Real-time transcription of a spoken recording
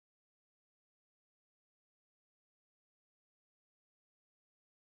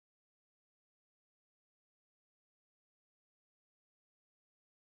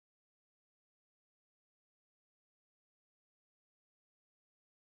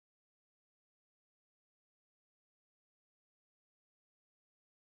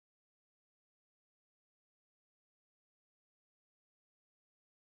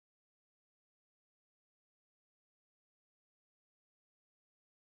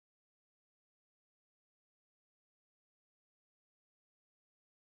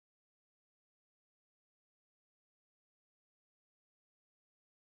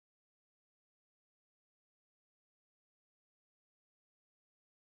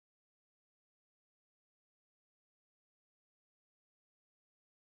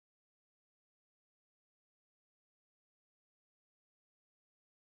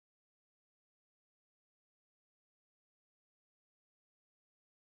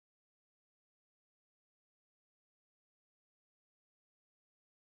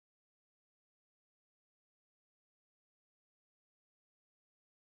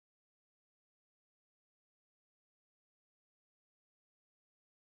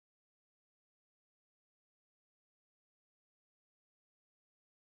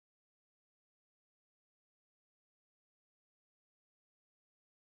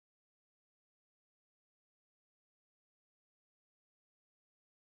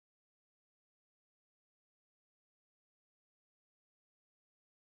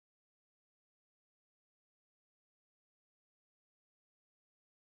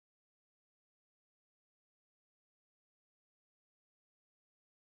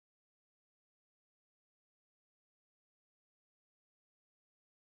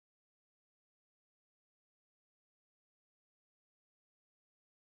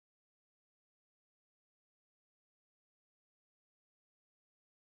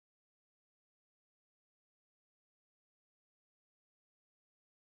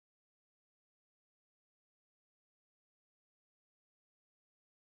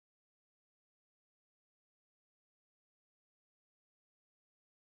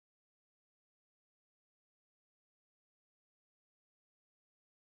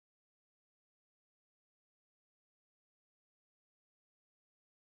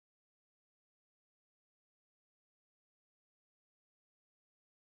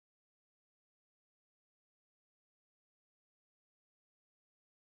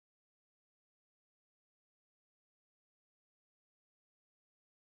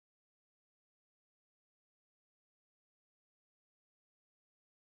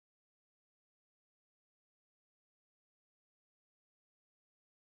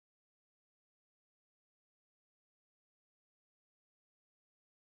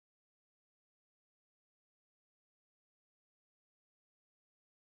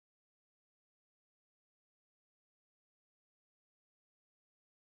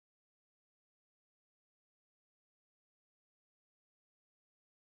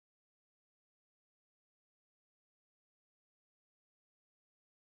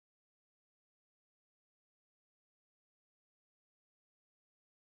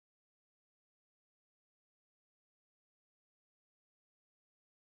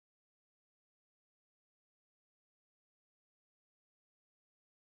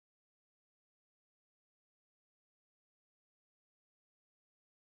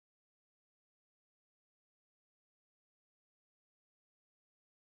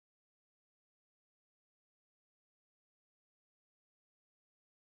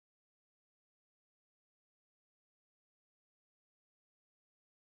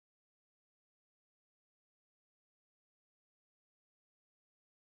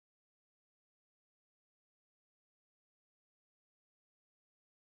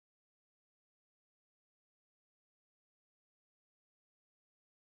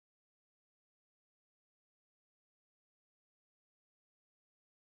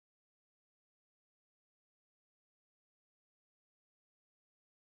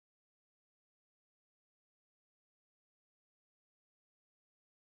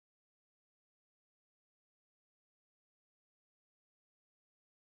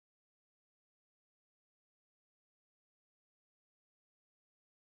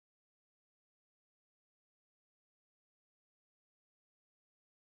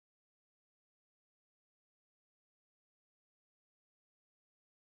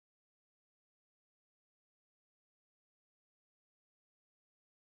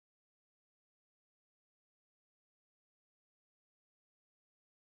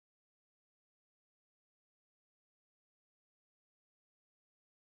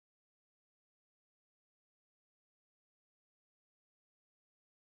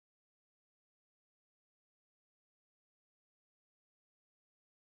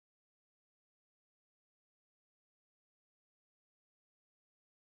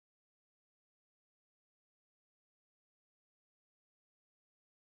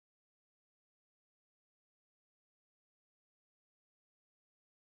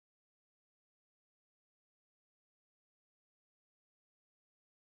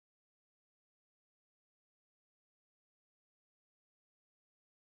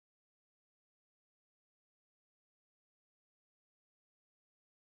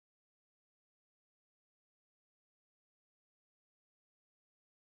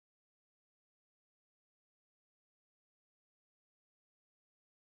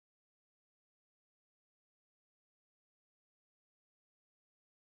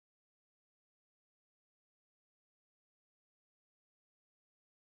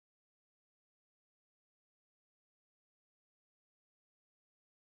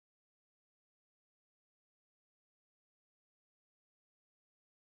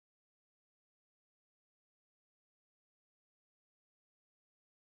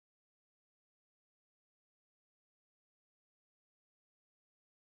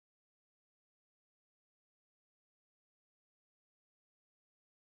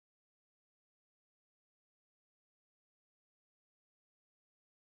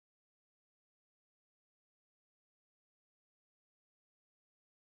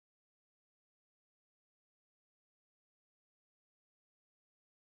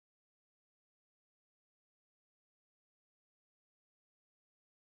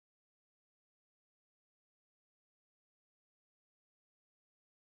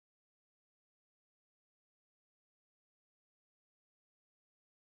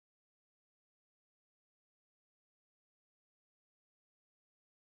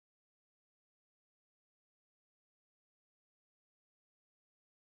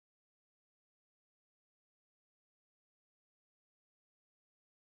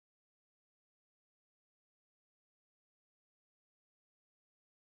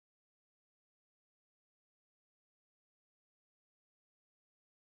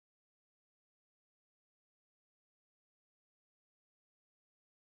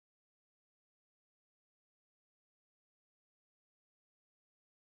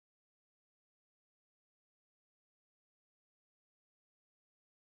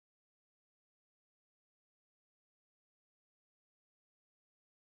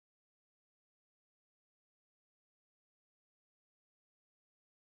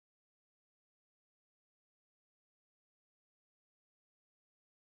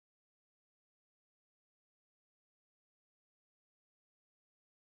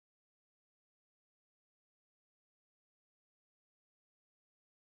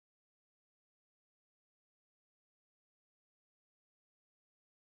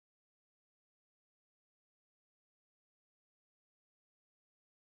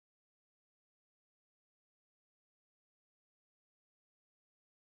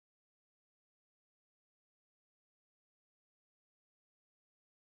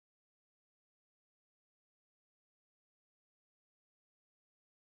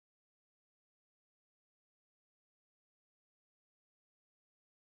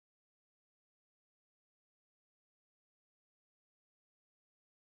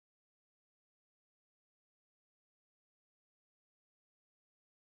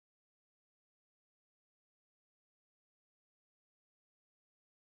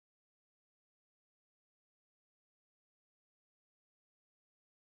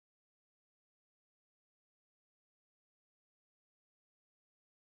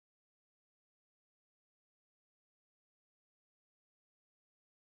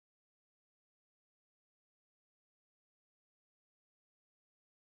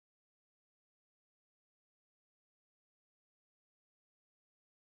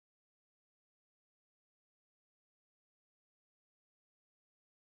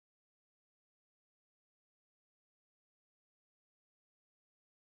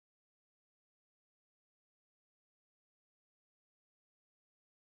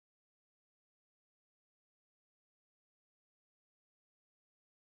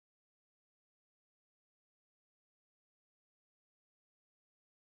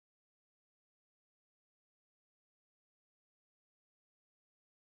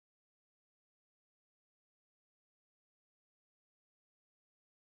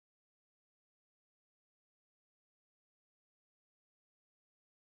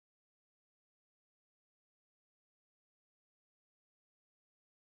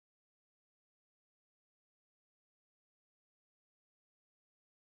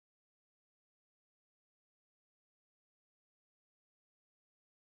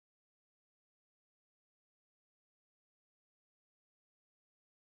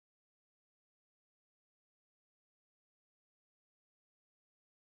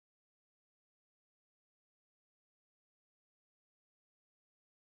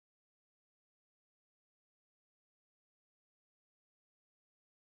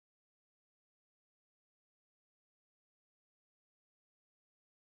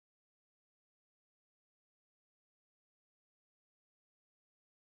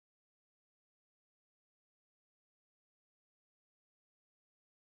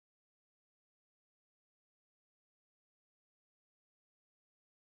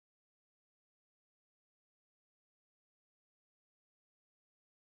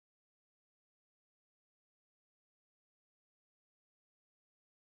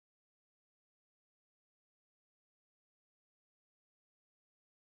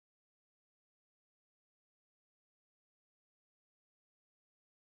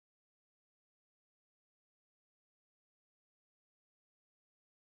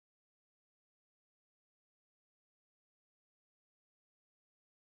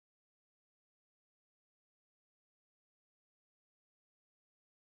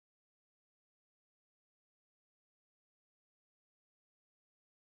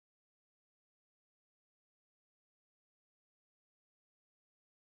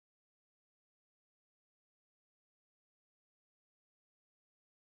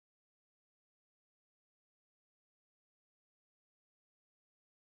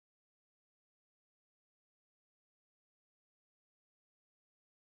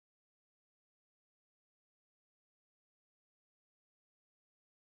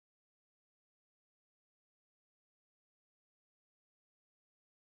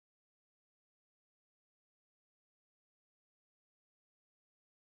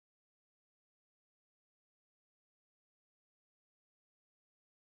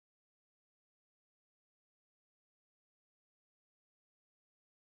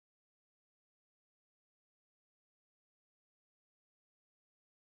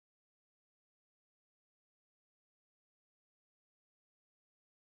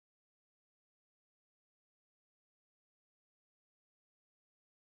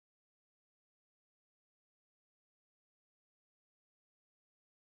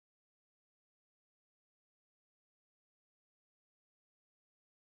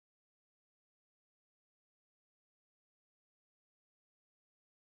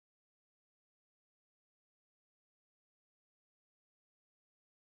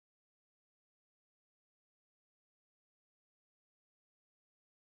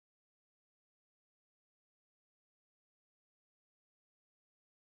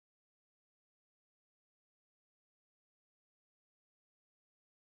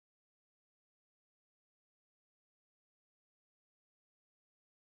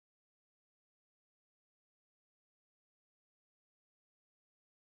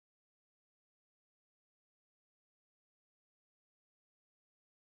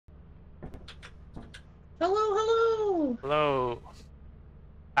Hello, hello. Hello.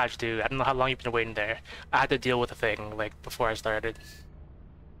 Dude, I don't know how long you've been waiting there. I had to deal with a thing, like, before I started.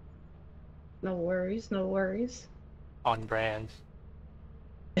 No worries, no worries. On brand.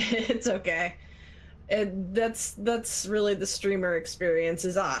 It's okay. That's really the streamer experience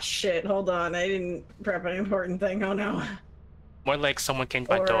is shit, hold on, I didn't prep an important thing, oh no. More like someone came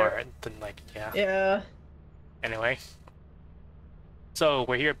to my Or door than like, yeah. yeah. Anyway. So,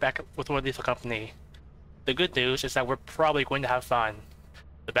 we're here back with World Lethal Company. The good news is that we're probably going to have fun.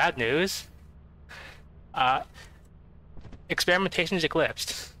 The bad news? Uh, experimentation is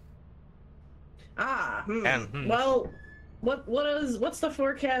eclipsed. And, Well, what's the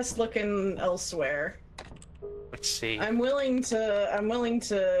forecast looking elsewhere? let's see. I'm willing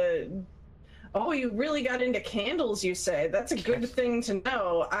to. Oh, you really got into candles, you say? That's a good thing to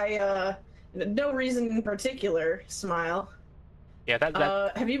know. No reason in particular. Smile. Yeah,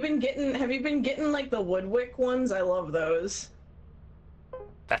 that Have you been getting like the Woodwick ones? I love those.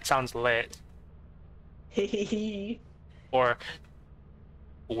 sounds lit. Hehehe. Or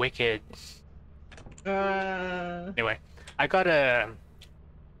wicked. Anyway, I got a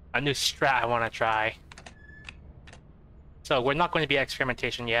new strat I want to try. So we're not going to be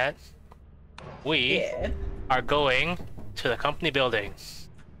experimentation yet. We Yeah. are going to the company building.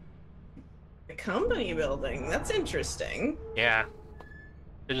 The company building. That's interesting. Yeah.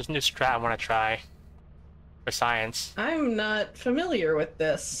 There's this new strat I want to try for science. I'm not familiar with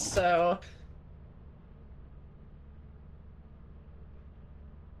this, so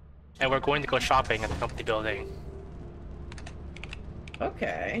And we're going to go shopping at the company building.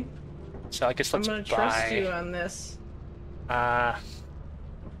 okay. So I guess I'm let's gonna trust you buy. on this.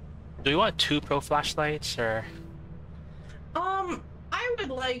 Do we want 2 pro flashlights or? I would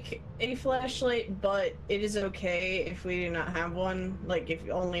like a flashlight, but it is okay if we do not have one. Like, if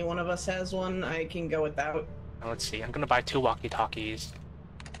only one of us has one, I can go without. Let's see. I'm gonna buy 2 walkie-talkies.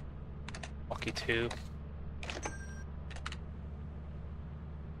 Walkie 2.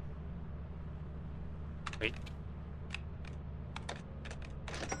 Wait.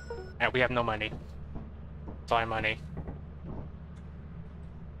 And we have no money. It's all our money.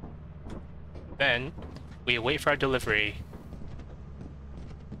 Then we wait for our delivery.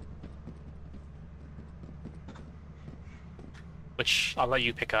 Which I'll let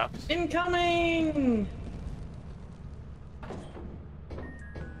you pick up. Incoming!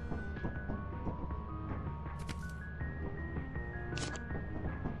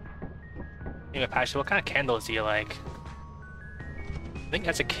 Anyway, Pasha, what kind of candles do you like? I think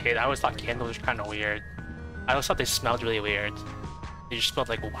as a kid, I always thought candles were kind of weird. I always thought they smelled really weird. They just smelled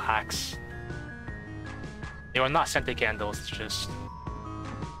like wax. They were not scented candles, it's just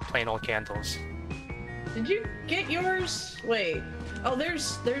plain old candles. Did you get yours? Wait. Oh,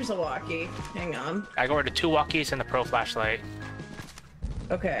 there's a walkie. Hang on. I ordered 2 walkies and a pro flashlight.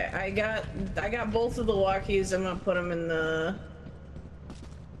 Okay, I got both of the walkies. I'm gonna put them in the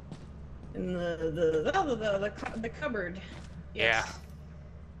cupboard. Yeah. Yes.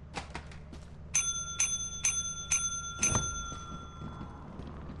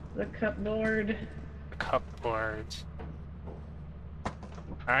 The cupboard. The cupboards.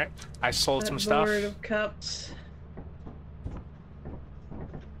 Alright, I sold some stuff. Cupboard of cups.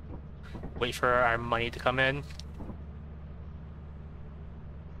 Wait for our money to come in.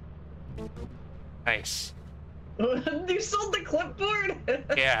 Nice. You sold the clipboard?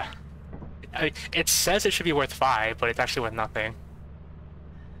 Yeah. It says it should be worth 5, but it's actually worth nothing.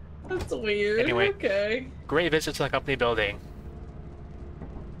 That's weird. Anyway. Okay. Great visit to the company building.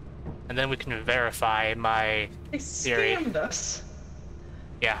 And then we can verify my They theory. scammed us.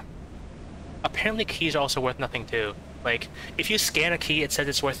 Yeah. Apparently keys are also worth nothing too. Like, if you scan a key, it says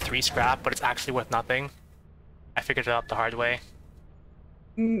it's worth 3 scrap, but it's actually worth nothing. I figured it out the hard way.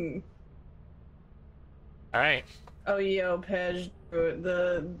 Hmm. Alright. Oh, yo, Pej,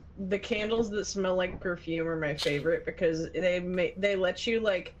 the candles that smell like perfume are my favorite because they let you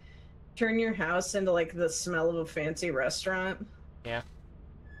like turn your house into like the smell of a fancy restaurant. Yeah.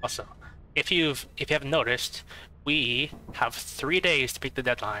 Also, if you haven't noticed, we have 3 days to beat the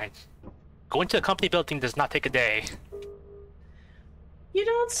deadline. Going to the company building does not take a day. You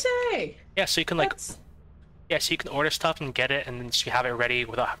don't say. Yeah, so you can like, That's... yeah, so you can order stuff and get it, and then you have it ready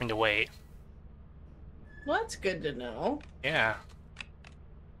without having to wait. Well, that's good to know. Yeah.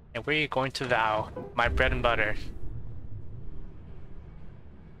 And we're going to Vow, my bread and butter.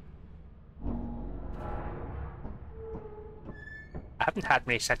 I haven't had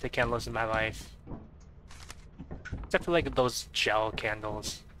many scented candles in my life. Except for like those gel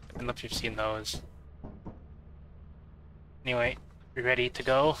candles. I don't know if you've seen those. Anyway, we ready to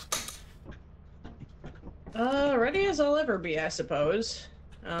go? Ready as I'll ever be, I suppose.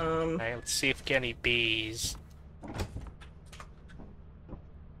 Alright, let's see if we get any bees.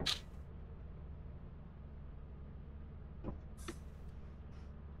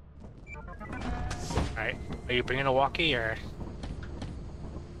 Alright, are you bringing a walkie or?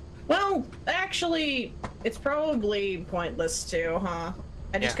 Well, actually, it's probably pointless to, huh?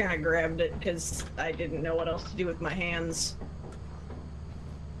 I just Yeah. kind of grabbed it because I didn't know what else to do with my hands.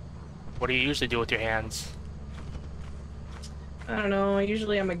 What do you usually do with your hands? I don't know,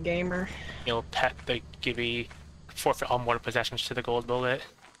 usually I'm a gamer. You'll pet the Gibby, forfeit all mortal possessions to the gold bullet.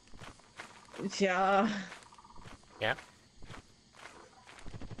 Yeah. Yeah.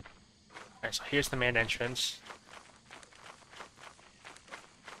 Alright, so here's the main entrance.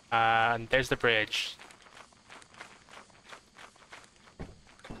 And there's the bridge.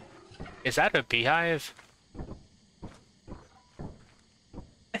 Is that a beehive?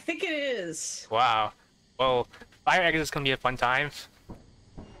 I think it is. Wow. Well, fire exit is gonna be a fun time.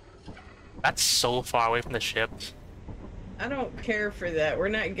 That's so far away from the ship. I don't care for that. We're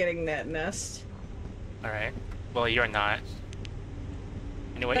not getting that nest. Alright. Well, you're not.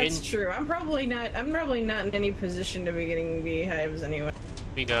 Anyway, That's true. I'm probably not in any position to be getting beehives anyway.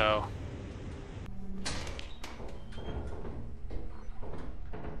 we go.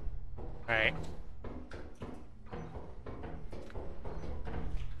 Alright.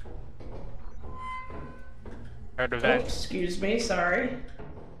 Heard of Oh, that? excuse me, sorry.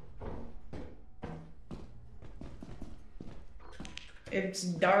 It's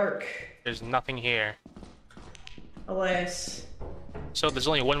dark. There's nothing here. Alas. So there's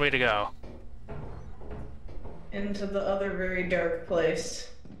only one way to go. Into the other very dark place.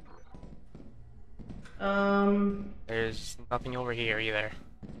 There's nothing over here either.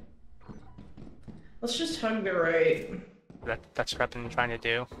 Let's just hug the right. That's what I've been trying to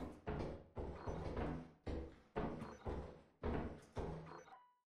do.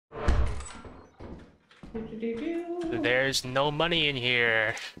 Do-do-do-do. There's no money in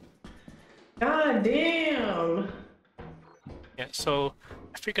here. God damn! Yeah, so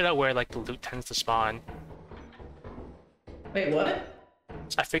I figured out where like the loot tends to spawn. Wait, what?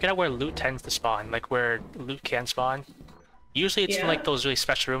 So I figured out where loot tends to spawn, like where loot can spawn. Usually it's in Yeah. like those really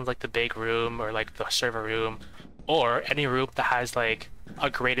special rooms like the big room or like the server room. Or any room that has like a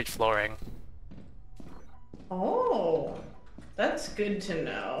graded flooring. Oh, that's good to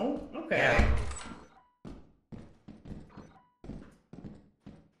know. Okay. Yeah.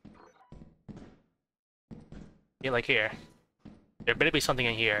 Yeah, like here. There better be something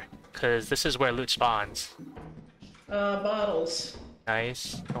in here, because this is where loot spawns. Bottles.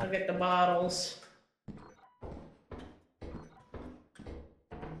 Nice. Oh, I'll get the bottles.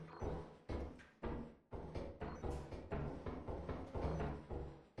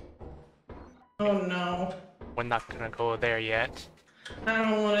 Oh no. we're not gonna go there yet. I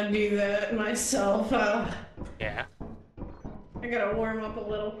don't want to do that myself. Yeah. I gotta warm up a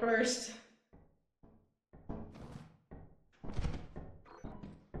little first.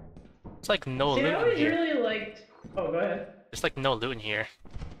 It's like no See, loot I in always here. really liked. Oh, go ahead. There's like no loot in here.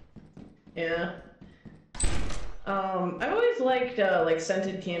 Yeah. I always liked like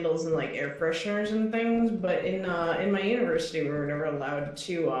scented candles and like air fresheners and things, but in my university we were never allowed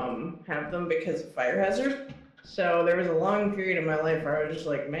to have them because of fire hazard. So there was a long period of my life where I was just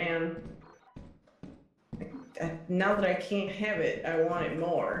like, man, now that I can't have it, I want it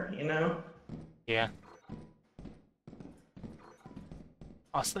more, you know? Yeah.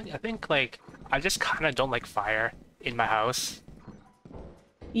 Also, I think like I just kind of don't like fire in my house.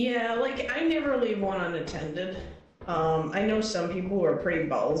 Yeah, like I never leave one unattended. I know some people who are pretty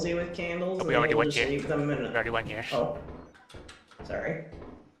ballsy with candles and We already they'll went just here. leave them in We already went here. Oh. Sorry.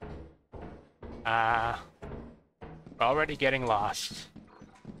 We're already getting lost.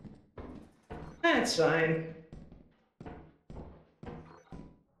 That's fine.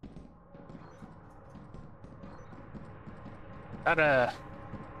 Got a...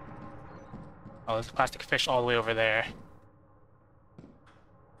 Oh, there's a plastic fish all the way over there.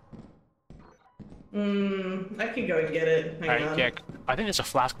 I could go and get it. Hang Alright, on. yeah. I think there's a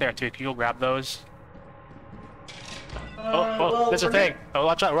flask there too. Can you go grab those? Well, oh, there's a we're thing! Oh,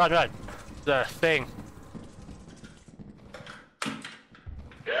 watch out, watch out! The thing.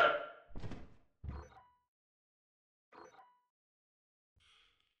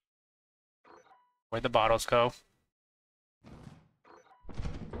 Where'd the bottles go?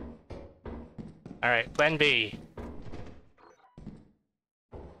 Alright, plan B.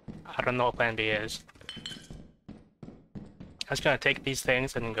 I don't know what plan B is. I'm just gonna take these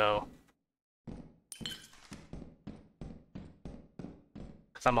things and go.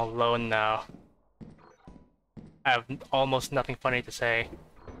 Cause I'm alone now. I have almost nothing funny to say.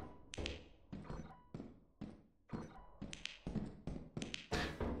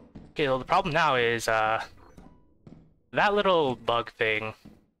 Okay, well, the problem now is, that little bug thing.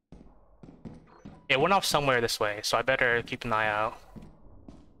 It went off somewhere this way, so I better keep an eye out.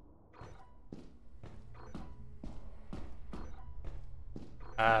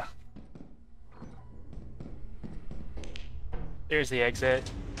 There's the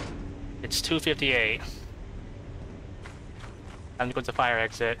exit. It's 2:58. Time to go to the fire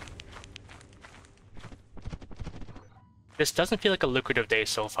exit. This doesn't feel like a lucrative day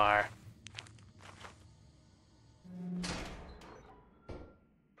so far.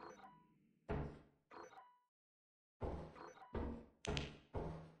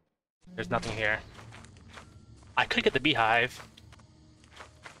 There's nothing here. I could get the beehive.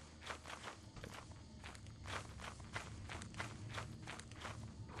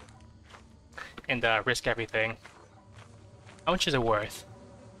 And risk everything. How much is it worth?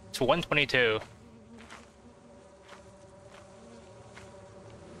 It's 122.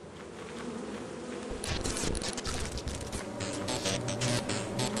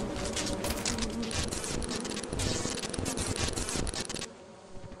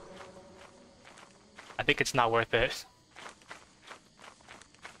 I think it's not worth it.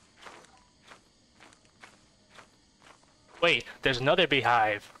 Wait, there's another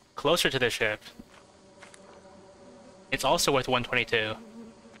beehive closer to the ship. It's also worth 122.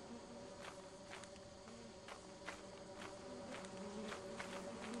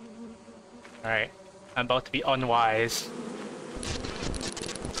 Alright, I'm about to be unwise.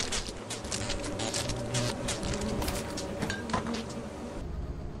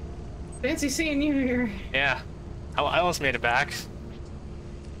 Fancy seeing you here. Yeah, I almost made it back.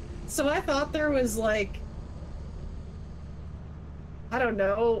 So I thought there was like, I don't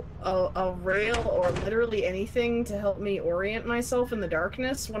know, a rail or literally anything to help me orient myself in the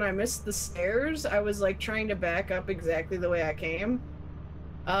darkness. When I missed the stairs, I was like trying to back up exactly the way I came.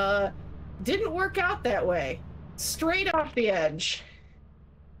 Didn't work out that way. Straight off the edge.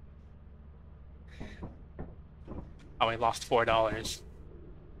 Oh, we lost $4.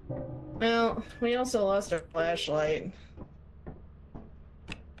 Well, we also lost our flashlight.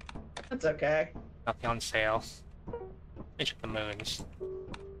 That's okay. Nothing on sale. Let me check the moons.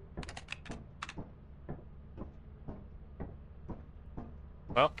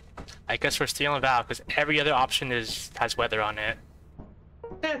 Well, I guess we're stealing Val because every other option has weather on it.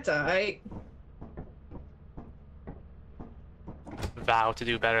 That's alright. Vow to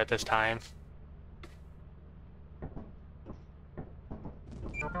do better at this time.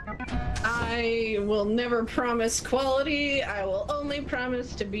 I will never promise quality. I will only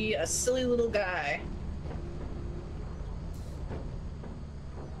promise to be a silly little guy.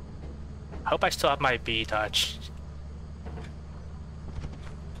 I hope I still have my bee touch.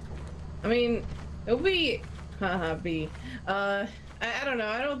 I mean, it'll be... Haha, B. I don't know.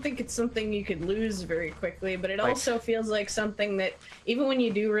 I don't think it's something you could lose very quickly, but it also feels like something that, even when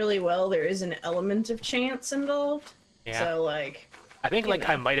you do really well, there is an element of chance involved. Yeah. So, like... I think, like,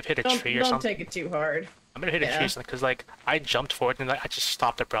 I might have hit a tree or something. Don't take it too hard. I'm gonna hit a tree or something, because, like, I jumped forward and like, I just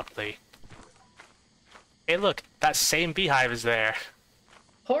stopped abruptly. Hey, look! That same beehive is there.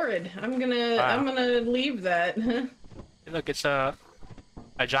 Horrid. I'm gonna leave that. Hey, look, it's a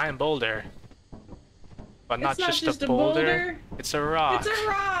giant boulder. But not just a boulder. It's a rock. It's a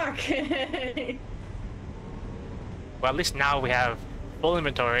rock! Well, at least now we have full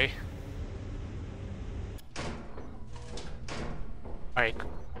inventory. Alright,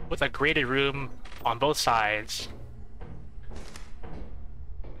 with a graded room on both sides.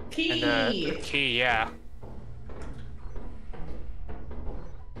 Key! And key, yeah.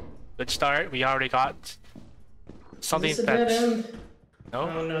 Good start. We already got something Is this a dead that's... end? No?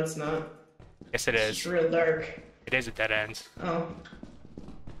 Oh, no, it's not. Yes, it It's is. real dark. It is a dead end. Oh.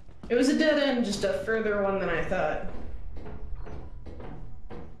 It was a dead end, just a further one than I thought.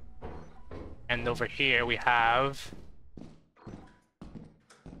 And over here we have...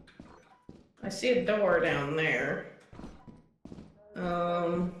 I see a door down there.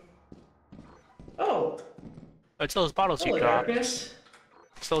 Oh. It's those bottles you Holy dropped. darkness.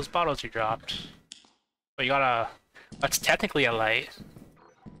 It's those bottles you dropped. But you gotta... That's technically a light.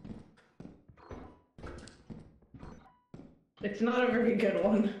 It's not a very good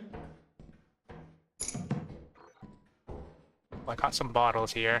one. I got some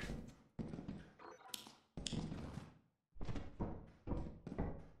bottles here.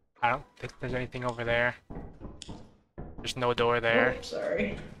 I don't think there's anything over there. There's no door there. Oh,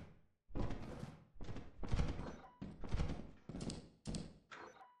 sorry.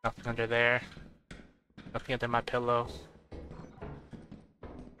 Nothing under there. Nothing under my pillow.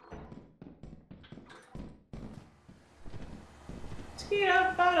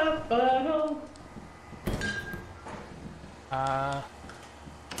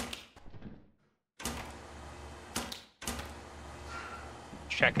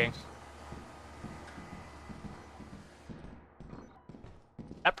 Checking.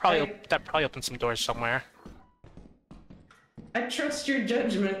 That probably opened some doors somewhere. I trust your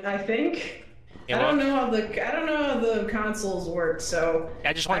judgment, I think. Yeah, I don't know how the consoles work, so yeah,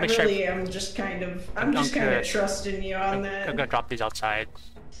 I just want to make really sure. am just kind of trusting you on that. I'm gonna drop these outside.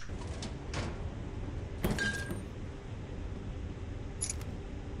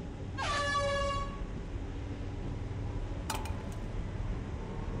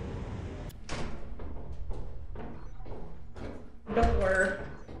 Don't worry.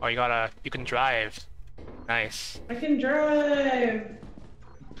 Oh, you can drive. Nice. I can drive.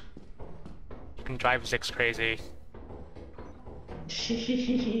 You can drive Zix crazy.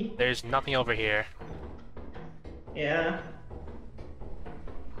 There's nothing over here. Yeah.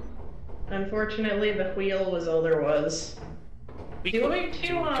 Unfortunately, the wheel was all there was. Do you want me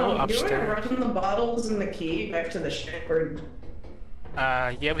to run the bottles and the key back to the ship, or?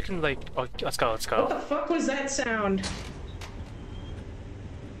 Yeah, we can like. Oh, let's go. What the fuck was that sound?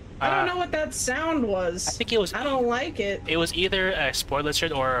 I don't know what that sound was. I think it was. I don't like it. It was either a spore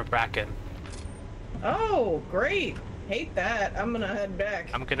lizard or a bracken. Oh, great. Hate that. I'm gonna head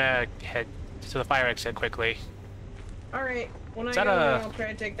back. I'm gonna head to the fire exit quickly. Alright, when I go, I'll try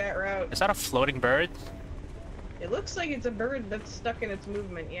to take that route. Is that a floating bird? It looks like it's a bird that's stuck in its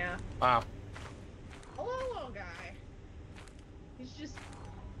movement, yeah. Wow. Hello, little guy. He's just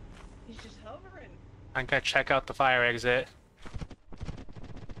hovering. I'm gonna check out the fire exit.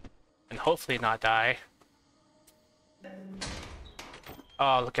 And hopefully not die.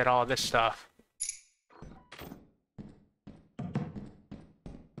 Oh, look at all this stuff.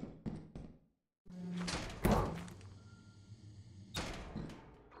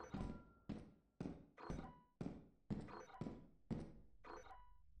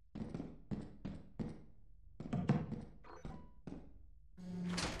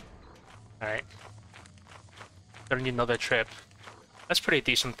 Alright. Gonna need another trip. That's pretty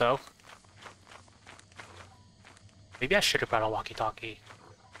decent though. Maybe I should have brought a walkie-talkie.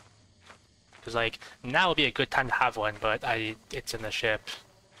 Cause like, now would be a good time to have one, but it's in the ship.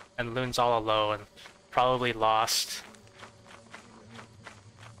 And Loon's all alone. Probably lost.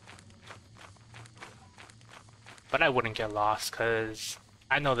 But I wouldn't get lost, cause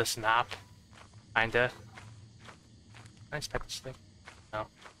I know this map. Kinda. Can I inspect this thing? No.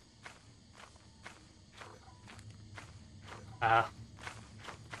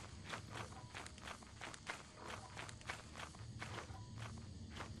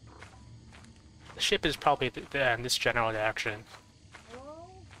 The ship is probably in this general direction. Hello?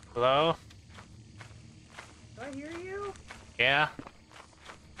 Hello? Do I hear you? Yeah?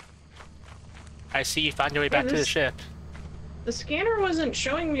 I see you found your way back to the ship. The scanner wasn't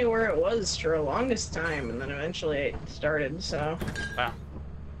showing me where it was for the longest time, and then eventually it started, so... Wow.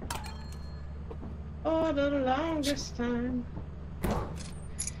 Oh, the longest time.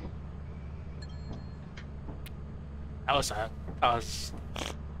 That was...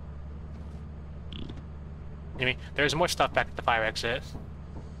 Anyway, there's more stuff back at the fire exit.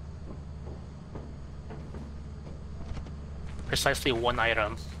 Precisely one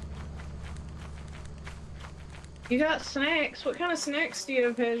item. You got snacks? What kind of snacks do you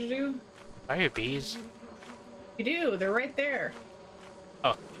have, Pejdu? Are you bees? You do, they're right there.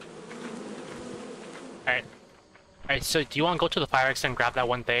 Oh. Alright. Alright, so do you want to go to the fire exit and grab that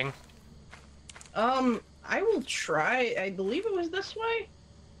one thing? I will try. I believe it was this way?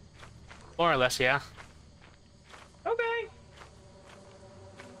 More or less, yeah. Okay.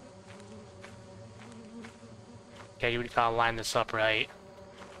 Okay, you gotta line this up right.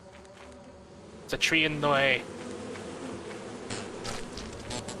 It's a tree in the way.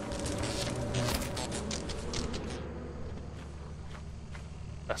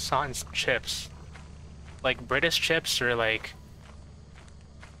 I saw in some chips. Like British chips or like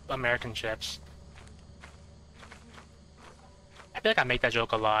American chips. I feel like I make that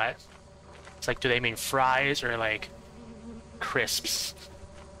joke a lot. It's like, do they mean fries or like crisps?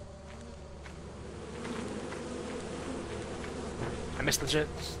 I missed legit.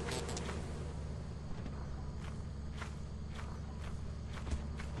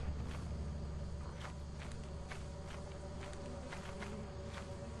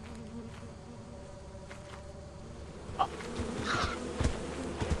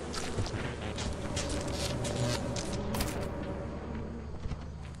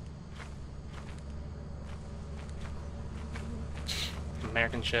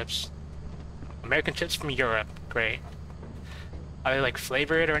 American chips. American chips from Europe. Great. Are they like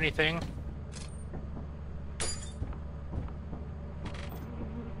flavored or anything?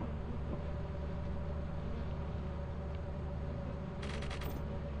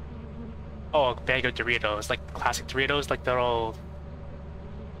 Oh, a bag of Doritos, like classic Doritos, like the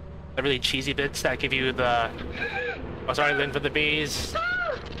really cheesy bits that give you the. Oh, sorry, Lynn, for the bees.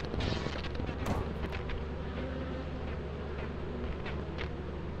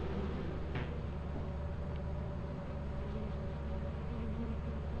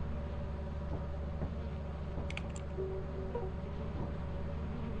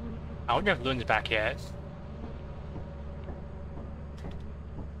 I wonder if Loon's back yet.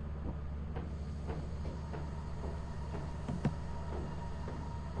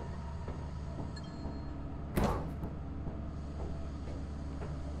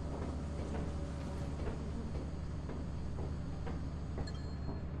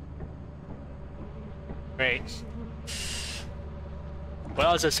 Great.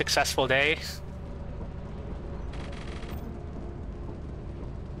 Well, it's a successful day.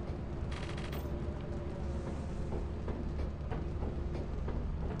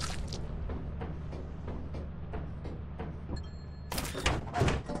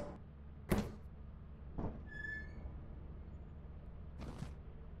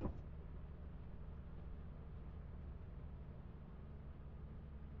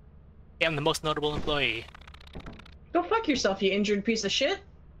 I'm the most notable employee. Go fuck yourself, you injured piece of shit.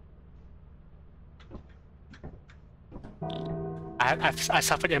 I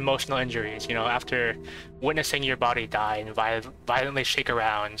suffered emotional injuries, you know, after witnessing your body die and violently shake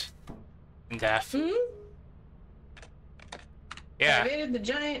around in death. Hmm? Yeah. David the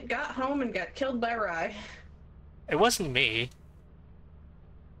Giant got home and got killed by Rye. It wasn't me.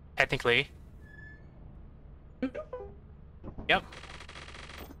 Technically. Yep.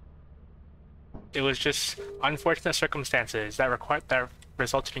 It was just unfortunate circumstances that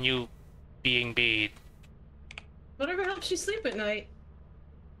resulted in you being beat. Whatever helps you sleep at night.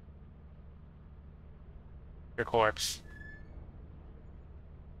 Your corpse.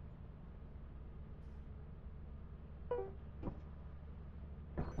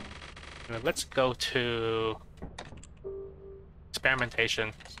 Now let's go to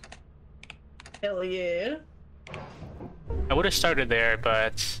experimentation. Hell yeah. I would have started there,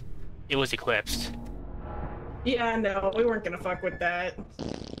 but it was eclipsed. Yeah, no, we weren't gonna fuck with that.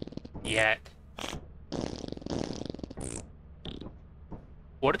 Yet.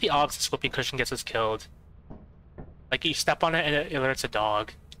 What are the odds this whoopee cushion gets us killed? Like, you step on it and it alerts a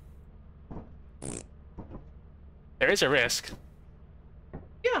dog. There is a risk.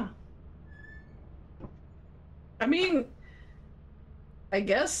 Yeah. I mean, I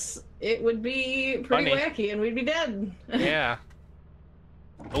guess it would be pretty Funny. wacky and we'd be dead. Yeah.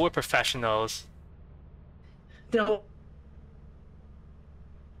 But we're professionals. No.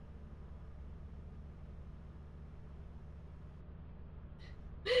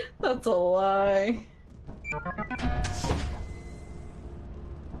 That's a lie.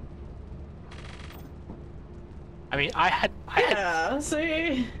 I mean, I had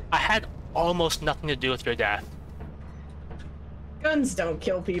See? I had almost nothing to do with your death. Guns don't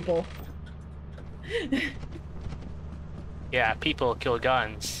kill people. Yeah, people kill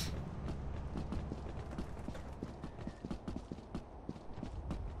guns.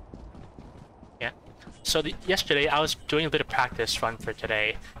 Yeah. So yesterday I was doing a bit of practice run for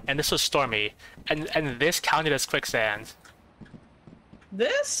today, and this was stormy, and this counted as quicksand.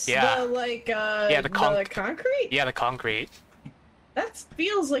 This? Yeah. The, like, Yeah, the concrete? Yeah, the concrete. That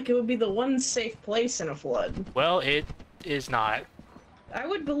feels like it would be the one safe place in a flood. Well, it is not. I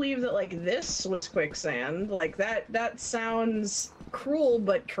would believe that, like, this was quicksand. Like, that sounds cruel,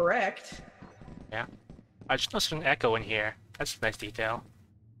 but correct. Yeah. I just noticed an echo in here. That's a nice detail.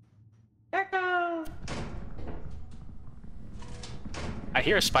 Echo! I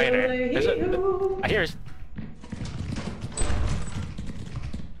hear a spider. I hear.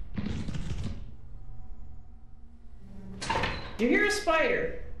 You hear a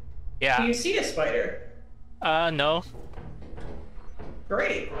spider? Yeah. Do you see a spider? No.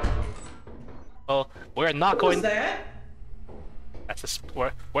 Great. Well, we're not What going. was that? That's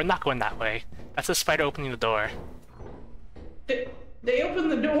we're not going that way. That's a spider opening the door. They open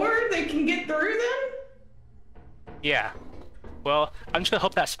the door? They can get through them? Yeah. Well, I'm just gonna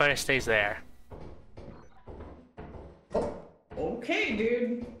hope that spider stays there. Oh, okay,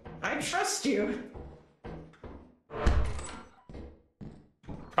 dude. I trust you.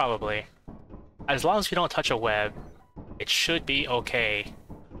 Probably. As long as we don't touch a web, it should be okay.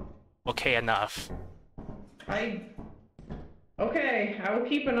 Okay enough. Okay, I will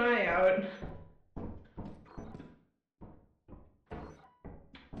keep an eye out.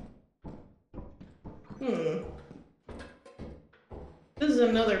 Hmm. This is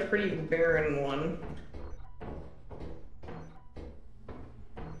another pretty barren one.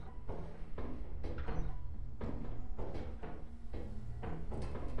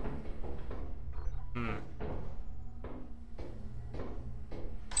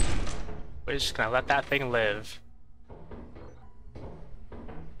 We're just gonna let that thing live.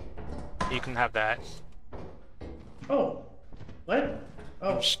 You can have that. Oh. What?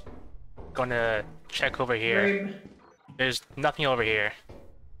 Oh. I'm just gonna check over here. Grabe. There's nothing over here.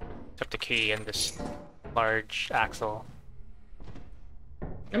 Except the key and this large axle.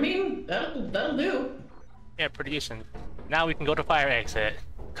 I mean, that'll do. Yeah, pretty decent. Now we can go to fire exit.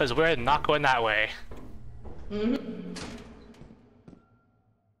 Because we're not going that way. Mm-hmm.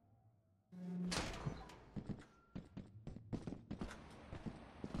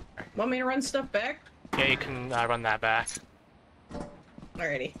 Want me to run stuff back? Yeah, you can run that back.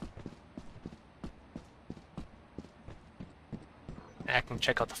 Alrighty. And I can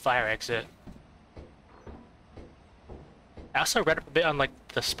check out the fire exit. I also read a bit on like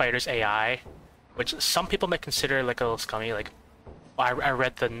the spider's AI, which some people might consider like a little scummy. Like, I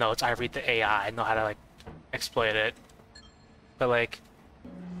read the notes, I read the AI, I know how to like exploit it. But like,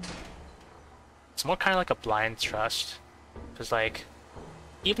 it's more kind of like a blind trust, because like,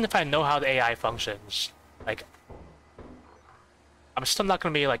 even if I know how the AI functions, like, I'm still not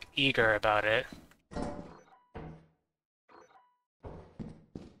gonna be like eager about it.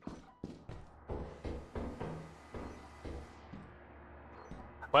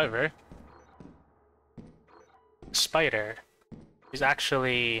 However, Spider is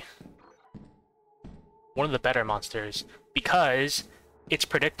actually one of the better monsters because it's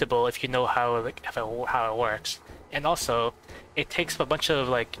predictable if you know how how it works, and also it takes up a bunch of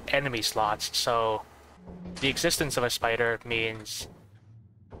like enemy slots. So the existence of a spider means.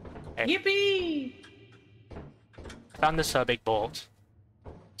 Hey, Yippee! found this big bolt,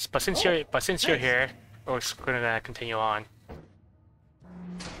 but since you're Nice. here, we're just gonna continue on.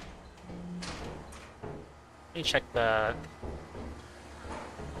 Let me check the.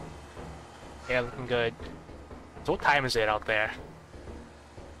 Yeah, looking good. So what time is it out there?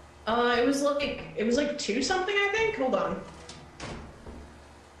 It was like 2 something, I think. Hold on.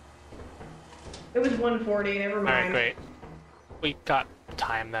 It was 1:40. Never mind. Alright, great. We got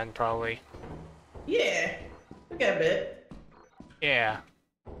time then, probably. Yeah, we got a bit. Yeah.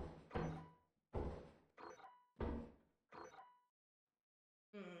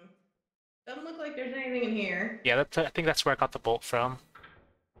 Doesn't look like there's anything in here. Yeah, I think that's where I got the bolt from.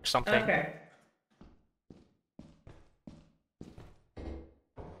 Or something. Okay.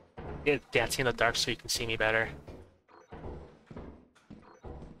 Yeah, dancing in the dark so you can see me better.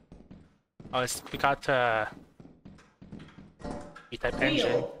 Oh, we got E-type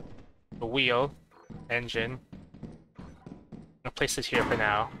engine. The wheel. Engine. I'm gonna place this here for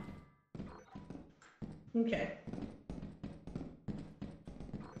now. Okay.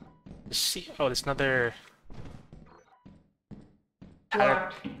 See, oh, there's another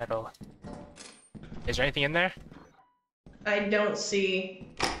Locked. metal. Is there anything in there? I don't see.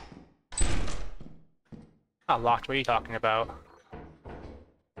 Not locked. What are you talking about?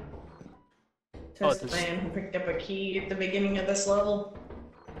 Says this- the man who picked up a key at the beginning of this level.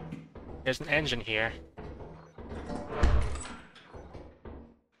 There's an engine here.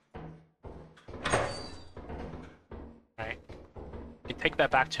 Alright. You take that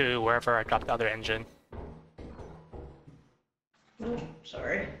back to wherever I dropped the other engine. Oh,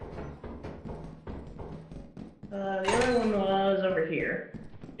 sorry. The other one was over here.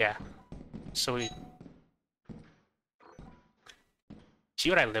 Yeah. So we... See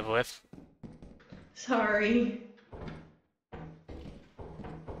what I live with? Sorry.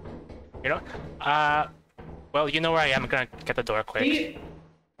 You know? Well, you know where I am. I'm gonna get the door quick.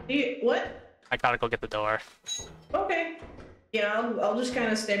 What? I gotta go get the door. Okay. Yeah, I'll just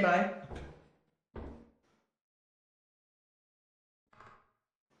kind of stay by.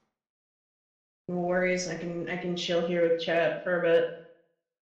 No worries, I can chill here with chat for a bit.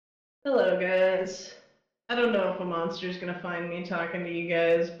 Hello, guys. I don't know if a monster's gonna find me talking to you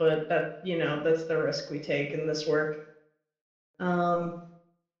guys, but that's the risk we take in this work.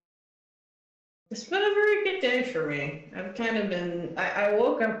 It's been a very good day for me. I've kind of been. I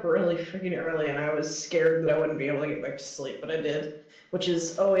woke up really freaking early, and I was scared that I wouldn't be able to get back to sleep, but I did, which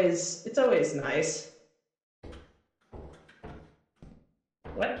is always nice.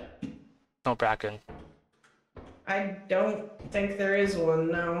 What? No Bracken. I don't think there is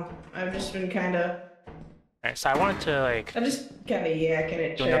one. No, I've just been kind of Alright, so I wanted to like I'm just kind of yakking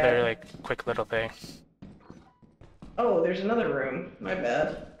it, do Chad. another like quick little thing. Oh, there's another room. My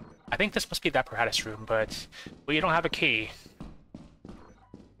bad. I think this must be the apparatus room, but we don't have a key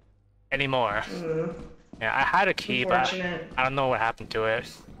anymore. Yeah, I had a key, but I don't know what happened to it.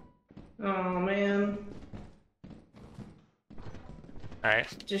 Oh man.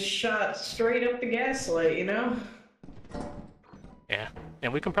 Alright. Just shot straight up the gaslight, you know? Yeah.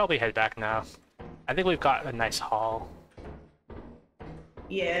 And we can probably head back now. I think we've got a nice haul.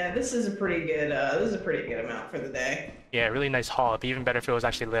 Yeah, this is a pretty good amount for the day. Yeah, really nice haul. It'd be even better if it was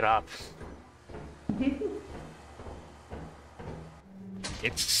actually lit up.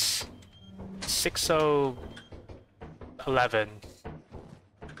 It's 6:11.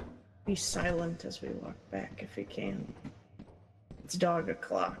 Be silent as we walk back if we can. It's dog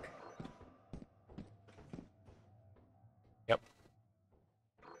o'clock. Yep.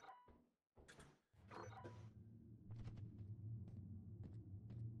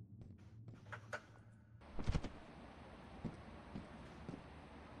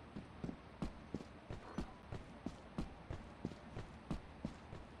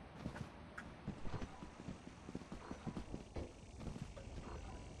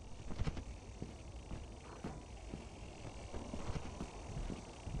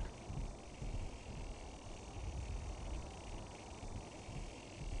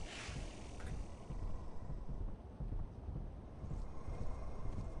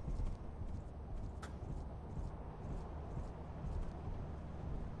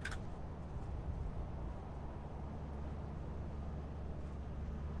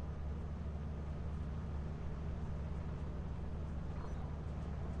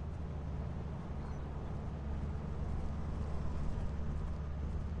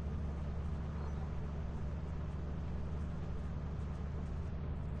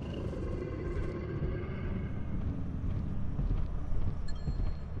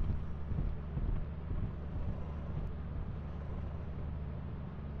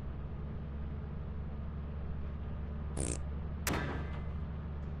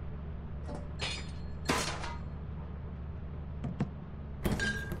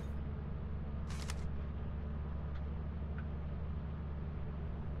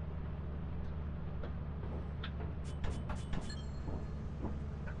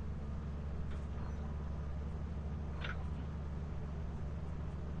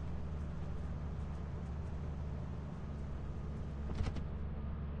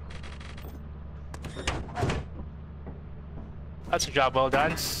 That's a job well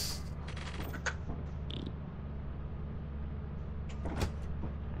done.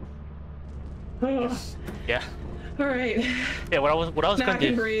 Oh. Yeah. All right. Yeah. What I was Now gonna I can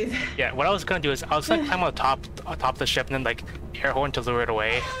do. breathe. Yeah. What I was gonna do is I was gonna climb on top of the ship and then like air horn to lure it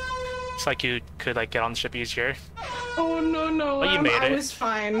away, so like you could like get on the ship easier. Oh no! But you made I it. was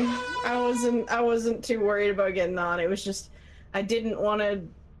fine. I wasn't too worried about getting on. It was just I didn't want to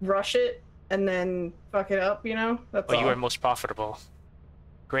rush it and then fuck it up. You know. That's But all. you were most profitable.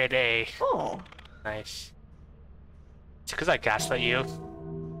 Grade A. Oh. Nice. It's because I gaslit you.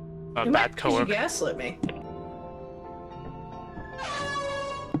 A It might bad be 'cause you coworker. gaslit me.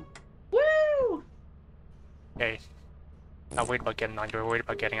 Woo! Hey. Not worried about getting on. You were worried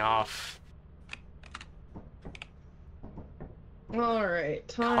about getting off. All right.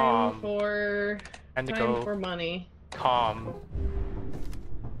 Time Calm. for And to time go for money. calm.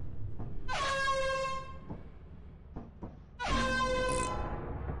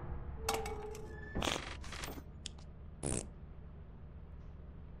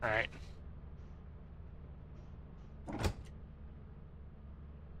 Alright.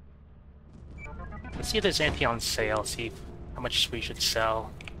 Let's see if there's anything on sale, see how much we should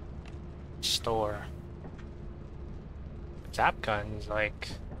sell. Store. Zap guns, like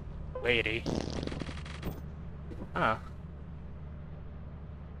 280. Huh.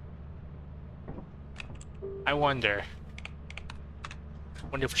 I wonder.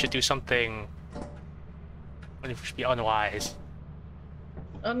 Wonder if we should do something. Wonder if we should be unwise.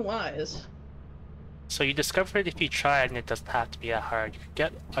 Unwise. So you discovered if you tried, and it doesn't have to be that hard, you could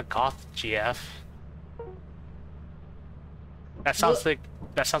get a goth GF. That sounds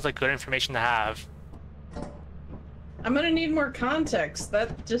like good information to have. I'm gonna need more context.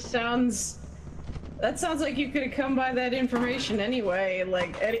 That sounds like you could have come by that information anyway,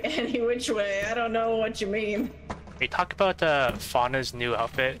 like any which way. I don't know what you mean. They talk about Fauna's new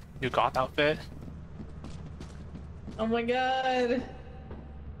outfit, new goth outfit. Oh my god.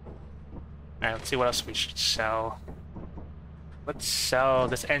 Alright, let's see what else we should sell. Let's sell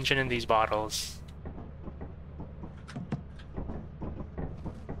this engine in these bottles.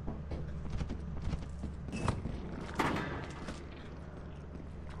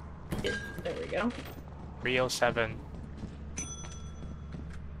 go. 307.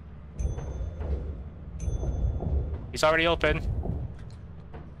 He's already open.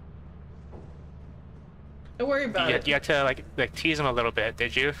 Don't worry about it. You had to like tease him a little bit,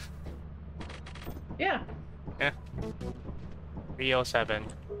 did you? Yeah. Yeah. 307.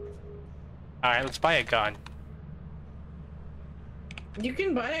 Alright, let's buy a gun. You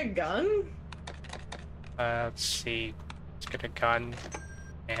can buy a gun? Let's see. Let's get a gun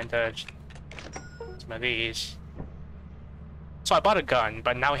and some of these. So I bought a gun,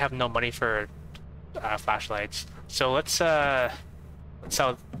 but now we have no money for flashlights. So let's sell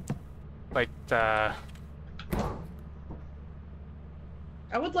like the.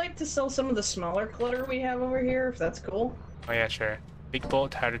 I would like to sell some of the smaller clutter we have over here, if that's cool. Oh yeah, sure. Big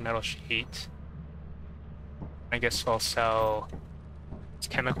bolt, tattered metal sheet. I guess I'll sell this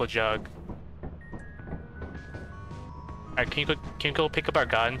chemical jug. Alright, can you go pick up our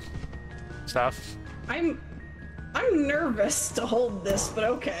gun stuff? I'm nervous to hold this, but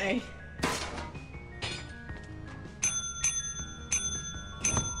okay.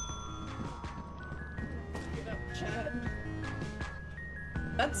 Get up, Chad.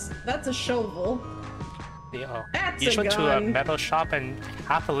 That's a shovel. Yeah. That's You just a went to a gun. metal shop and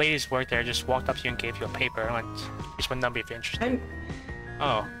half the ladies worked there just walked up to you and gave you a paper and went, here's one number if you're interested.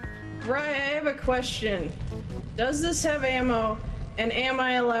 Oh. Right, I have a question. Does this have ammo, and am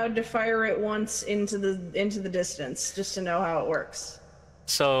I allowed to fire it once into the distance, just to know how it works?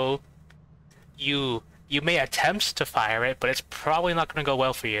 So you may attempt to fire it, but it's probably not gonna go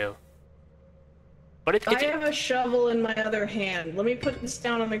well for you. But I have a shovel in my other hand. Let me put this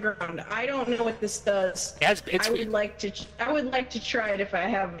down on the ground. I don't know what this does. I would like to try it if I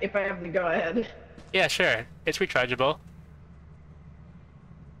have the go ahead. Yeah, sure. It's rechargeable.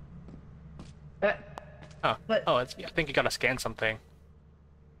 Oh, I think you gotta scan something.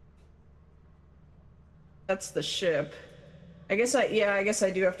 That's the ship. I guess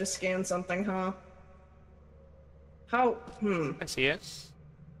I do have to scan something, huh? How? I see it.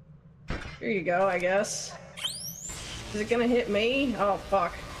 Here you go, I guess. Is it gonna hit me? Oh,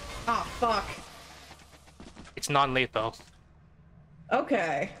 fuck. Oh, fuck. It's non-lethal.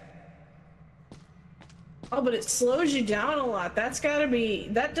 Okay. Oh, but it slows you down a lot. That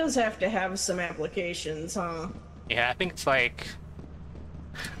does have to have some applications, huh? Yeah, I think it's like...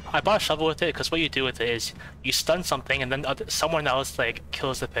 I bought a shovel with it because what you do with it is you stun something and then someone else like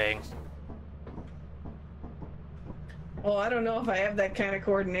kills the thing. Well, I don't know if I have that kind of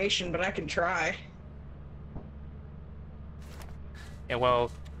coordination, but I can try. Yeah, well,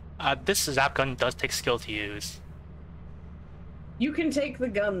 this zap gun does take skill to use. You can take the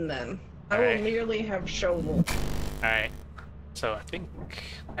gun then. I will merely have shovel. Alright. So I think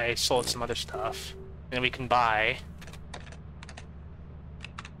I sold some other stuff. And we can buy...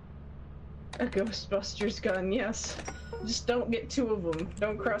 A Ghostbusters gun, yes. Just don't get two of them.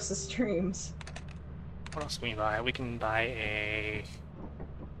 Don't cross the streams. What else can we buy? We can buy a...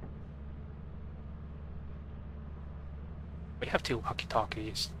 We have 2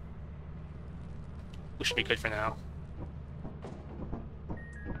 walkie-talkies. We should be good for now.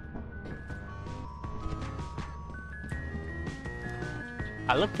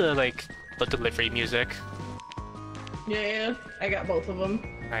 I love the delivery music. Yeah, I got both of them.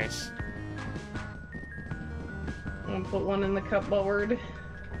 Nice. I'm gonna put one in the cupboard.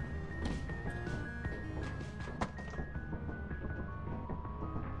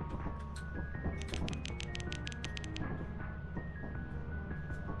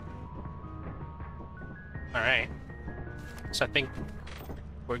 Alright. So I think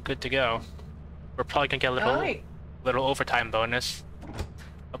we're good to go. We're probably gonna get a little overtime bonus.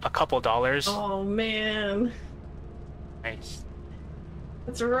 A couple dollars. Oh man. Nice.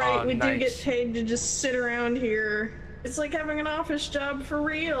 That's right, we do nice. get paid to just sit around here. It's like having an office job for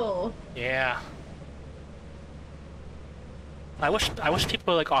real. Yeah. I wish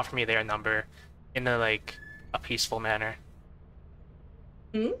people would like offer me their number in a peaceful manner.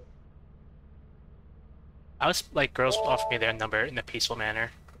 Hmm? I was like girls would offer me their number in a peaceful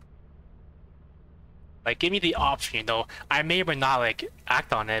manner. Like give me the option, you know. I may or may not like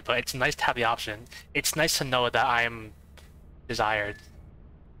act on it, but it's nice to have the option. It's nice to know that I'm desired.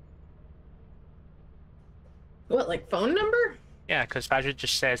 What, like phone number? Yeah, because Badger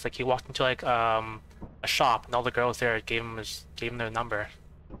just says like he walked into like a shop and all the girls there gave him their number.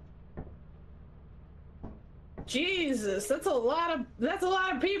 Jesus, that's a lot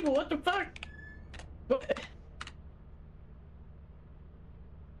of people. What the fuck?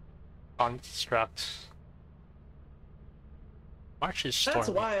 Construct. March is stormy. That's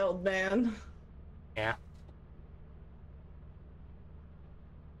wild, man. Yeah.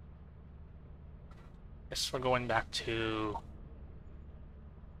 Guess we're going back to...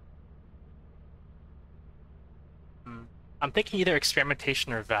 I'm thinking either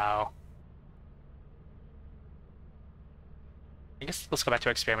experimentation or vow. I guess let's go back to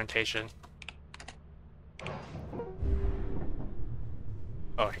experimentation.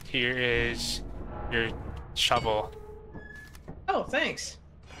 Oh, here is your shovel. Oh, thanks.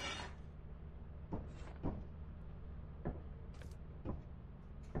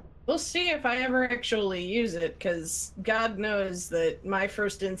 We'll see if I ever actually use it, because God knows that my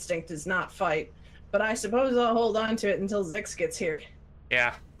first instinct is not fight. But I suppose I'll hold on to it until Zix gets here.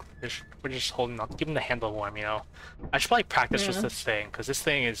 Yeah, we're just holding on, keeping the handle warm, you know. I should probably practice with this thing, because this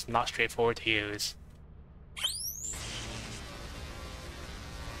thing is not straightforward to use.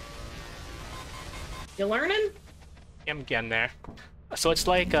 You learning? Yeah, I'm getting there. So it's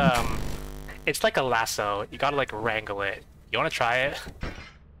like a lasso. You gotta like wrangle it. You wanna try it?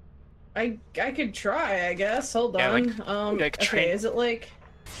 I could try, I guess. Hold Yeah, on. Okay, is it like...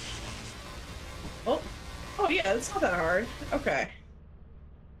 Oh yeah, it's not that hard. Okay.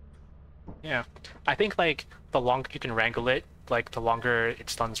 Yeah, I think like the longer you can wrangle it, like the longer it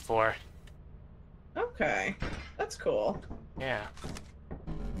stuns for. Okay, that's cool. Yeah.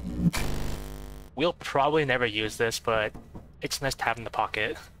 We'll probably never use this, but it's nice to have in the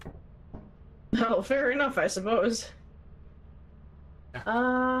pocket. Oh, fair enough, I suppose.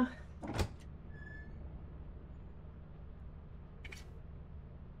 Yeah.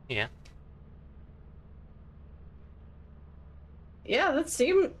 Yeah. Yeah, that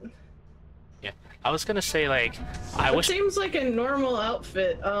seems... Yeah. I was gonna say, like, It seems like a normal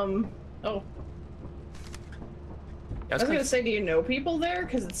outfit. Oh. I was gonna say, do you know people there?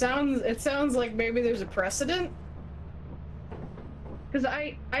 Because it sounds like maybe there's a precedent. Because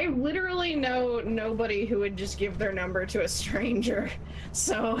I literally know nobody who would just give their number to a stranger,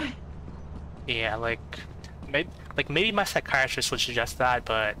 so... Yeah, maybe my psychiatrist would suggest that,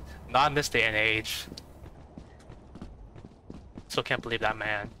 but not in this day and age. Still can't believe that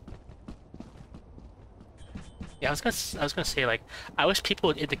man. Yeah, I was gonna say, like, I wish people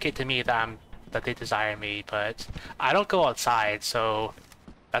would indicate to me that they desire me, but I don't go outside, so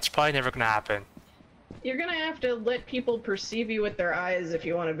that's probably never gonna happen. You're gonna have to let people perceive you with their eyes if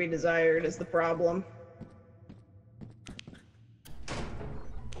you want to be desired, is the problem.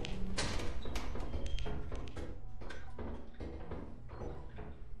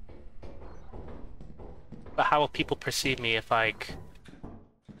 But how will people perceive me if, like,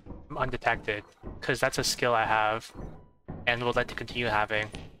 I'm undetected? Because that's a skill I have, and would like to continue having.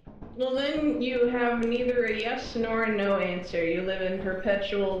 Well, then you have neither a yes nor a no answer. You live in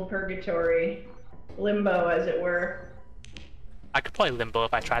perpetual purgatory. Limbo, as it were. I could play limbo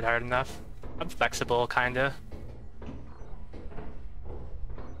if I tried hard enough. I'm flexible, kinda.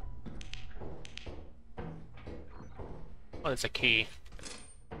 Oh, there's a key.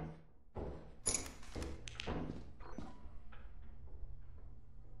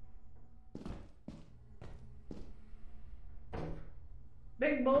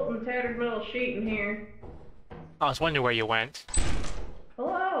 Big bolt and tattered metal sheet in here. I was wondering where you went.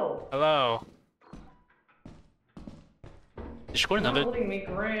 Hello. Hello. Did you go to another? Not letting me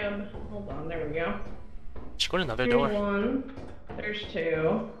grab. Hold on, there we go. Did you go to another Here's door? one. There's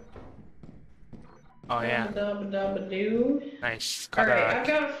two. Oh yeah. Doo. Nice. Alright, I've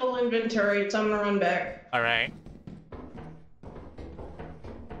got a full inventory, so I'm gonna run back. Alright.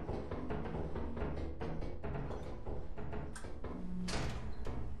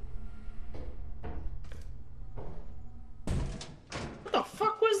 What the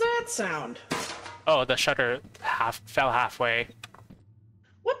fuck was that sound? Oh, the shutter fell halfway.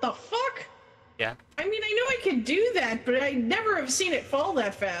 What the fuck? Yeah. I mean, I know I could do that, but I never have seen it fall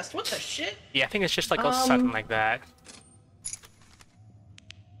that fast. What the shit? Yeah, I think it's just like all sudden like that.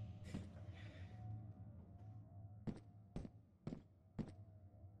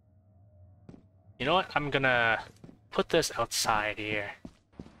 You know what? I'm gonna put this outside here.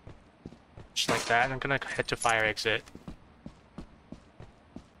 Just like that, and I'm gonna head to fire exit.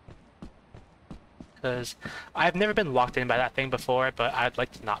 Because I've never been locked in by that thing before, but I'd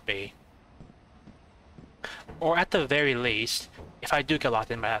like to not be. Or at the very least, if I do get locked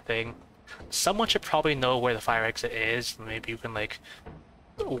in by that thing, someone should probably know where the fire exit is. Maybe you can, like,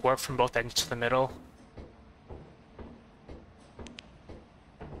 warp from both ends to the middle.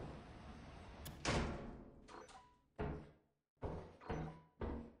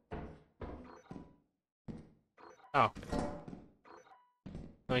 Oh.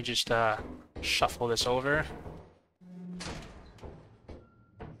 Let me just, shuffle this over.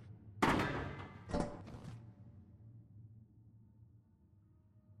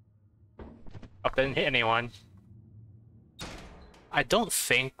 Up didn't hit anyone. I don't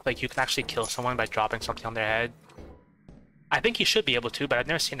think like you can actually kill someone by dropping something on their head. I think you should be able to, but I've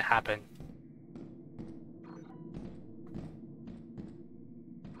never seen it happen.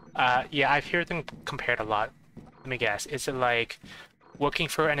 Yeah, I've heard them compared a lot. Let me guess. Is it like working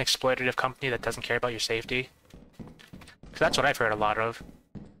for an exploitative company that doesn't care about your safety? Because that's what I've heard a lot of.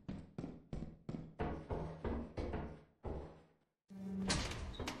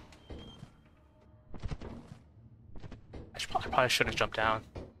 I probably shouldn't jump down.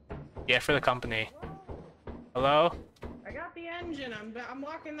 Yeah, for the company. Hello? I got the engine. I'm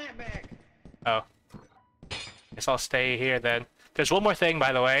walking that back. Oh. Guess I'll stay here then. There's one more thing,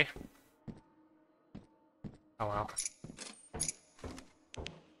 by the way. Oh well.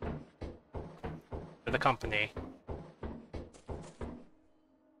 For the company.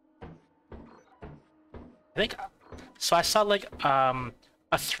 I think... So I saw like, a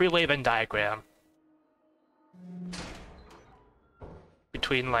three-way Venn diagram.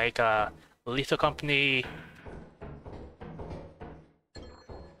 Between like, Lethal Company...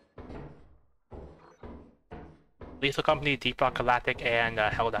 Lethal Company, Deep Rock Galactic, and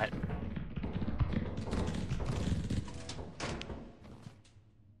Helldive.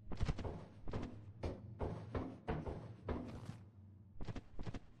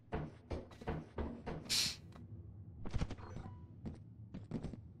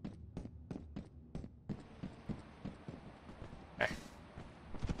 Okay.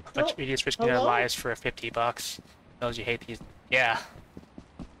 A bunch of idiots risking their lives for $50. Those you hate these. Yeah.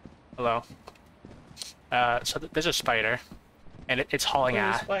 Hello. So there's a spider, and it's hauling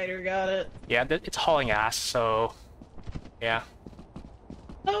ass. Spider, got it. Yeah, it's hauling ass, so... Yeah.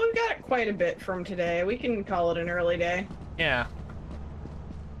 Oh, we've got it quite a bit from today. We can call it an early day. Yeah.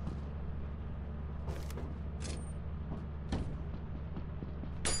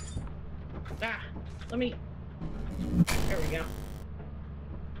 Ah, let me... There we go.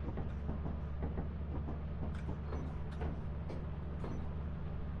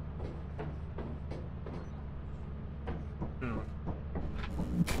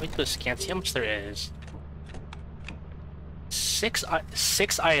 Wait till scan, see how much there is. Six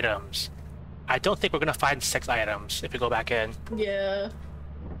items. I don't think we're gonna find 6 items if we go back in. Yeah.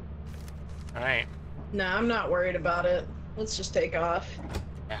 Alright. Nah, I'm not worried about it. Let's just take off.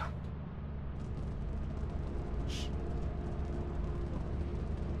 Yeah.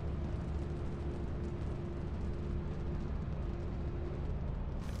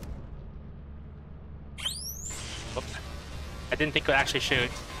 Oop. I didn't think it would actually shoot.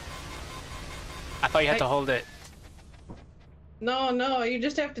 I thought you had to hold it. No, you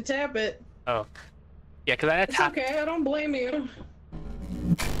just have to tap it. Oh. Yeah, because I had to tap. It's okay, I don't blame you.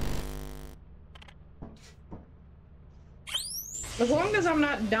 As long as I'm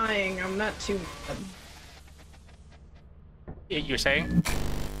not dying, I'm not too mad. You're saying?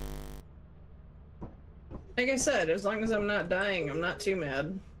 Like I said, as long as I'm not dying, I'm not too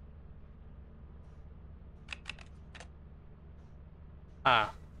mad.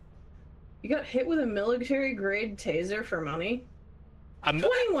 Ah. You got hit with a military-grade taser for money?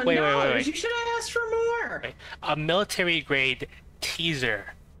 $21. Wait. You should have asked for more. Wait. A military-grade teaser.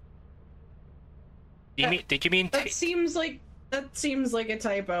 Did you mean? That seems like a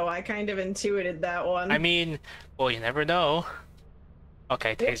typo. I kind of intuited that one. I mean, well, you never know.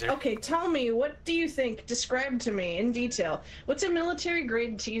 Okay, taser. Okay, tell me, what do you think? Describe to me in detail. What's a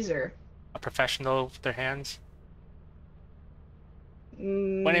military-grade teaser? A professional with their hands.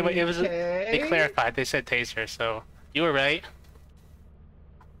 Well, anyway, it was. They clarified. They said taser, so you were right.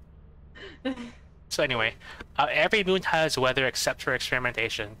 So anyway, every moon has weather except for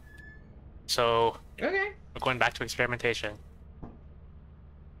experimentation. So okay, we're going back to experimentation.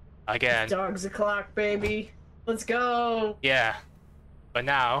 Again. Dog's o'clock, baby. Let's go. Yeah, but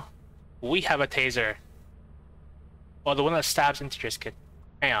now we have a taser. Well, the one that stabs into your skin.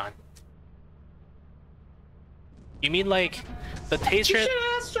 Hang on. You mean like the taser? You should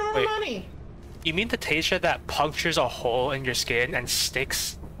ask for more money. You mean the taser that punctures a hole in your skin and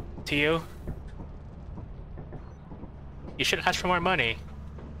sticks to you? You should ask for more money.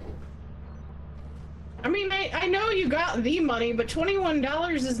 I mean, I know you got the money, but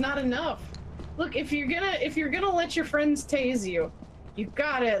 $21 is not enough. Look, if you're gonna let your friends tase you, you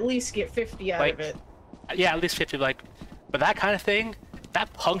gotta at least get 50 out of it. Yeah, at least 50. Like, but that kind of thing,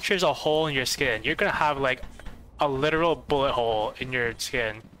 that punctures a hole in your skin. You're gonna have like a literal bullet hole in your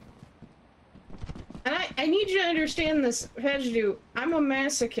skin. And I need you to understand this, Hedgedew. I'm a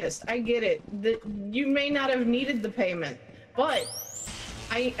masochist. I get it. You may not have needed the payment, but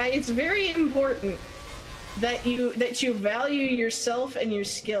it's very important that you value yourself and your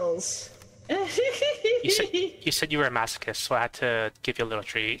skills. You said you were a masochist, so I had to give you a little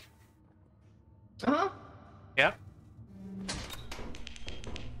treat. Huh? Yep.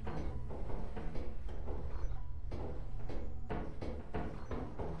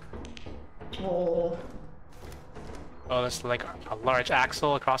 Oh. Oh, there's like a large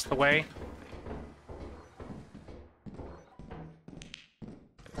axle across the way.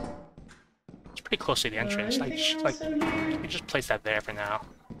 It's pretty close to the entrance. You just place that there for now.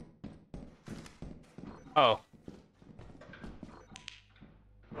 Oh.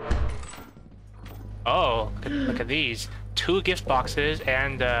 Oh, look at these. 2 gift boxes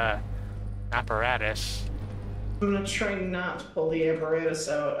and apparatus. I'm gonna try not to pull the apparatus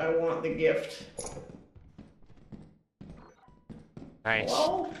out. I want the gift. Nice.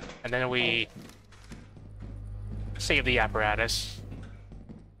 Hello? And then we save the apparatus.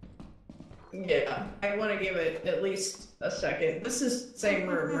 Yeah, I want to give it at least a second. This is same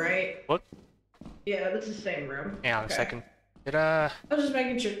room, right? What? Yeah, this is same room. Hang on a Okay. second. I was just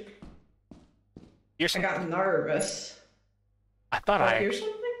making sure. Here's I some... got nervous. I thought Oh, I here's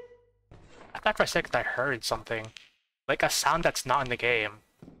something? I thought for a second I heard something. Like a sound that's not in the game.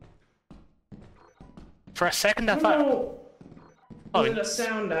 For a second I thought... No. Oh, Was it a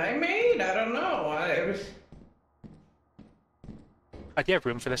sound I made? I don't know. do you have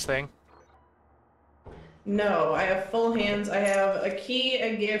room for this thing? No, I have full hands. I have a key,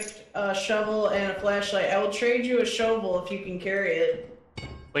 a gift, a shovel, and a flashlight. I will trade you a shovel if you can carry it.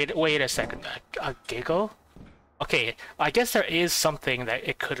 Wait a second. A giggle? Okay, I guess there is something that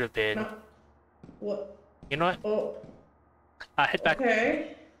it could have been. No. What? You know what? Oh, Head back.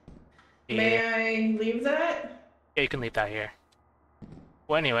 okay. Yeah. May I leave that? Yeah, you can leave that here.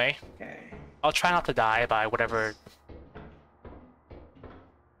 Well, anyway, Okay. I'll try not to die by whatever...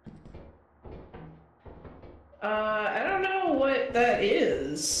 I don't know what that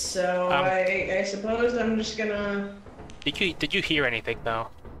is, so I suppose I'm just gonna... Did you hear anything, though?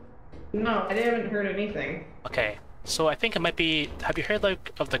 No, I haven't heard anything. Okay, so I think it might be... Have you heard,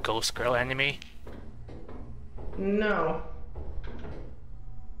 like, of the Ghost Girl enemy? No.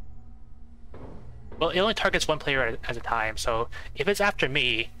 Well, it only targets one player at a time, so if it's after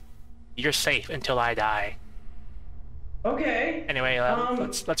me, you're safe until I die. Okay. Anyway,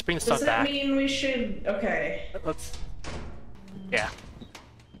 let's bring the stuff Does that back. mean we should... Okay. Let's... Yeah.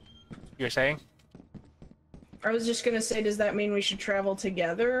 You were saying? I was just gonna say, does that mean we should travel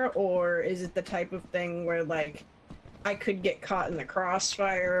together, or is it the type of thing where, like, I could get caught in the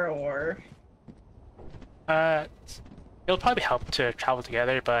crossfire, or... It'll probably help to travel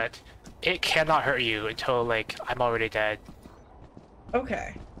together, but it cannot hurt you until, like, I'm already dead.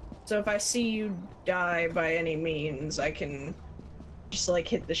 Okay. So if I see you die by any means, I can just, like,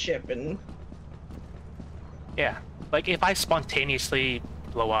 hit the ship and... Yeah. Like, if I spontaneously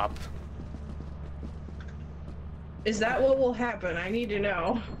blow up... Is that what will happen? I need to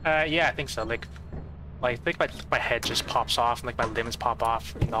know. Yeah, I think so. Like I think my head just pops off, and, like, my limbs pop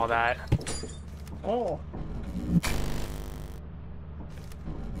off, and all that. Oh.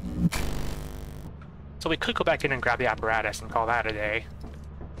 So we could go back in and grab the apparatus and call that a day.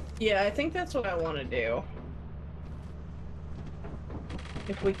 Yeah, I think that's what I want to do.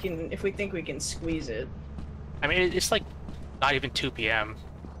 If we think we can squeeze it. I mean, it's like not even 2 p.m.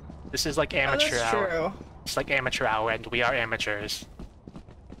 This is like amateur that's hour. true. It's like amateur hour, and we are amateurs.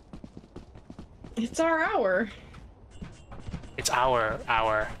 It's our hour. It's our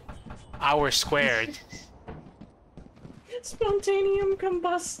hour. Hour squared. Spontaneum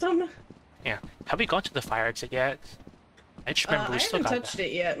combustum. Yeah. Have we gone to the fire exit yet? I just remember we I still haven't got touched that.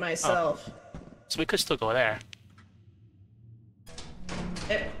 it yet myself. So we could still go there.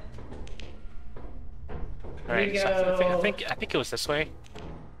 Eh, Alright, we so go... I think it was this way.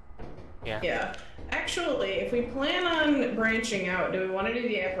 Yeah. Yeah. Actually, if we plan on branching out, do we want to do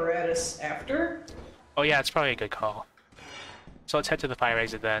the apparatus after? Oh yeah, it's probably a good call. So let's head to the fire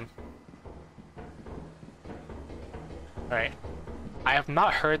exit then. Alright. I have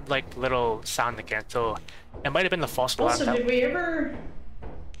not heard, like, little sound again, so it might have been the false alarm. Also, did we ever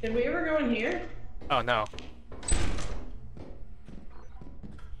go in here? Oh no.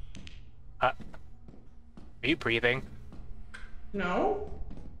 Are you breathing? No.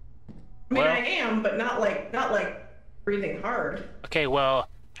 I mean, Well- I am, but not like breathing hard. Okay, well,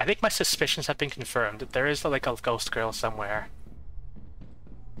 I think my suspicions have been confirmed. There is, like, a ghost girl somewhere.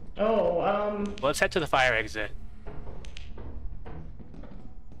 Oh, Well, let's head to the fire exit.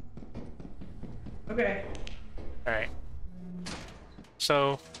 okay. Alright.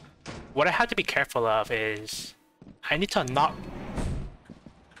 So, what I have to be careful of is... I need to not...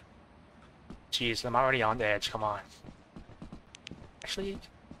 Jeez, I'm already on the edge, come on. Actually...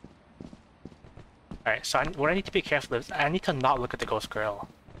 Alright, so what I need to be careful is I need to not look at the ghost girl.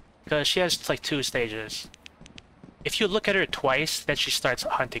 Because she has like 2 stages. If you look at her twice, then she starts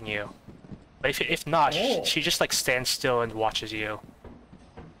hunting you. But if not, Oh. she just like stands still and watches you.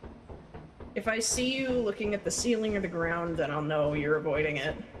 If I see you looking at the ceiling or the ground, then I'll know you're avoiding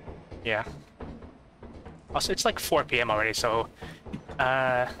it. Yeah. Also, it's like 4 p.m. already, so...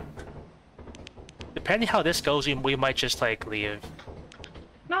 depending how this goes, we might just like leave.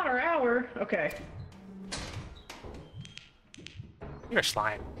 Not our hour. Okay. You're a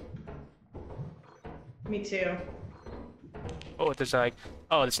slime. Me too. Oh, there's like...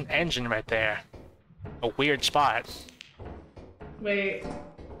 Oh, there's an engine right there. A weird spot. Wait.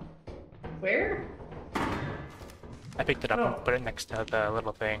 Where? I picked it up Oh. and put it next to the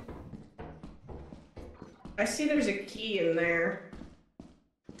little thing. I see there's a key in there.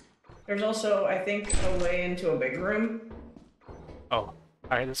 There's also, I think, a way into a big room. Oh.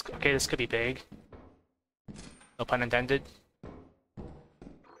 Alright, this could be big. No pun intended.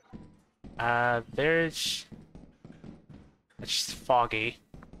 There's... It's just foggy.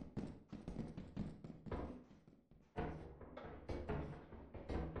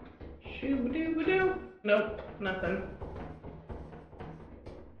 Shoo-ba-doo-ba-doo. Nope, nothing.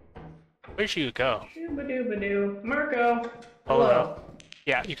 Where should you go? Shoo-ba-doo-ba-doo. Marco! Hello.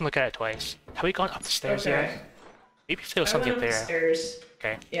 Yeah, you can look at it twice. Have we gone up the stairs Okay. yet? Maybe if there was I something went up there. upstairs.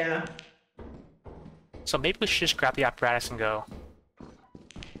 Okay. Yeah. So maybe we should just grab the apparatus and go.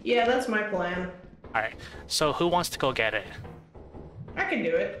 Yeah, that's my plan. Alright. So who wants to go get it? I can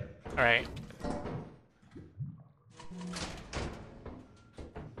do it. Alright.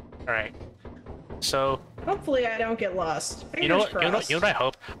 Alright. So Hopefully I don't get lost. Fingers you know crossed. what I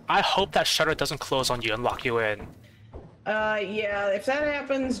hope? I hope that shutter doesn't close on you and lock you in. Yeah, if that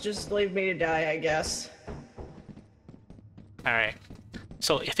happens, just leave me to die, I guess. Alright.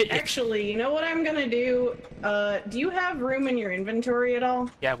 So if Actually, you know what I'm gonna do? Do you have room in your inventory at all?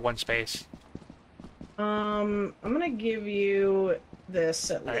 you have 1 space. I'm gonna give you this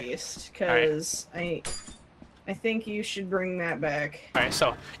at Alright. least, because I think you should bring that back. Alright,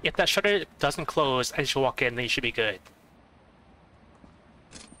 so if that shutter doesn't close as you walk in, then you should be good.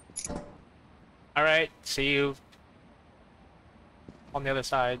 Alright, see you on the other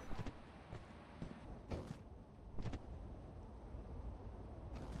side.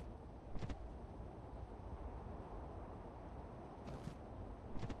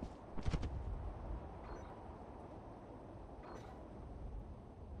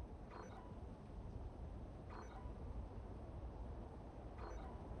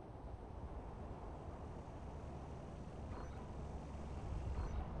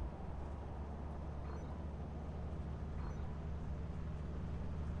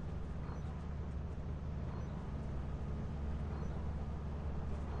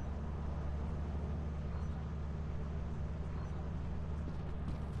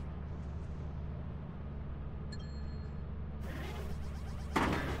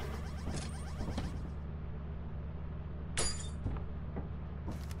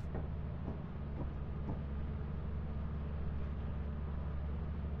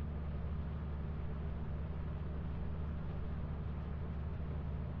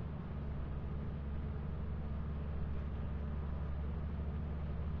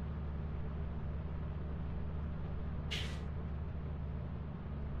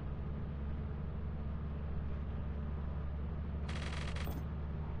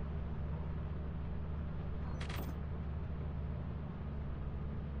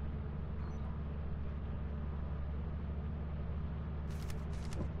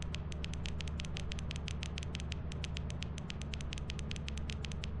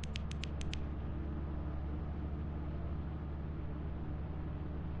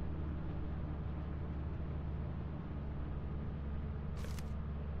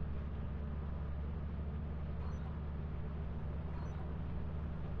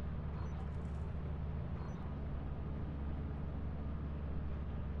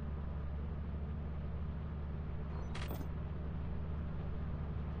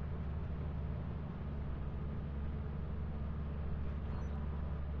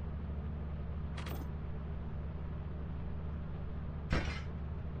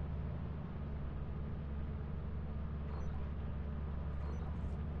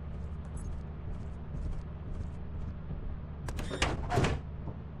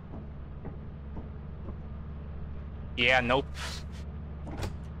 Yeah, nope.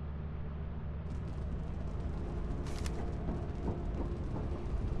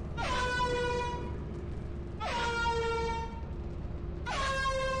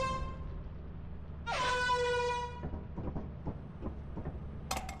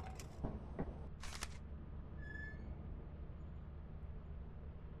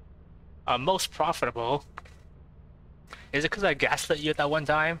 Most profitable. Is it because I gaslit you at that one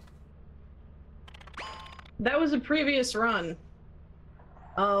time? That was a previous run.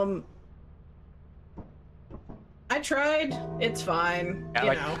 I tried. It's fine. Yeah, you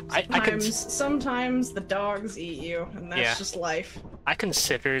like, know, sometimes the dogs eat you, and that's just life. I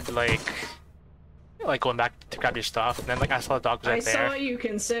considered like going back to grab your stuff, and then like I saw the dog was right there. I saw you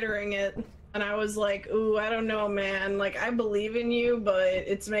considering it, and I was like, "Ooh, I don't know, man. Like, I believe in you, but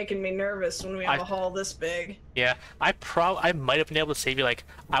it's making me nervous when we have a haul this big." Yeah, I might have been able to save you. Like,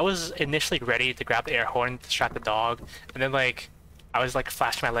 I was initially ready to grab the air horn to distract the dog, and then like I was like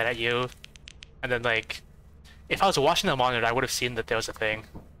flashing my light at you, and then like if I was watching the monitor, I would have seen that there was a thing.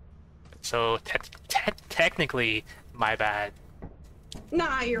 So technically, my bad.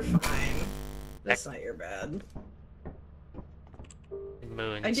 Nah, you're fine. That's not your bad.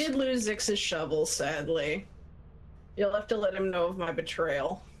 Moons. I did lose Zix's shovel, sadly. You'll have to let him know of my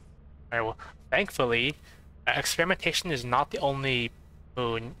betrayal. Alright, well, thankfully, experimentation is not the only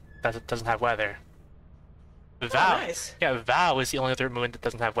moon that doesn't have weather. Vow, nice. Yeah, Vow is the only other moon that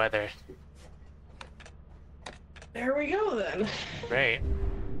doesn't have weather. There we go, then. Great.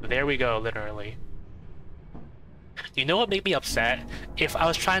 There we go, literally. You know what made me upset? If I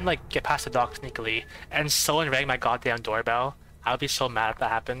was trying to like get past the dog sneakily, and someone rang my goddamn doorbell, I would be so mad if that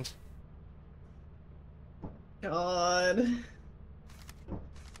happened. God.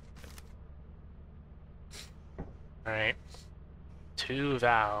 Alright. To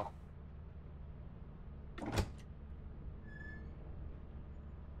Vow.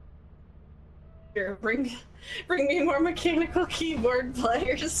 Here, bring me more mechanical keyboard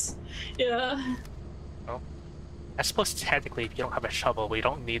players. Yeah. Well, I suppose technically if you don't have a shovel, we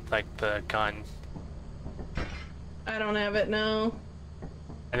don't need like the gun. I don't have it now.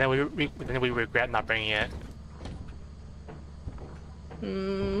 And then we regret not bringing it.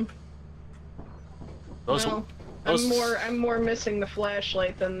 Well, I'm more missing the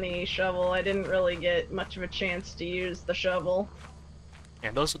flashlight than the shovel. I didn't really get much of a chance to use the shovel.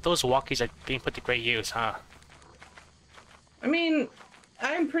 Yeah, those walkies are being put to great use, huh? I mean,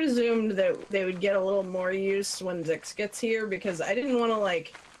 I presumed that they would get a little more use when Zix gets here because I didn't want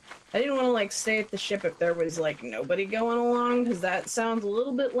to stay at the ship if there was like nobody going along because that sounds a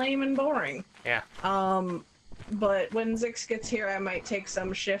little bit lame and boring. Yeah. But when Zix gets here, I might take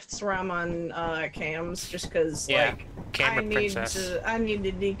some shifts where I'm on cams just because like I need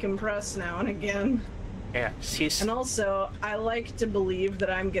to decompress now and again. Yeah. And also, I like to believe that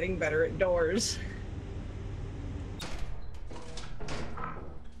I'm getting better at doors.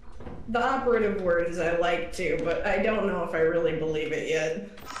 The operative word is I like to, but I don't know if I really believe it yet.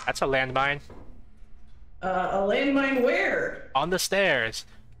 That's a landmine. A landmine where? On the stairs,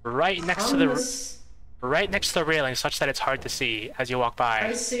 right next to the railing, such that it's hard to see as you walk by.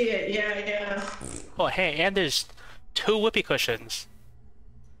 I see it. Yeah. Oh, hey, and there's 2 whoopee cushions.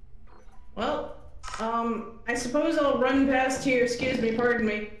 Well, I suppose I'll run past here. Excuse me, pardon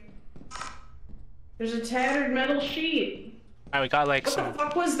me. There's a tattered metal sheet. Alright, we got like what the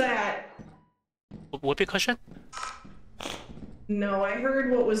fuck was that? Whoopee cushion? No, I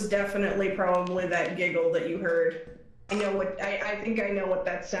heard what was definitely probably that giggle that you heard. I think I know what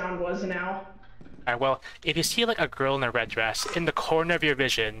that sound was now. Alright, well, if you see like a girl in a red dress in the corner of your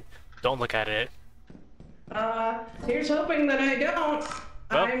vision, don't look at it. Here's hoping that I don't.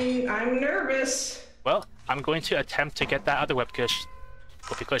 Well, I'm nervous. Well, I'm going to attempt to get that other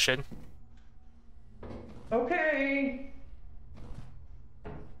whoopee cushion. Okay.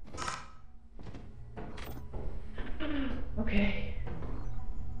 Okay.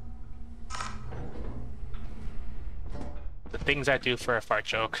 The things I do for a fart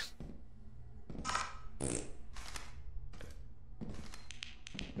joke. It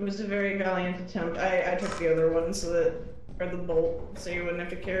was a very valiant attempt. I took the other one so that, or the bolt, so you wouldn't have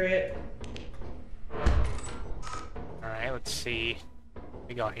to carry it. Alright, let's see what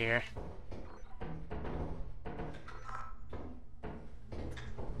we got here.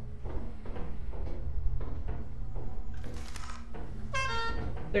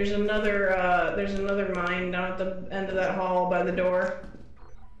 There's another mine down at the end of that hall by the door.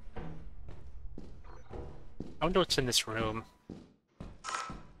 I wonder what's in this room.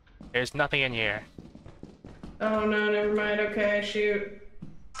 There's nothing in here. Oh no, never mind. Okay, shoot.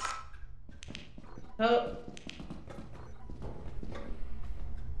 Oh.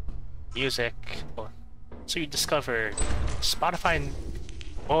 Music. So you discover Spotify.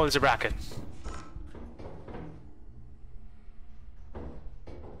 Oh, there's a bracken.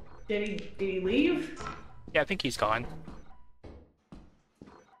 Did he leave? Yeah, I think he's gone.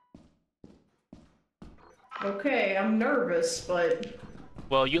 Okay, I'm nervous, but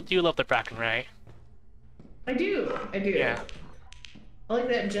Well, you love the Bracken, right? I do. I do. Yeah. I like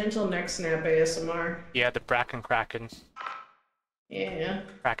that gentle neck snap ASMR. Yeah, the Bracken Kraken. Yeah.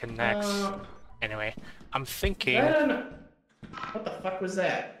 Kraken necks. Anyway, I'm thinking. I don't know. What the fuck was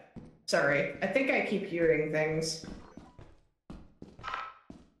that? Sorry. I think I keep hearing things.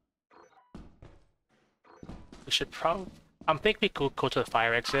 We should probably. I'm thinking we could go to the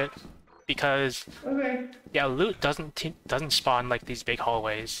fire exit because. Okay. Yeah, loot doesn't spawn like these big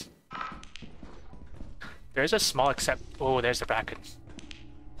hallways. There's a small except. Oh, there's the Bracken.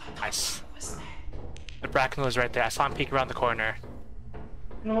 Nice. What was that? The Bracken was right there. I saw him peek around the corner.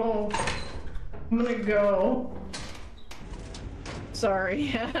 No. I'm gonna go.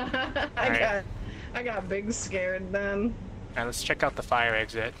 Sorry. I got big scared then. Alright, let's check out the fire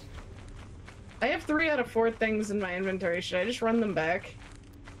exit. I have 3 out of 4 things in my inventory. Should I just run them back?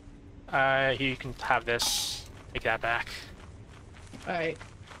 You can have this. Take that back. Alright.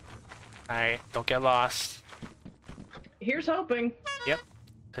 Alright, don't get lost. Here's hoping. Yep,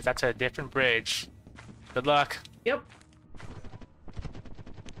 because that's a different bridge. Good luck. Yep.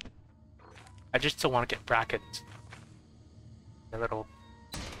 I just still want to get brackets. A little.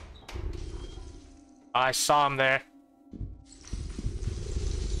 I saw him there.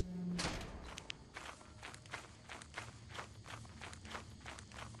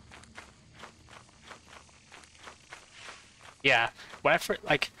 Yeah, whatever.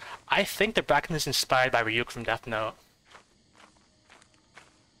 Like, I think the Bracken is inspired by Ryuk from Death Note.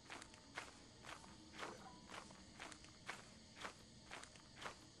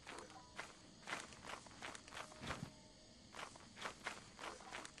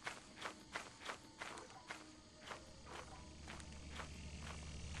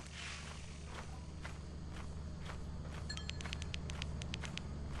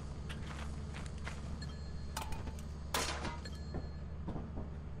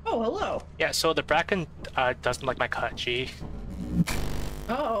 Oh, hello. Yeah, so the Bracken doesn't like my cut, G.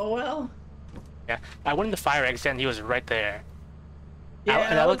 Oh, well. Yeah, I went in the fire exit and he was right there.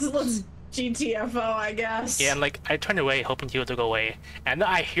 Yeah, let's GTFO, I guess. Yeah, and like, I turned away hoping he would go away. And then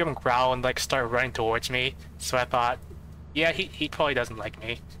I hear him growl and like start running towards me. So I thought, yeah, he probably doesn't like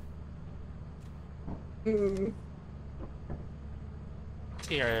me.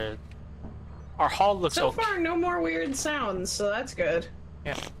 Here. Our hall looks So okay. far, no more weird sounds, so that's good.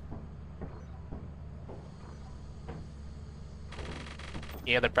 Yeah.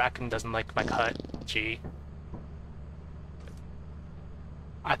 Yeah, the Bracken doesn't like my cut, G.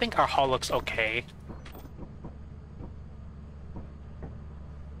 I think our hall looks okay.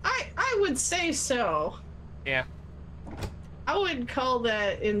 I would say so. Yeah. I would call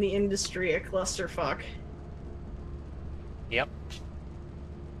that in the industry a clusterfuck. Yep.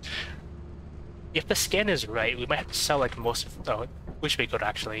 If the scan is right, we might have to sell like most of. Oh, we should be good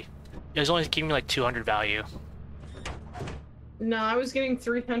actually. It was only giving me like 200 value. No, I was getting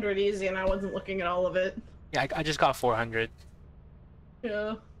 300 easy and I wasn't looking at all of it. Yeah, I just got 400.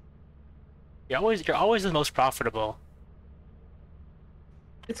 Yeah. You're always the most profitable.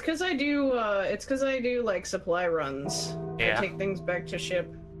 It's cause I do like supply runs. Yeah. I take things back to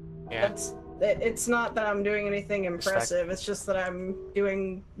ship. Yeah. It's not that I'm doing anything impressive, it's just that I'm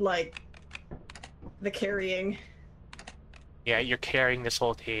doing like the carrying. Yeah, you're carrying this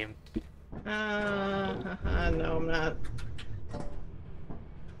whole team. No, I'm not.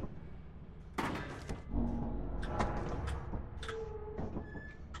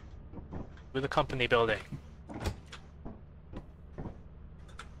 With the company building.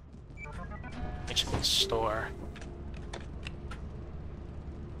 Ancient store.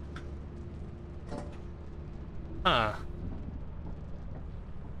 Huh.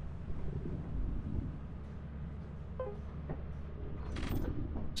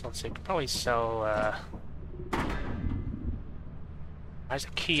 So let's see, we could probably sell, there's a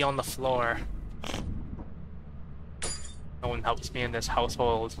key on the floor. No one helps me in this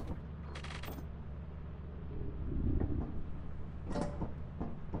household.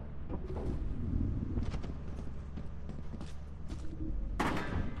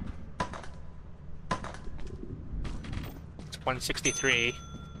 It's 163.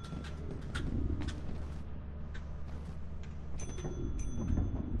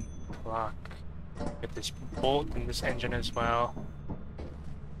 Clock. Get this bolt in this engine as well.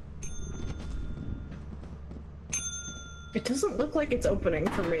 It doesn't look like it's opening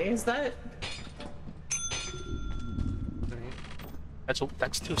for me. Is that?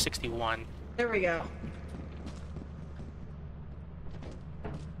 That's 261. There we go.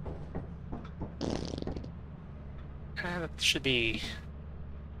 That should be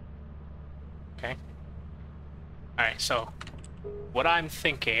okay. All right, so what I'm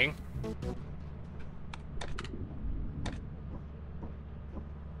thinking.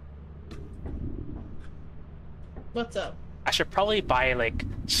 What's up? I should probably buy like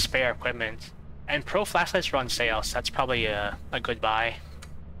spare equipment, and pro flashlights are on sale, so that's probably a good buy.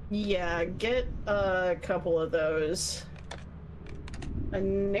 Yeah, get a couple of those. A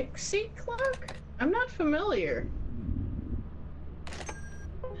Nixie clock? I'm not familiar.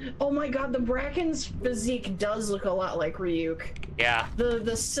 Oh my god, the Bracken's physique does look a lot like Ryuk. Yeah.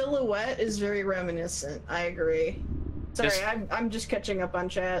 The silhouette is very reminiscent. I agree. Sorry, I'm just catching up on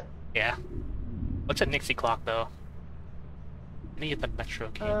chat. Yeah. What's a Nixie clock though? Any of the Metro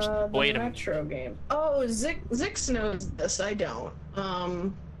games? The Metro game. Oh, Zix knows this. I don't.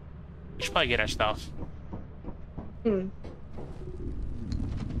 We should probably get our stuff. Hmm.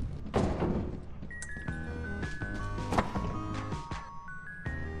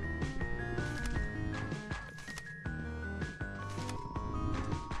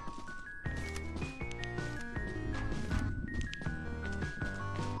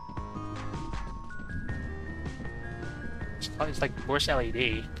 It's like worse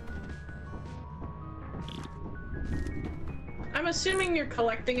LED. I'm assuming you're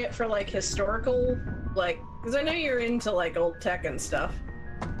collecting it for like historical, like, because I know you're into like old tech and stuff.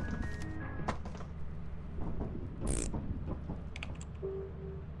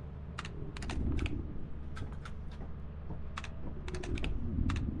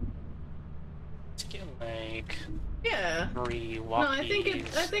 Let's get like Yeah. 3 walkies. No, I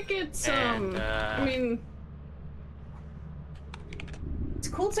think it's and, I mean, it's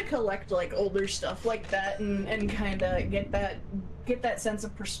cool to collect like older stuff like that and kind of get that sense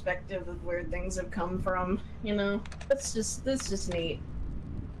of perspective of where things have come from, you know. That's just neat.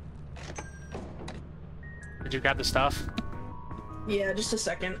 Did you grab the stuff? Yeah, just a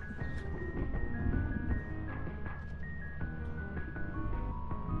second.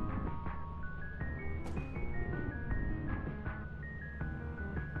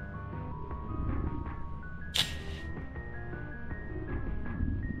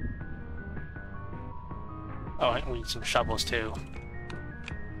 Oh, and we need some shovels too.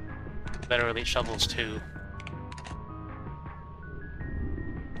 Better elite shovels too.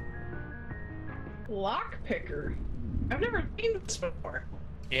 Lockpicker. I've never seen this before.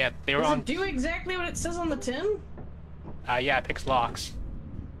 Yeah, they were Does on. it do exactly what it says on the tin? Yeah, it picks locks.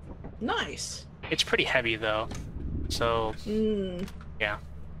 Nice. It's pretty heavy though, so yeah.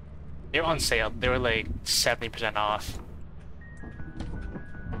 They were on sale. They were like 70% off.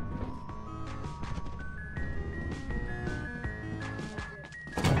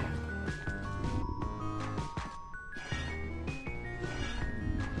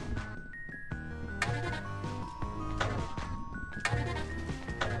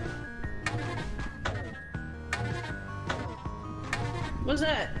 What's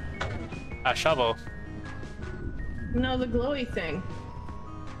that? A shovel. No, the glowy thing.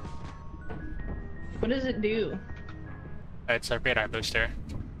 What does it do? It's a radar booster.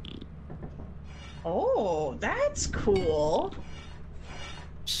 Oh, that's cool.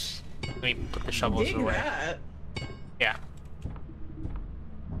 Let me put the shovels Dig away. that. Yeah.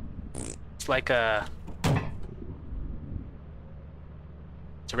 It's like a...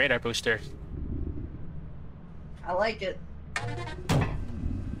 It's a radar booster. I like it.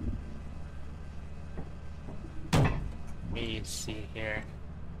 Let me see here.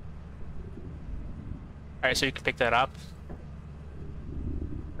 Alright, so you can pick that up.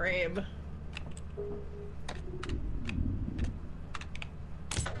 Grabe.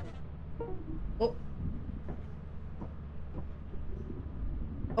 Oh.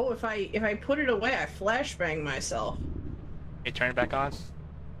 Oh, if I put it away, I flashbang myself. You turn it back on.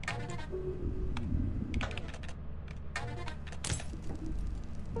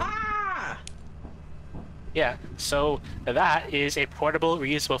 Ah! Yeah, so that is a portable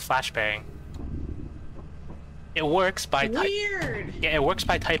reusable flashbang. It works by Weird. Yeah, it works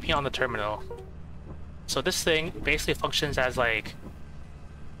by typing on the terminal. So this thing basically functions as like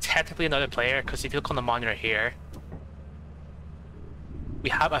technically another player, because if you look on the monitor here, we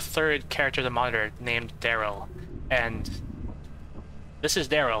have a third character in the monitor named Daryl, and this is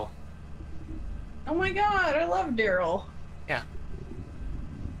Daryl. Oh my god, I love Daryl. Yeah.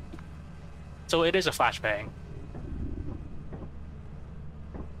 So it is a flashbang.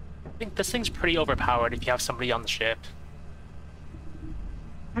 I think this thing's pretty overpowered if you have somebody on the ship.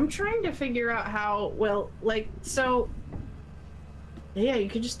 I'm trying to figure out how, well, like, so... Yeah, you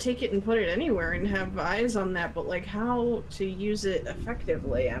could just take it and put it anywhere and have eyes on that, but, like, how to use it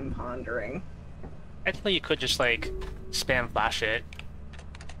effectively, I'm pondering. Actually, you could just, like, spam flash it.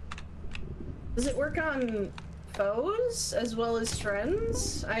 Does it work on foes as well as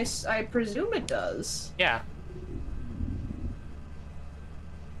friends? I presume it does. Yeah.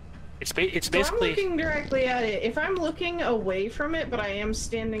 It's So basically. I'm looking directly at it. If I'm looking away from it, but I am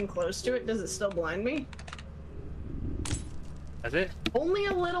standing close to it, does it still blind me? Does it? Only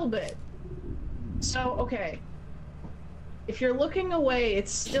a little bit. So, okay. If you're looking away, it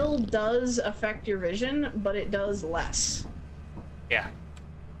still does affect your vision, but it does less. Yeah.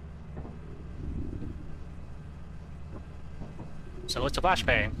 So it's a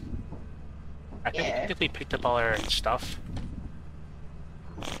flashbang. I think we picked up all our stuff.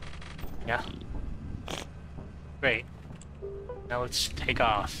 Yeah. Great. Now let's take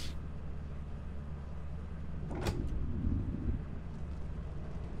off.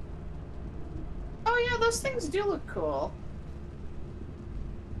 Oh yeah, those things do look cool.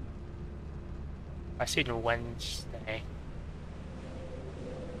 I see you Wednesday.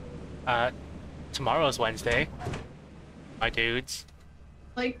 Tomorrow's Wednesday. My dudes.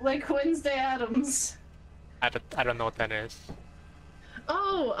 Like Wednesday Addams. I don't know what that is.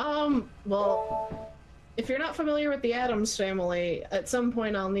 Oh, well, if you're not familiar with the Addams family, at some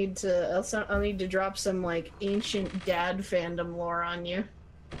point I'll need to drop some like ancient dad fandom lore on you.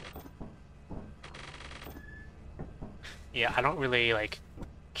 Yeah, I don't really like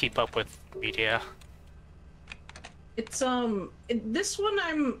keep up with media. It's this one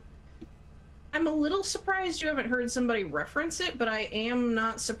I'm a little surprised you haven't heard somebody reference it, but I am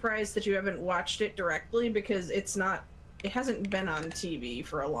not surprised that you haven't watched it directly because it hasn't been on TV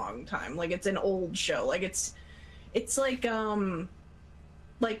for a long time. Like it's an old show. Like it's like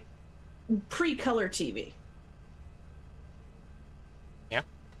pre-color TV. Yeah.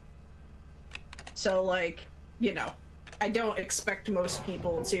 So like, you know, I don't expect most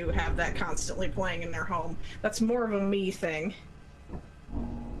people to have that constantly playing in their home. That's more of a me thing.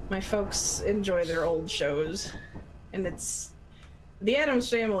 My folks enjoy their old shows, and it's the Addams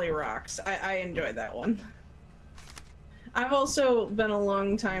Family rocks. I enjoy that one. I've also been a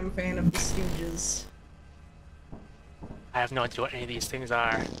long-time fan of the Stooges. I have no idea what any of these things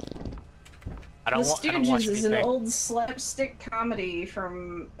are. The Stooges is an old slapstick comedy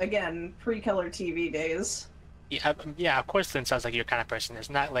from, again, pre-color TV days. Yeah, of course. Then sounds like your kind of person.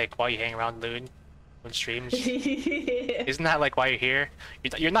 Isn't that like why you hang around Loon when streams? Isn't that like why you're here?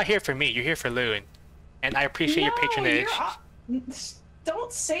 You're not here for me. You're here for Loon, and I appreciate your patronage.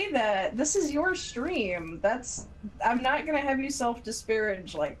 Don't say that. This is your stream. I'm not gonna have you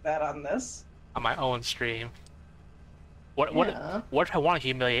self-disparage like that on this. On my own stream. What if I want to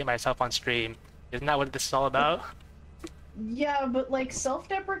humiliate myself on stream? Isn't that what this is all about? Yeah, but like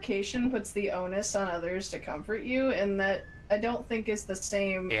self-deprecation puts the onus on others to comfort you, and that I don't think is the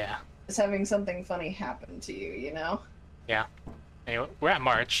same as having something funny happen to you, you know? Yeah. Anyway, we're at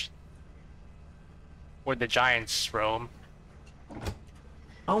March. Where the Giants roam.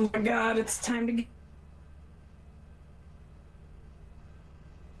 Oh my god, it's time to get...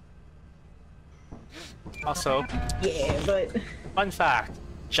 Also, yeah, but... Fun fact,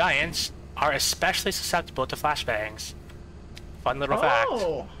 Giants are especially susceptible to flashbangs. Fun little fact.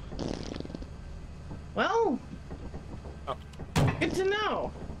 Oh! Well... Oh. Good to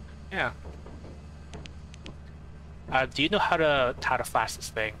know. Yeah. Do you know how to flash this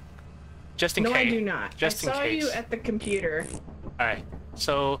thing? Just in case. No, I do not. Just in case. I saw you at the computer. Alright,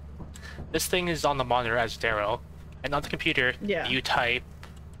 so this thing is on the monitor as Daryl, and on the computer you type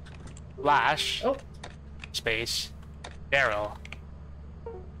flash space Daryl,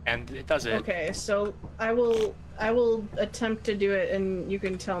 and it does it. Okay, so I will attempt to do it, and you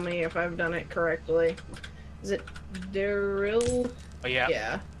can tell me if I've done it correctly. Is it Daryl? Oh yeah.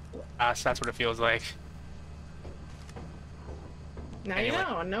 Yeah. So that's what it feels like. Now anyway, you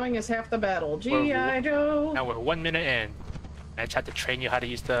know, knowing is half the battle. G.I. Joe! Now we're 1 minute in. I just had to train you how to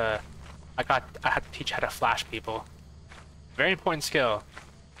use the... I had to teach you how to flash people. Very important skill.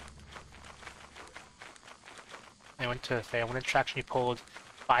 I went to one attraction you pulled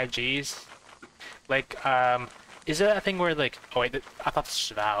 5 Gs. Like, is it a thing where like... Oh wait, I thought this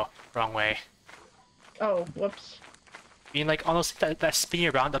was Vow. Wrong way. Oh, whoops. I mean, like, almost that spin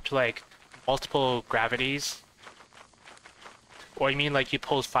you around up to like multiple gravities? Or you mean like you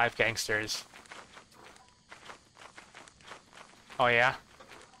pulled 5 gangsters? Oh yeah?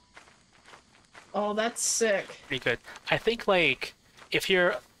 Oh, that's sick. Pretty good. I think like if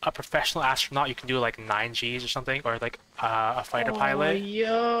you're a professional astronaut, you can do like 9 Gs or something, or like a fighter pilot.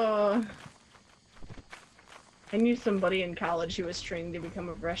 Yeah. I knew somebody in college who was training to become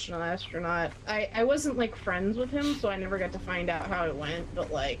a professional astronaut. I wasn't like friends with him, so I never got to find out how it went,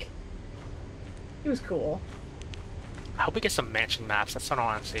 but like, he was cool. I hope we get some mansion maps. That's what I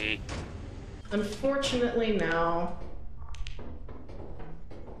want to see. Unfortunately, no.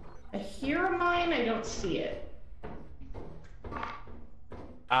 I hear a mine, I don't see it.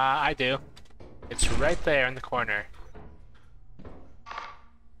 I do. It's right there in the corner.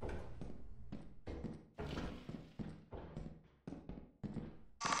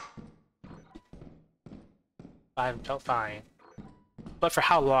 I felt fine. But for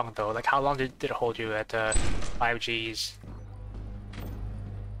how long, though? Like, how long did it hold you at 5Gs?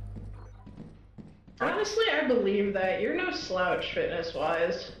 Honestly, I believe that. You're no slouch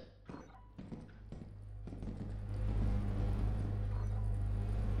fitness-wise.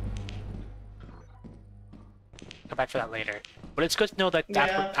 Come back for that later. But it's good to know that the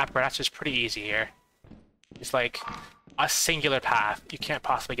apparatus is pretty easy here. It's like a singular path. You can't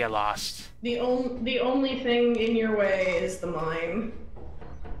possibly get lost. The only thing in your way is the mine.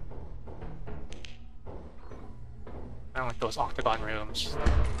 I don't like those octagon rooms.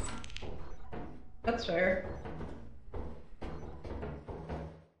 That's fair.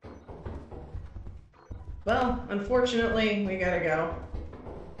 Well, unfortunately, we gotta go.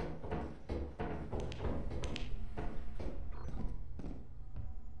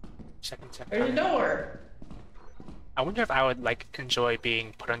 Second. There's a door! I wonder if I would, like, enjoy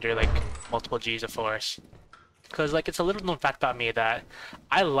being put under, like, multiple Gs of force. Because, like, it's a little known fact about me that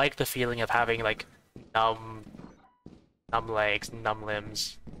I like the feeling of having, like, numb legs, numb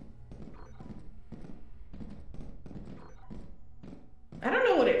limbs. I don't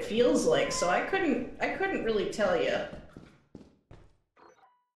know what it feels like, so I couldn't really tell you.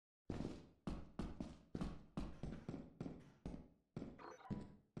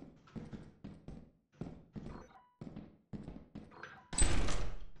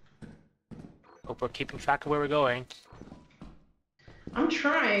 Hope we're keeping track of where we're going. I'm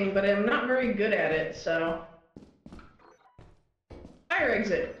trying, but I'm not very good at it, so... Fire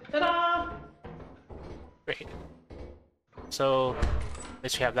exit! Ta-da! Great. So, at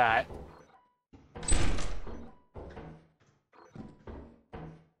least we have that.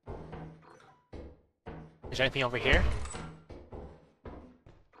 Is there anything over here?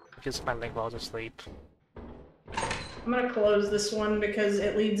 Because my leg falls asleep. I'm gonna close this one because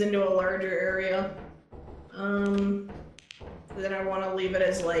it leads into a larger area. Then I want to leave it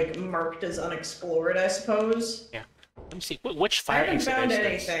as, like, marked as unexplored, I suppose. Yeah. Let me see. Which fire exit is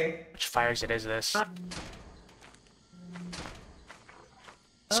anything. this? Which fire exit is this?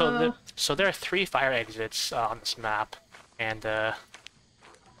 So there are 3 fire exits on this map, and maybe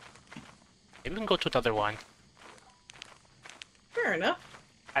we can go to another one. Fair enough.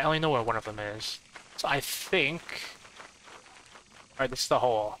 I only know where one of them is. So I think... Alright, this is the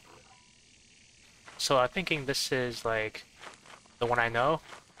hole. So I'm thinking this is, like, the one I know.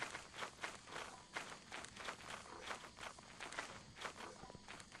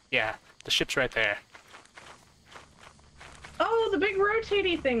 Yeah, the ship's right there. Oh, the big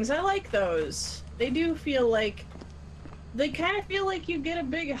rotating things. I like those. They do feel like... They kind of feel like you get a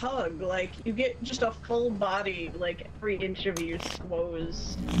big hug. Like, you get just a full body, like, every inch of you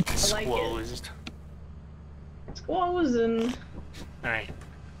squoze. I like it. Squozing. Alright.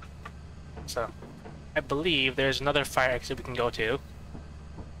 So, I believe there's another fire exit we can go to.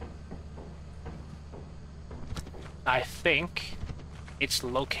 I think it's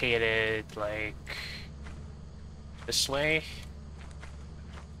located, like, this way.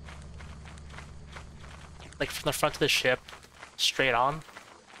 Like, from the front of the ship, straight on,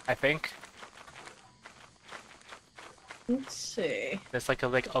 I think. Let's see. There's like a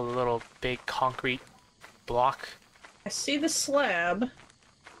little big concrete block. I see the slab.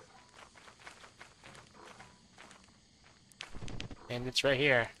 And it's right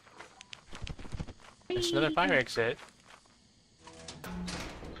here. There's another fire exit.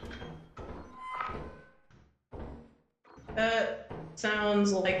 That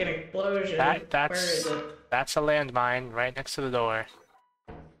sounds like an explosion. Where is it? That's a landmine right next to the door.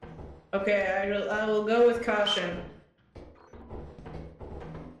 Okay, I will go with caution.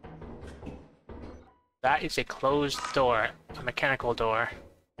 That is a closed door, a mechanical door,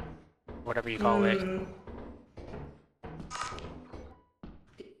 whatever you call it.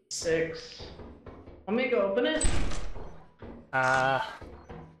 6. Want me to go open it?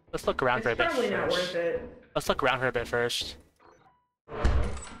 Let's look around for a bit first. It's probably not worth it. Let's look around for a bit first.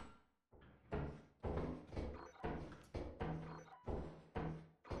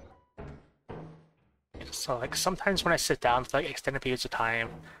 So, like, sometimes when I sit down for, like, extended periods of time,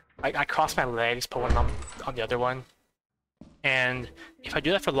 I cross my legs, put one on the other one, and if I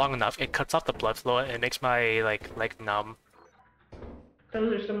do that for long enough, it cuts off the blood flow and it makes my, like, leg numb.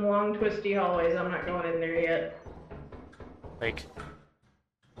 Those are some long, twisty hallways. I'm not going in there yet. Like,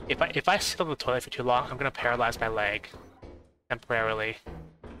 If I sit on the toilet for too long, I'm gonna paralyze my leg temporarily.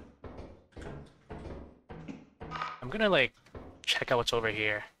 I'm gonna like check out what's over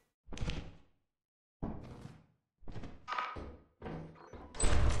here.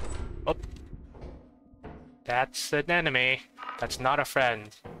 Oh, that's an enemy. That's not a friend.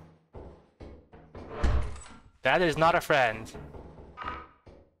 That is not a friend.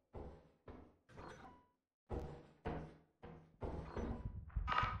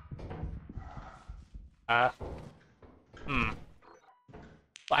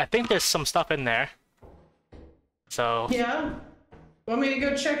 Well, I think there's some stuff in there. So... Yeah? Want me to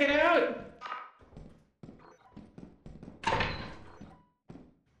go check it out?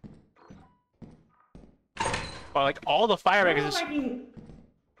 Well, like, all the fire Well, exits... I can...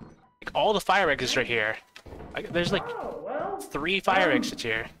 Like, all the fire exits are here. Like, there's like... Oh, well... 3 fire exits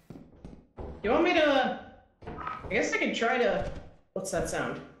here. You want me to... I guess I can try to... What's that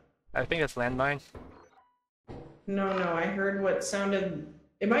sound? I think that's landmine. No, I heard what sounded...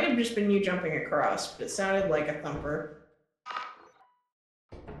 It might have just been you jumping across, but it sounded like a thumper.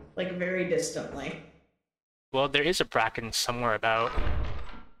 Like, very distantly. Well, there is a Bracken somewhere about.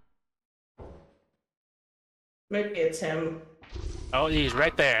 Maybe it's him. Oh, he's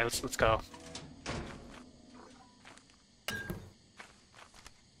right there. Let's go.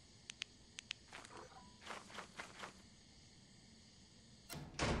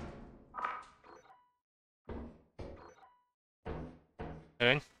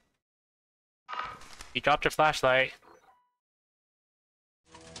 Moon? You dropped your flashlight.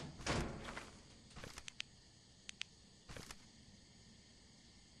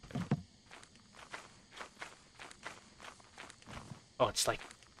 Oh, it's like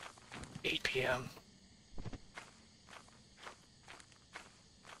 8 p.m.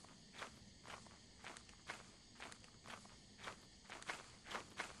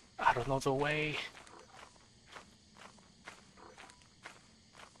 I don't know the way.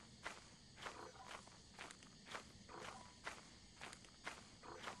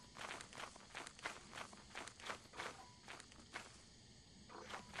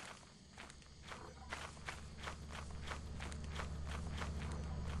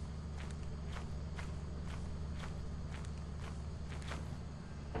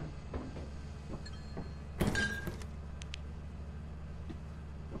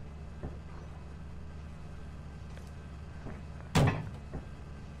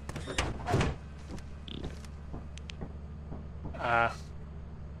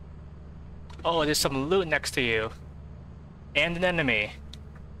 Oh, there's some loot next to you. And an enemy.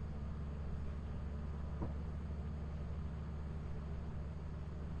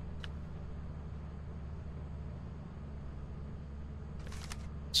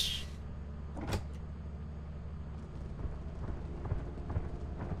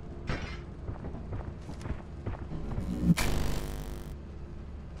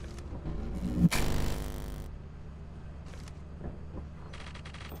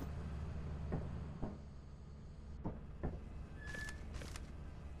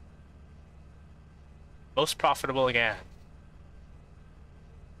 Most profitable again.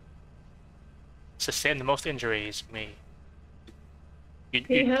 Sustained the most injuries, me.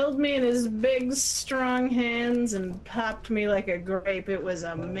 He held me in his big, strong hands and popped me like a grape. It was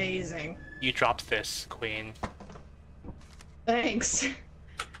amazing. You dropped this, Queen. Thanks.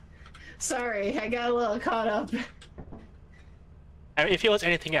 Sorry, I got a little caught up. I mean, if it was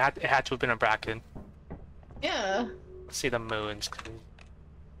anything, it had to have been a Bracken. Yeah. Let's see the moons.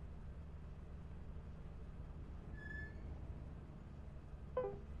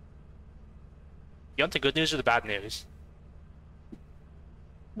 You want the good news or the bad news?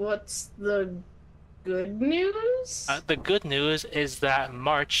 What's the good news? The good news is that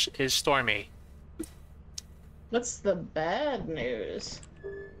March is stormy. What's the bad news?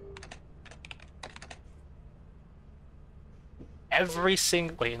 Every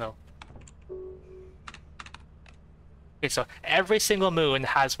single... Wait, no. Okay, so every single moon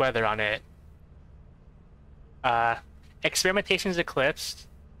has weather on it. Experimentation is eclipsed.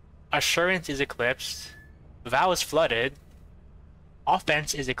 Assurance is eclipsed. Vow is flooded.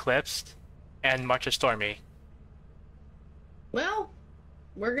 Offense is eclipsed. And March is stormy. Well,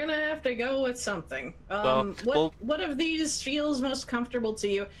 we're gonna have to go with something. What of these feels most comfortable to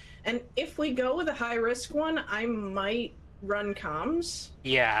you? And if we go with a high-risk one, I might run comms.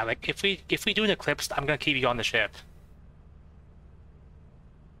 Yeah, like if we do an eclipse, I'm gonna keep you on the ship.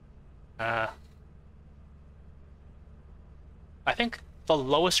 I think the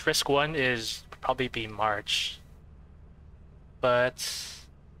lowest risk one is probably be March. But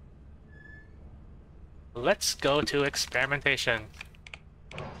let's go to experimentation.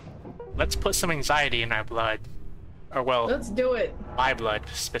 let's put some anxiety in our blood. Or, well, Let's do it. my blood,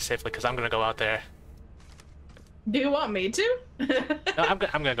 specifically, because I'm gonna go out there. Do you want me to? No, I'm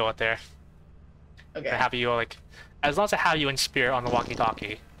gonna go out there. Okay. And have you, like... As long as I have you in spirit on the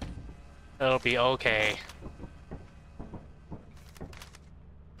walkie-talkie, it'll be okay.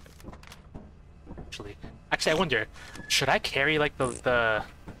 Actually, I wonder, should I carry, like,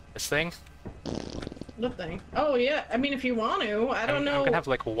 this thing? The thing. Oh, yeah. I mean, if you want to. I don't know. I'm gonna have,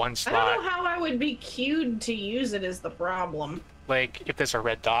 like, one slot. I don't know how I would be cued to use it is the problem. Like, if there's a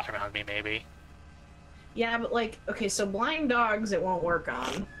red dot around me, maybe. Yeah, but, like, okay, so blind dogs it won't work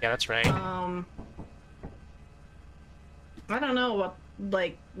on. Yeah, that's right. I don't know what,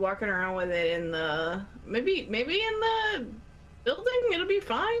 like, walking around with it in the... Maybe in the building it'll be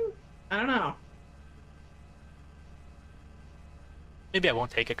fine? I don't know. Maybe I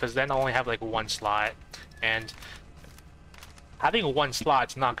won't take it, because then I'll only have, like, one slot. And having one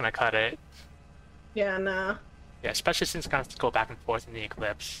slot's not gonna cut it. Yeah, nah. Yeah, especially since it's gonna have to go back and forth in the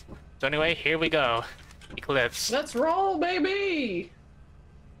Eclipse. So anyway, here we go. Eclipse. Let's roll, baby!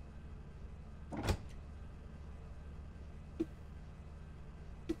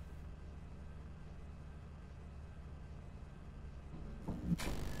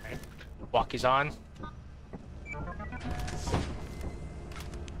 Right. Walkie's on.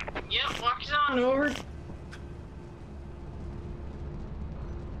 Yep, walkie's on, over.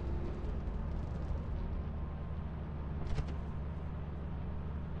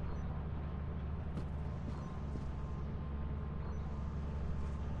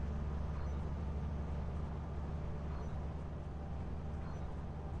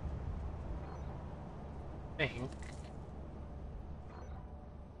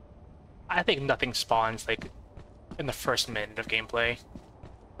 I think nothing spawns, like, in the first minute of gameplay.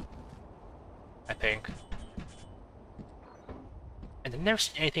 I think. And I've never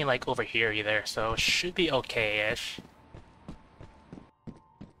seen anything like over here either, so it should be okay-ish.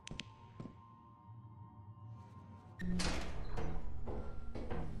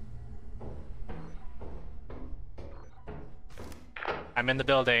 I'm in the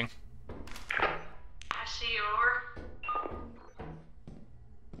building. I see you, over.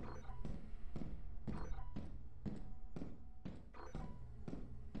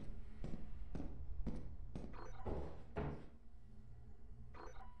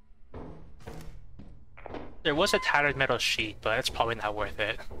 There was a tattered metal sheet, but it's probably not worth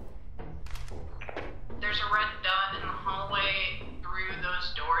it. There's a red dot in the hallway through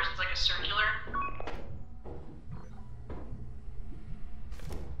those doors. It's like a circular.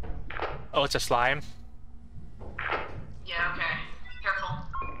 Oh, it's a slime? Yeah, okay. Careful.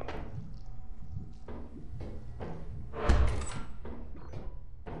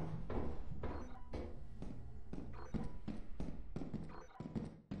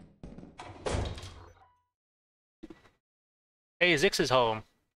 Hey, Zix is home.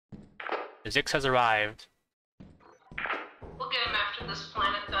 Zix has arrived. We'll get him after this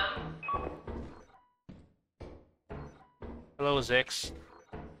planet then. Hello, Zix.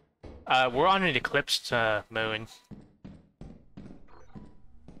 We're on an eclipsed moon.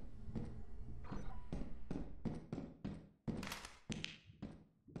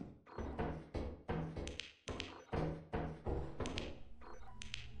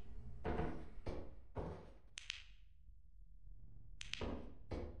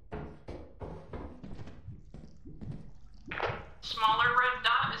 Smaller red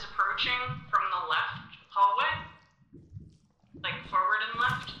dot is approaching from the left hallway. Like forward and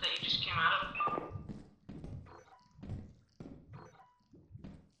left that you just came out of.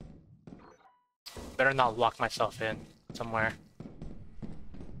 Better not lock myself in somewhere.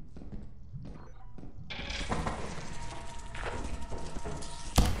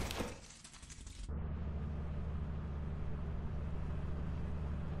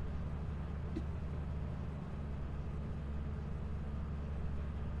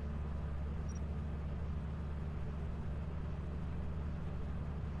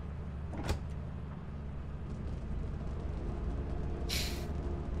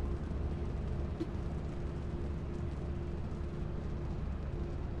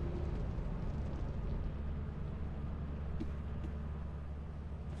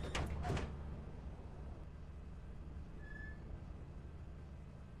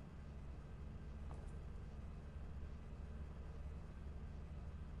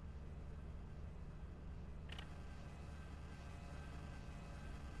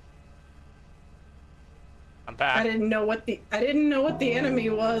 I'm back. I didn't know what the enemy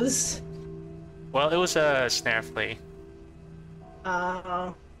was. Well, it was a snare flea.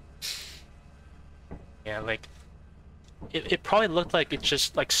 Oh. Yeah, like it probably looked like it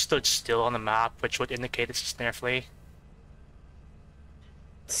just like stood still on the map, which would indicate it's a snare flea.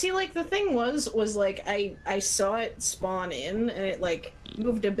 See, like the thing was like I saw it spawn in and it like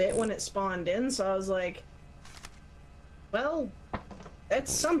moved a bit when it spawned in, so I was like, well,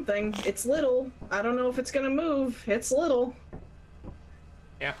 that's something. It's little. I don't know if it's gonna move. It's little.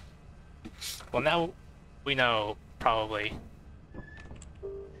 Yeah. Well, now we know probably.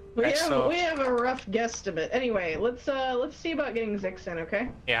 We Right, have a rough guesstimate. Anyway, let's see about getting Zix in, okay?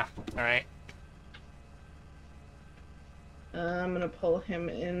 Yeah. All right. I'm gonna pull him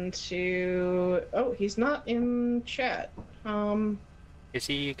into. Oh, he's not in chat. Is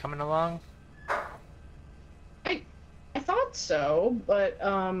he coming along? I thought so, but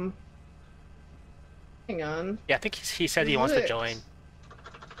hang on. Yeah, I think he said he wants to join.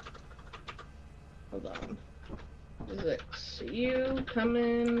 Hold on. Zix, you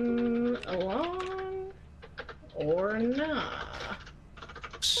coming along or nah?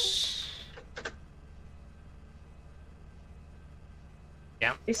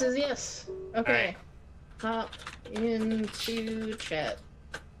 Yeah. He says yes. Okay. Hop into chat.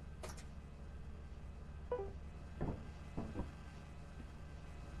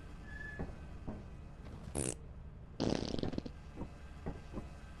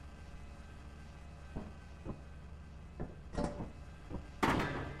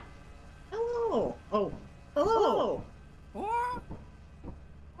 Hello. Oh. Hello.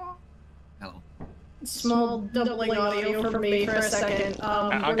 Hello. Small doubling audio for me for a second.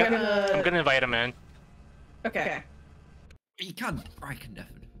 I'm gonna invite him in. Okay. You can. I can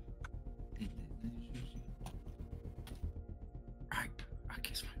definitely. Right.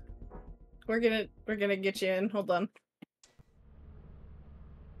 Okay, it's fine. We're gonna get you in. Hold on.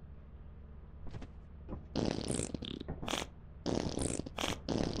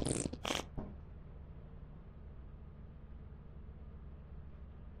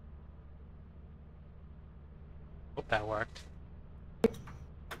 Hope that worked.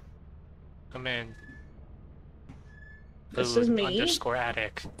 Come in. This is me. Underscore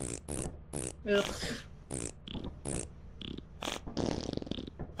attic. Ugh.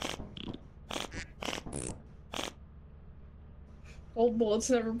 Old Bullets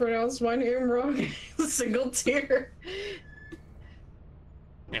never pronounced my name wrong. Single tear.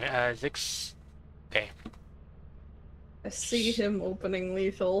 Zix. Okay. I see him opening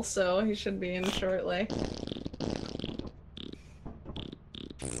lethal, so he should be in shortly.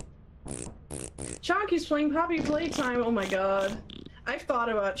 Chonky's playing Poppy Playtime. Oh my god. I've thought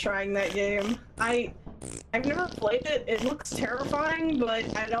about trying that game. I've never played it. It looks terrifying, but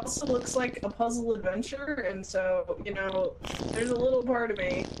it also looks like a puzzle adventure, and so, you know, there's a little part of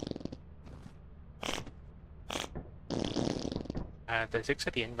me. Did Zix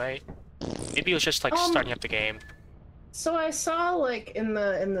get the invite? Maybe it was just like starting up the game. So I saw like in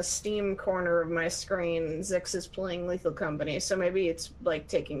the Steam corner of my screen, Zix is playing Lethal Company, so maybe it's like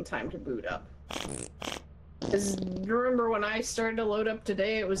taking time to boot up. Because remember when I started to load up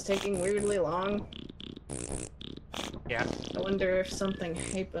today, it was taking weirdly long. Yeah. I wonder if something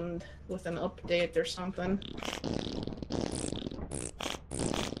happened with an update or something.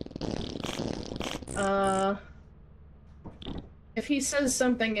 If he says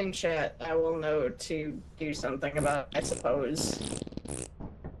something in chat, I will know to do something about it, I suppose.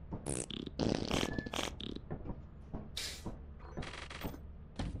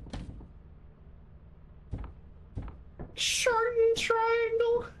 Shorten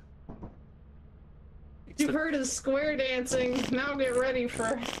triangle? You've heard of square dancing, now get ready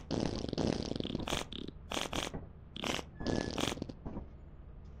for...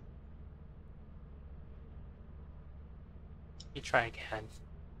 You try again.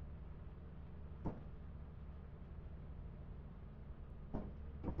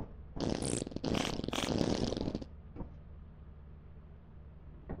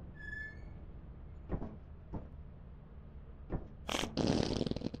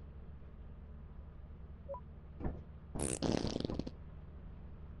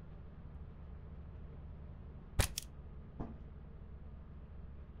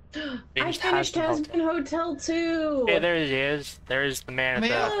 I finished Hazbin Hotel too! Hey, there he is. There's the man at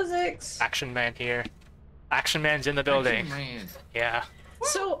Hello, the Zix! Action Man here. Action Man's in the building. Yeah.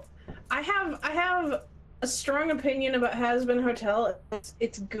 So, I have a strong opinion about Hazbin Hotel.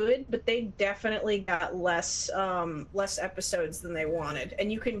 It's good, but they definitely got less episodes than they wanted,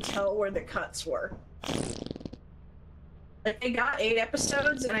 and you can tell where the cuts were. Like, they got 8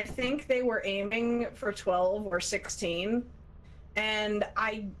 episodes, and I think they were aiming for 12 or 16. And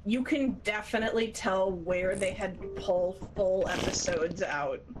you can definitely tell where they had to pull full episodes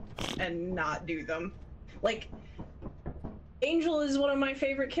out and not do them. Like, Angel is one of my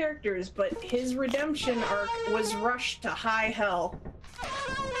favorite characters, but his redemption arc was rushed to high hell.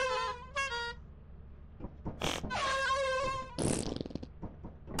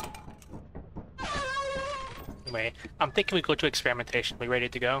 Anyway, I'm thinking we go to experimentation. We ready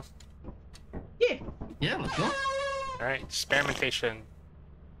to go? Yeah. Yeah, let's go. Alright, experimentation.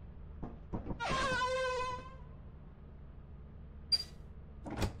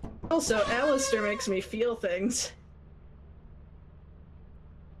 Also, Alistair makes me feel things.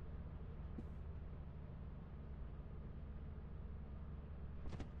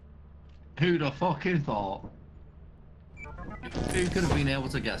 Who the fucking thought? Who could have been able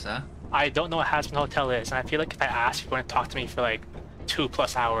to guess, huh? I don't know what Hazbin Hotel is, and I feel like if I ask, you're going to talk to me for like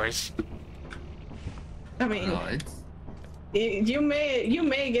 2+ hours. I mean, No, it's... you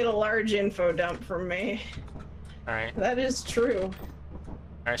may get a large info dump from me. Alright. That is true.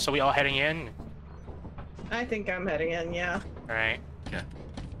 Alright, so we all heading in? I think I'm heading in, yeah. Alright. Okay.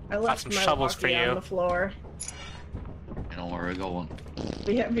 I left some my shovels for walkie you. on the floor. You know where we're going.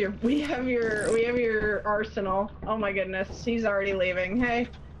 We have your arsenal. Oh my goodness, he's already leaving. Hey.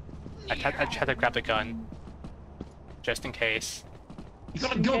 I just had to grab the gun. Just in case. You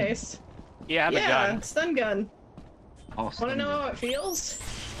got a In gun? case. Yeah, I have a Yeah, gun. stun gun. Oh, Wanna know how it feels?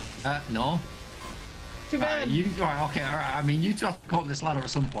 No. Too bad. You, right, okay, alright. I mean, you two have to go up this ladder at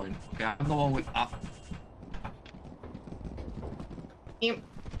some point. Okay, I'm the one with... Yep.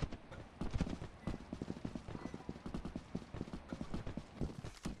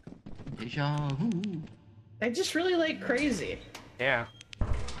 Deja vu. I just really like crazy. Yeah.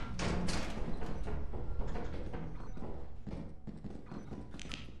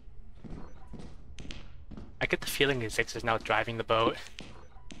 I get the feeling that Zix is now driving the boat.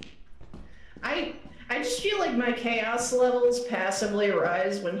 I just feel like my chaos levels passively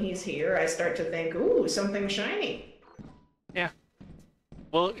rise when he's here. I start to think, ooh, something shiny. Yeah.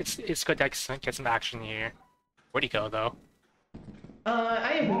 Well, it's good to get some action here. Where'd he go, though?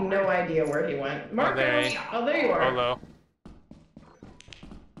 I have no idea where he went. Marco, there you are. Hello.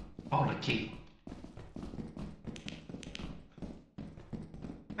 Oh, the key.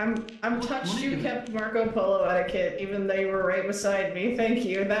 I'm touched you kept Marco Polo etiquette, even though you were right beside me. Thank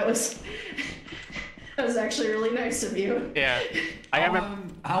you. That was that was actually really nice of you. Yeah. I remember.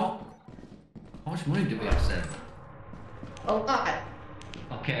 How much money do we have to save? A lot.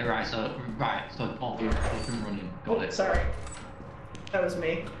 Okay, right, so oh, you're running. Got Oh, it. sorry. That was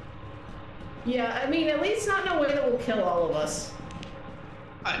me. Yeah, I mean, at least not in a way that will kill all of us.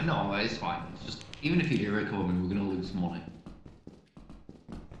 No, it's fine. It's just, even if you hear it coming, we're gonna lose money.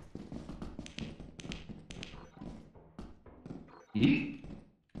 Yeet.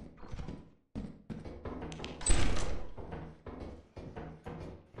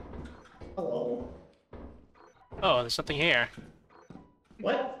 Hello. Oh, there's something here.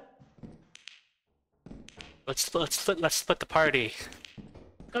 What? Let's split the party.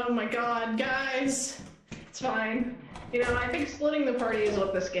 Oh my god, guys! It's fine. You know, I think splitting the party is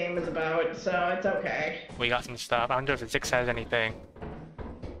what this game is about, so it's okay. We got some stuff. I wonder if Zix has anything.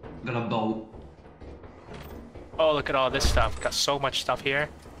 Got a boat. Oh, look at all this stuff. Got so much stuff here.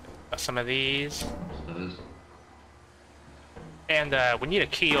 Got some of these. Upstairs. And we need a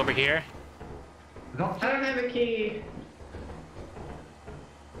key over here. I I don't have a key.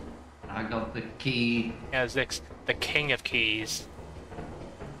 got the key. Yeah, Zix, the king of keys.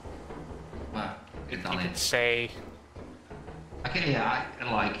 Well, You get down could here. say. Okay, yeah,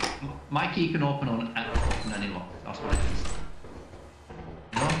 like, my key can open any lock. That's what it is.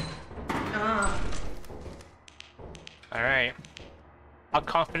 No? Ah. Alright. How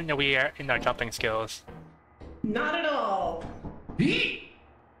confident are we in our jumping skills? Not at all. Yeet.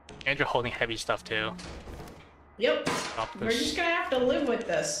 And you're holding heavy stuff too. Yep. Drop We're this. just gonna have to live with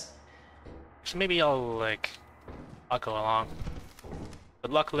this. So maybe I'll go along.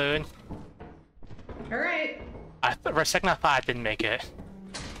 Good luck, Loon. Alright. For a second I thought I didn't make it.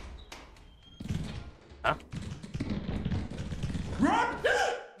 Huh? Run!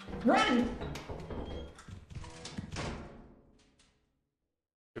 Run!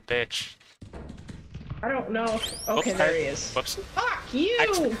 You bitch. I don't know. Okay, Oops, there he is. Whoops. Fuck you!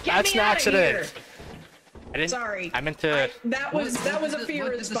 Get That's me an out accident. Of here. I didn't. Sorry. I meant to. That was a fear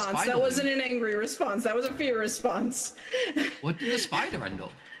what did the response. spider That do? wasn't an angry response. That was a fear response. What did the spider end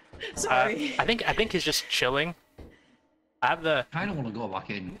up? Sorry. I think he's just chilling. I have the. I don't want to go back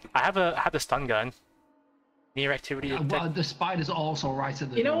in. I have the stun gun. Near activity. Well, the spider's also right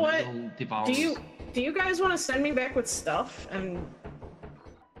at the You know what? little devours. Do you guys want to send me back with stuff? And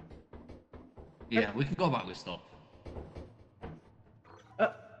Yeah, we can go back with stuff.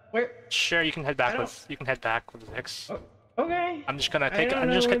 where? Sure, you can head back I don't- with. You can head back with Zix. Okay. I'm just gonna I take. don't I'm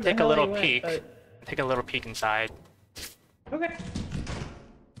know just where gonna the take a hell little he went, peek. but- Take a little peek inside. Okay.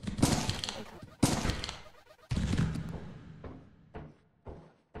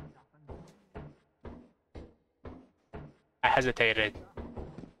 I hesitated.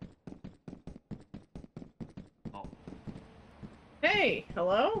 Oh, Hey,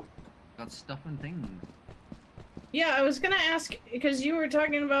 hello? got stuff and things. Yeah, I was gonna ask, because you were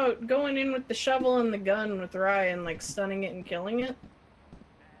talking about going in with the shovel and the gun with Rye and, like, stunning it and killing it.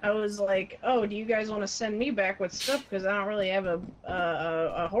 I was like, oh, do you guys want to send me back with stuff? Because I don't really have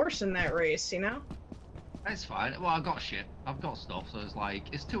a horse in that race, you know? That's fine. Well, I've got shit. I've got stuff, so it's like,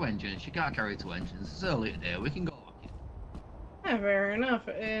 it's 2 engines. You can't carry 2 engines. It's early today. We can go lock it. Yeah, fair enough.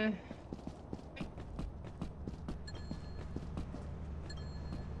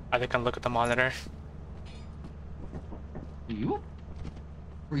 I think I'll look at the monitor. You?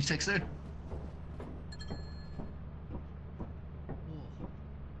 360.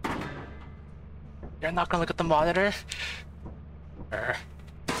 You're not gonna look at the monitor?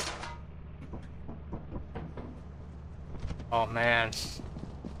 Oh man.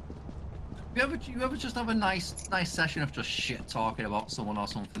 You ever just have a nice session of just shit talking about someone or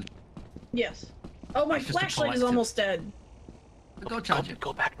something? Yes. Oh, my Just a flashlight is collective. almost dead. Go charge it.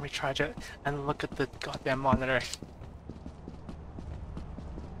 Go back and recharge it, and look at the goddamn monitor.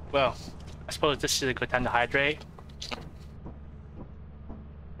 Well, I suppose this is a good time to hydrate.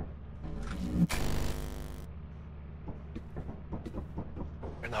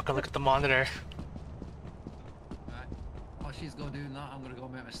 You're not gonna look at the monitor. Right. While she's go doing that, I'm gonna go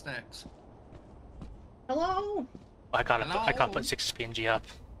make my steps. Hello? I gotta Hello? put 6 PNG up.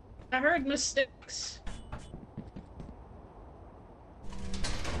 I heard mistakes.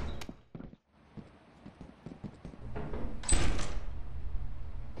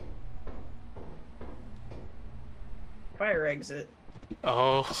 Fire exit.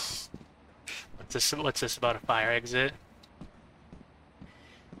 Oh, what's this about a fire exit?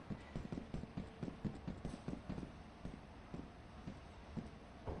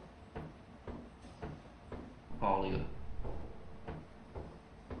 Follow you.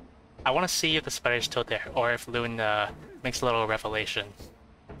 I want to see if the spider's still there, or if Loon makes a little revelation.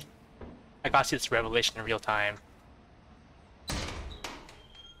 I gotta see this revelation in real time.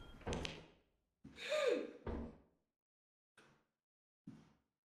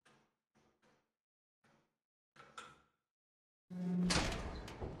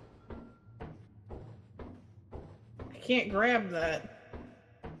 I can't grab that.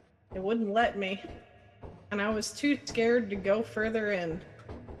 It wouldn't let me. And I was too scared to go further in.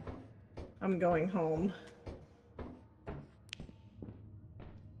 I'm going home.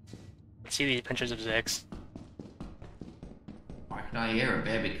 See the adventures of Zix. Why can I hear a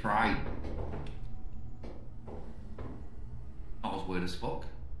baby cry? That was weird as fuck.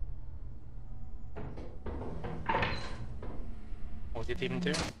 What did it even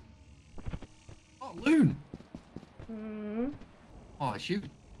do? Oh, Loon! Hmm. Oh, shoot.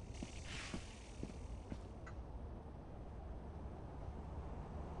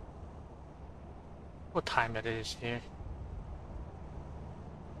 What time it is here?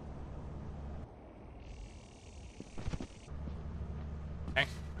 Okay.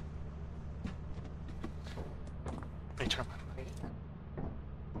 Let me turn my light.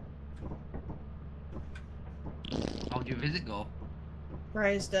 How'd your visit go?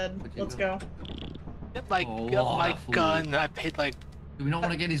 Rye's dead. Where'd you Let's go. Get my, Oh, get what my a fool. gun. I paid like. Do we not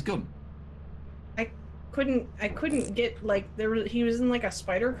want to get his gun? I couldn't get, like, he was in like a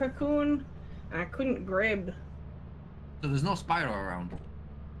spider cocoon, and I couldn't grab. So there's no spider around.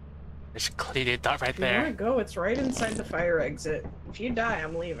 There's clearly a dot right If you wanna there. go, it's right inside the fire exit. If you die,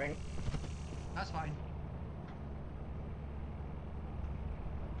 I'm leaving. That's fine.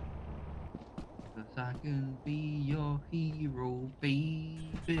 'Cause I can be your hero,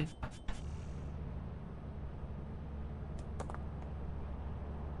 baby.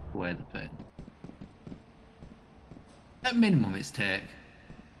 Where the pen? At minimum, it's take.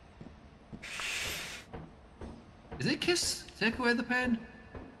 Is it kiss? Take away the pen?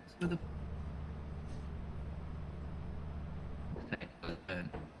 Take away the pen.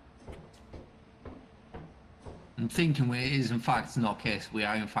 I'm thinking it is in fact not kiss. We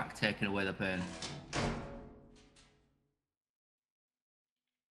are in fact taking away the pen.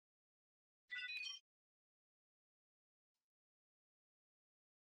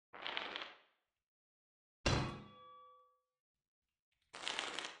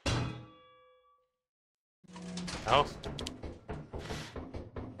 Oh,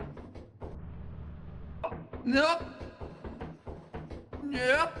 Nope.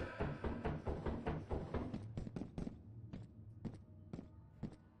 Yep.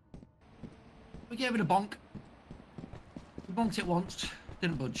 We gave it a bonk. We bonked it once.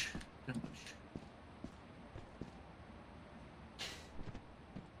 Didn't budge. Didn't budge.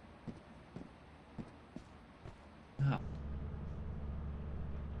 Oh.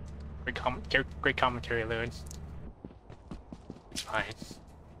 Great commentary, Loon. It's fine.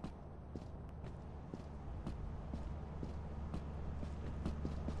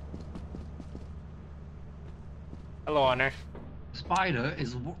 Hello, Honor. Spider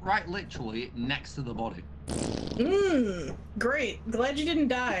is right literally next to the body. Great. Glad you didn't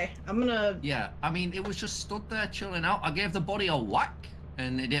die. I'm gonna... Yeah, I mean, it was just stood there chilling out. I gave the body a whack,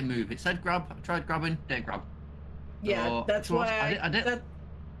 and it didn't move. It said grab. I tried grabbing, didn't grab. Yeah, So, that's why I didn't.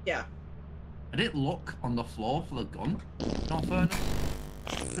 Yeah. I didn't look on the floor for the gun. Not fair enough.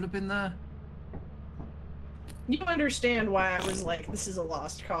 Could have been there. You understand why I was like, this is a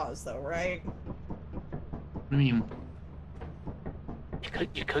lost cause, though, right? I mean,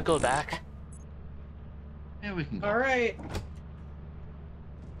 You could go back. yeah, we can go. All right.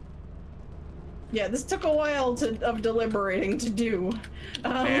 Yeah, this took a while of deliberating to do.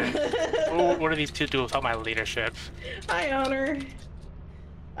 Man. What do these two do without my leadership? Hi, Honor.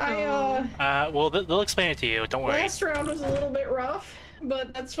 Well, they'll explain it to you. Don't worry. Last round was a little bit rough,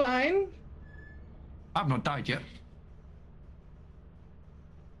 but that's fine. I've not died yet.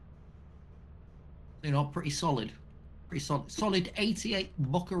 You know, pretty solid. Pretty solid. Solid 88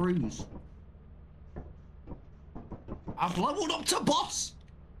 buckaroos. I've leveled up to boss!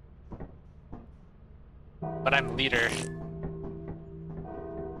 But I'm leader.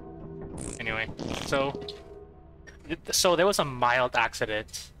 Anyway, so there was a mild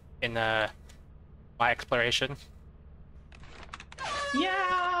accident in my exploration.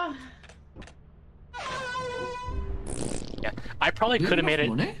 Yeah. Yeah, I probably could have made it.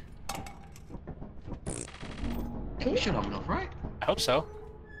 Money? We should have enough, right? I hope so.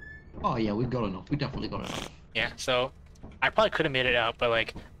 Oh yeah, we've got enough. We definitely got enough. Yeah, so I probably could have made it out, but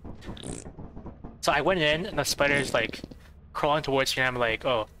like, so I went in and the spider's like crawling towards me and I'm like,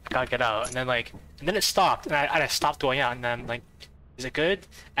 oh, I gotta get out. And then it stopped and I stopped going out and then like, is it good?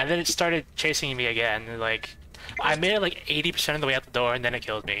 And then it started chasing me again. And like, I made it like 80% of the way out the door and then it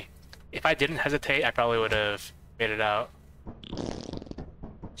killed me. If I didn't hesitate, I probably would have made it out.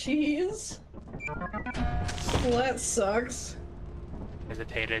 Jeez. Well, that sucks.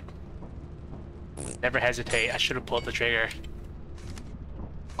 Hesitated. Never hesitate. I should have pulled the trigger.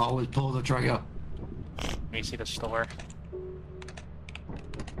 Always pull the trigger. Let me see the store.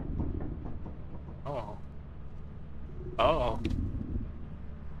 Oh. Oh.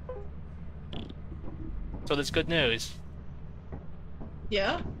 So there's good news.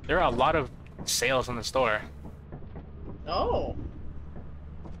 Yeah? There are a lot of sales in the store. Oh.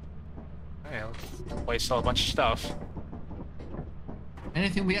 Yeah, we sell a bunch of stuff.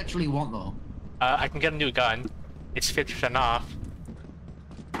 Anything we actually want though? I can get a new gun. It's 50% off.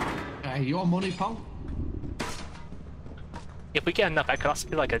 Hey, your money, pal. If we get enough, I could also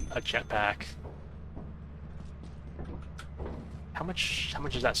get like a jetpack. How much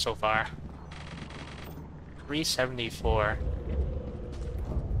is that so far? 374.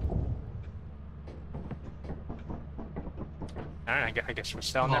 Alright, I guess we're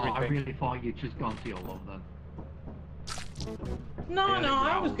selling everything. I really thought you'd just gone to your love then. No, no,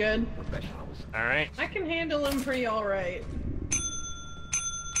 I was good. Professionals. Alright. I can handle him pretty alright.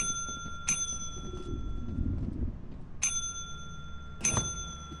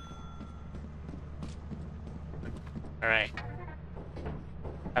 Alright.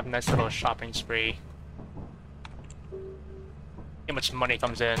 Have a nice little shopping spree. How much money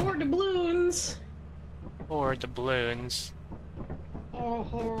comes in? Or doubloons. Or doubloons.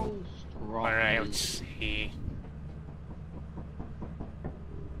 Oh, Alright, let's see.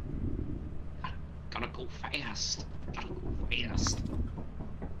 Gotta go fast. Gotta go fast.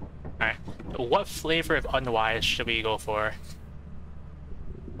 Alright. What flavor of Unwise should we go for?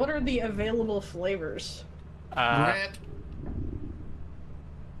 What are the available flavors? Rip.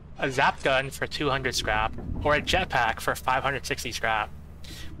 A zap gun for 200 scrap, or a jetpack for 560 scrap.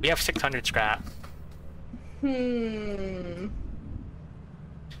 We have 600 scrap.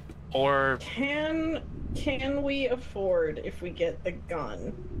 Or Can we afford, if we get the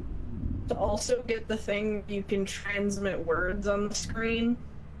gun, to also get the thing you can transmit words on the screen?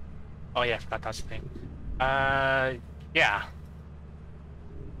 oh yeah, I forgot that's the thing. Yeah.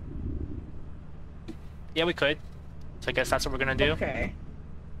 Yeah, we could. So I guess that's what we're gonna do. Okay.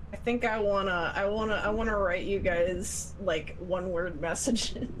 I think I wanna write you guys like one-word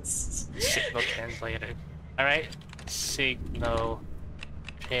messages. Signal translated. Alright. Signal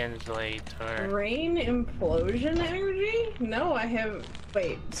translator. Rain implosion energy? No, I have.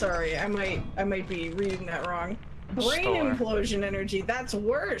 Wait, sorry. I might be reading that wrong. Brain Store. implosion energy. That's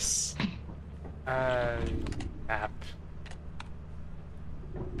worse. App.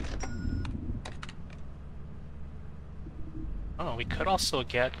 Oh, we could also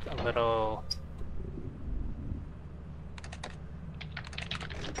get a little.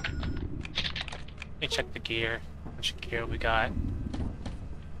 Let me check the gear. How much gear we got?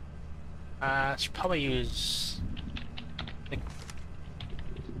 Should probably use. I think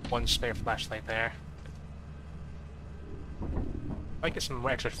one spare flashlight there. Might get some more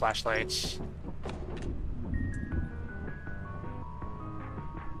extra flashlights.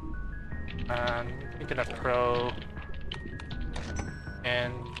 We get a pro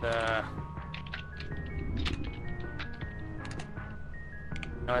and no,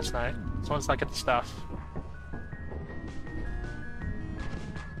 that's not it. Someone's not getting the stuff.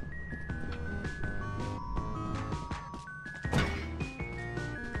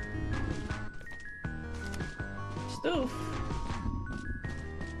 Stoof.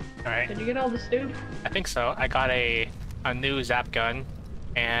 Alright. Did you get all the stoof? I think so. I got a new zap gun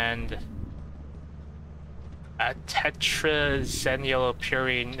and a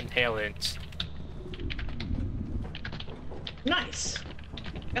tetrazenylpurine inhalant. Nice.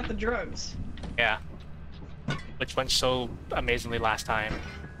 Got the drugs. Yeah. Which went so amazingly last time.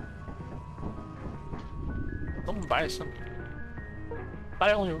 Someone buy some. I thought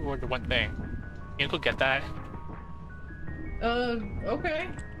I only ordered one thing. You go get that. Okay.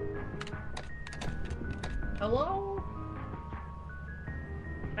 Hello?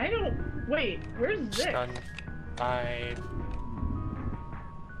 I don't. Wait, where's Zick? Stun 5.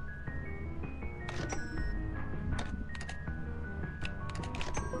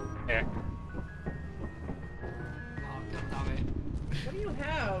 There. Oh, God damn it. What do you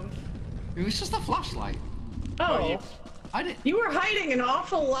have? It was just a flashlight. Oh, I did. you were hiding an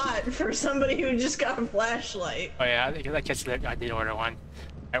awful lot for somebody who just got a flashlight. Oh yeah, I guess I did order one.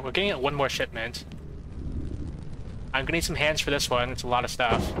 Alright, we're getting one more shipment. I'm gonna need some hands for this one. It's a lot of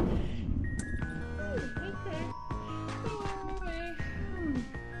stuff.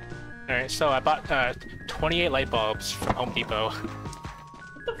 Alright, so I bought 28 light bulbs from Home Depot.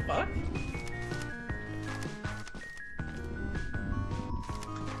 What the fuck?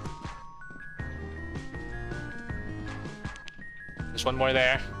 There's one more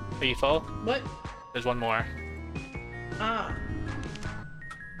there. Are you full? What? There's one more. Ah.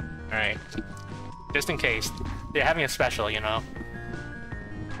 Alright. Just in case. They're having a special, you know?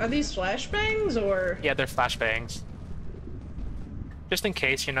 Are these flashbangs or? Yeah, they're flashbangs. Just in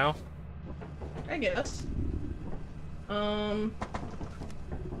case, you know? I guess. Alright.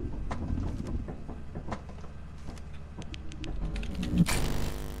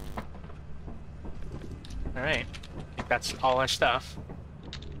 I think that's all our stuff.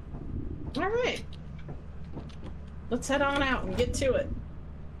 Alright. Let's head on out and get to it.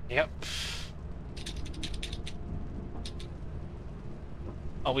 Yep.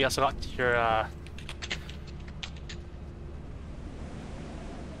 Oh, we also got your,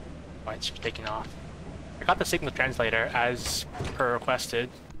 Oh, it's taking off. I got the signal translator as per requested.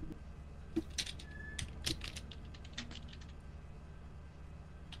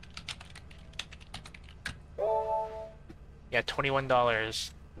 Yeah,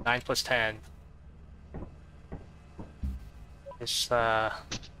 $21. 9 plus 10. It's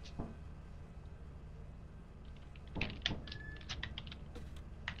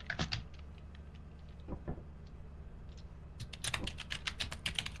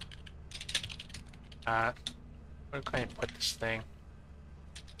where can I put this thing?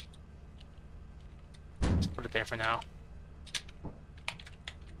 Let's put it there for now.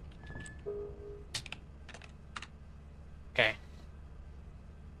 Okay.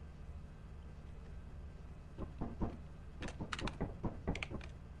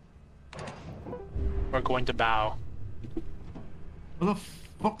 We're going to bow. Where the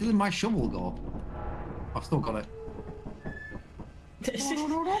fuck did my shovel go? I've still got it.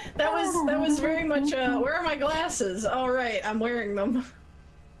 that was very much where are my glasses? All right, I'm wearing them.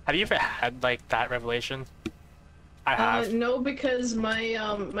 Have you ever had like that revelation? I have. No, because my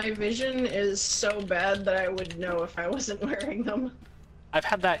my vision is so bad that I would know if I wasn't wearing them. I've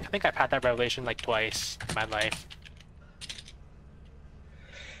had that. I think I've had that revelation like twice in my life.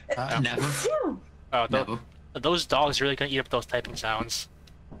 Never. Oh, Never. those dogs really gonna eat up those typing sounds.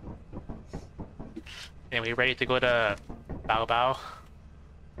 Anyway, ready to go to Bao Bao?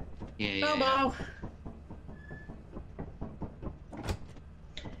 Yeah. Bow.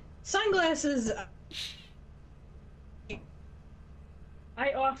 Sunglasses.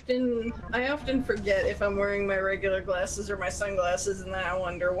 I often forget if I'm wearing my regular glasses or my sunglasses, and then I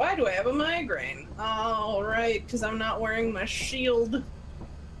wonder, why do I have a migraine? Oh, right, because I'm not wearing my shield.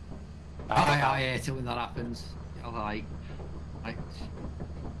 I hate it when that happens. Like,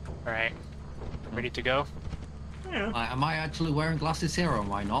 Alright. Ready to go? Yeah. am I actually wearing glasses here or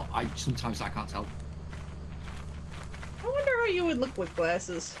am I not? Sometimes I can't tell. I wonder how you would look with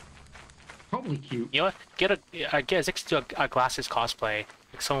glasses. Probably cute. You know what? Get Zix to do a glasses cosplay.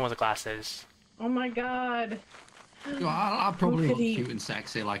 Like someone with glasses. Oh my god. You know, I'll probably Who look could he- cute and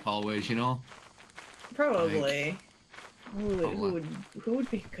sexy like always, you know? Probably. Who would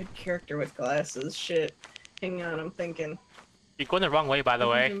be a good character with glasses? Shit. Hang on, I'm thinking. You're going the wrong way, by the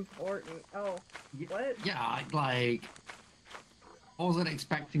This is way. important. Oh, what? Yeah, I wasn't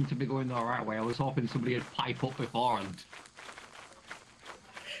expecting to be going the right way. I was hoping somebody would pipe up beforehand.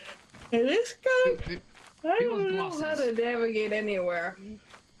 It is kind of... I People's don't know how glasses. to navigate anywhere.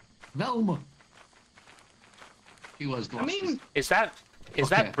 Velma. She was I glasses. mean, Is that Okay.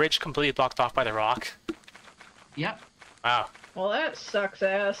 that bridge completely blocked off by the rock? Yep. Wow. well, that sucks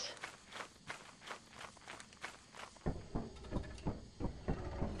ass.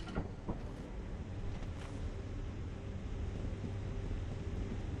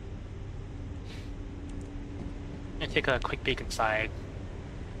 I'm gonna take a quick peek inside.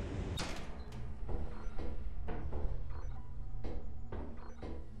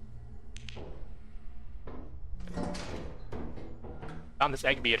 Found this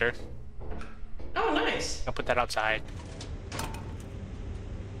egg beater. Oh, nice. I'll put that outside.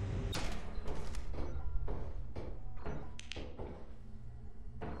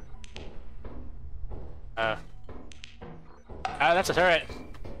 That's a turret.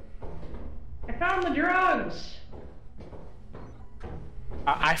 I found the drugs.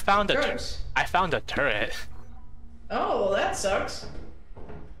 I found a Drugs. I found a turret. Oh, well, that sucks.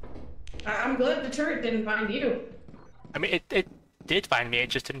 I'm glad the turret didn't find you. I mean, it did find me. It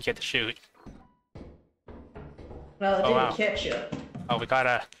just didn't get to shoot. Well, it Oh, didn't wow. catch you. Oh, we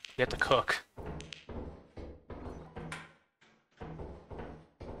have to cook.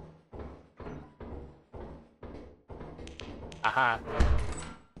 Aha.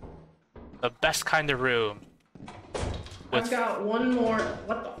 The best kind of room. I've got one more.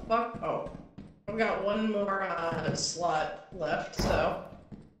 What the fuck? Oh. I've got one more slot left, so.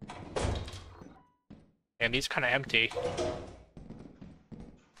 And these kind of empty.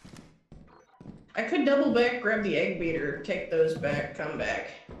 I could double back, grab the egg beater, take those back, come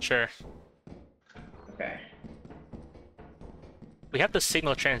back. Sure. Okay. We have the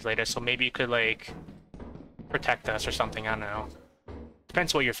signal translator, so maybe you could, like, protect us or something. I don't know.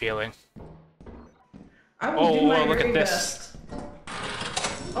 Depends what you're feeling. I will Oh, do my whoa, look very at this. best.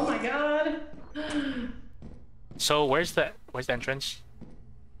 Oh my god. So where's the entrance?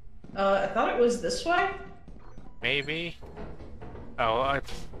 I thought it was this way. Maybe. Oh, I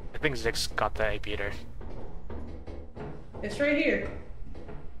think Zix got the egg beater. It's right here.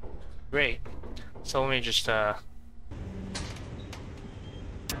 Great. So let me just Alright.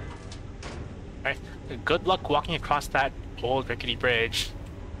 Good luck walking across that old rickety bridge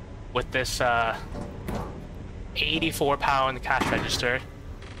with this 84-pound cash register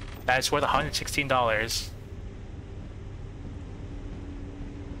that is worth $116.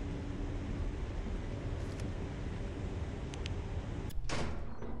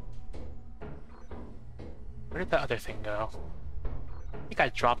 Where did the other thing go? I think I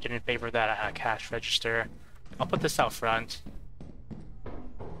dropped it in favor of that cash register. I'll put this out front.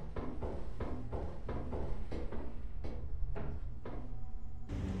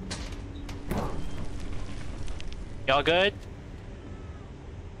 Y'all good?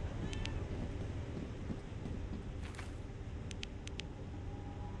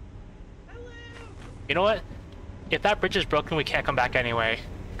 You know what? If that bridge is broken, we can't come back anyway,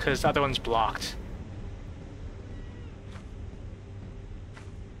 because the other one's blocked.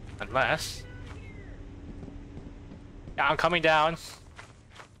 Unless... Yeah, I'm coming down.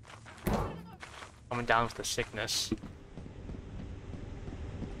 Coming down with the sickness.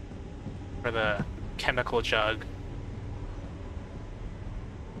 For the chemical jug.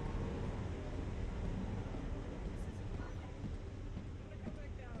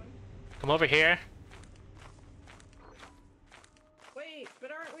 Come over here. Wait,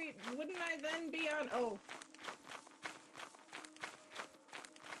 but aren't we? Wouldn't I then be on? Oh.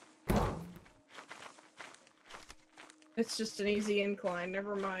 It's just an easy incline.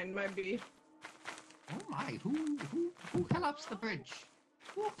 Never mind. Might be. Oh my, who collapsed the bridge?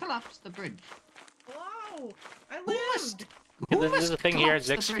 Who collapsed the bridge? Hello. I Who must, lived. who There's must a thing here, collapse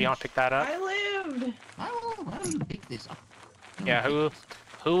the Zix, if you want to bridge? pick that up. I lived. I will pick this up. Yeah,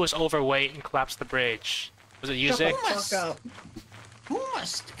 who was overweight and collapsed the bridge? Was it you, Shut the Zig? fuck up. Who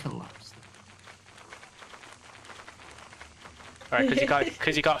must collapse? Alright,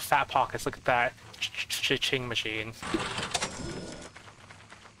 because you got fat pockets. Look at that ching machine.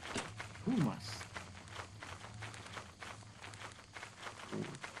 Who must?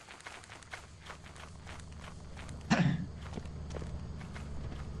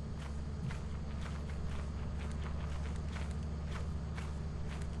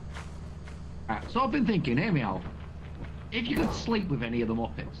 Right, so I've been thinking, hear me out. If you could sleep with any of the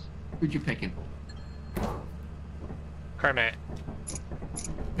Muppets, who'd you picking? Kermit.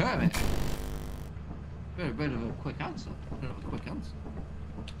 Kermit. Bit of a quick answer.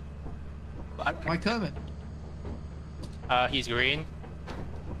 Why Kermit? He's green.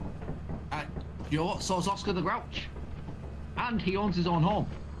 You know what? So is Oscar the Grouch. And he owns his own home.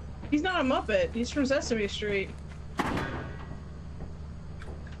 He's not a Muppet. He's from Sesame Street. I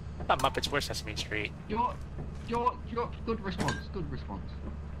thought Muppets were Sesame Street. Your good response. Good response.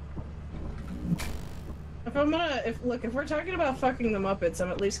 If we're talking about fucking the Muppets, I'm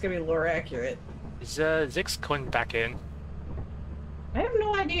at least gonna be lore accurate. Is Zig's going back in? I have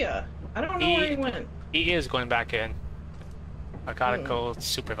no idea. I don't know where he went. He is going back in. I gotta go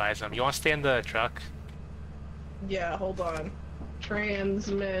supervise him. You want to stay in the truck? Yeah, hold on.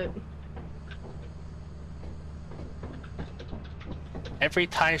 Transmit. Every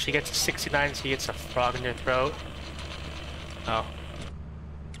time she gets to 69, she gets a frog in her throat. Oh.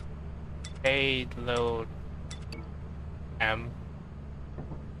 A load M.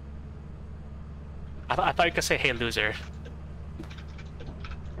 I thought you could say hey loser.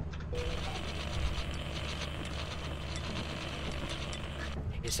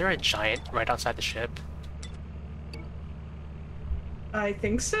 Is there a giant right outside the ship? I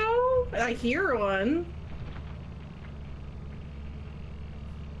think so. I hear one.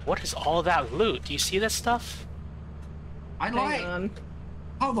 What is all that loot? Do you see this stuff? Hang on.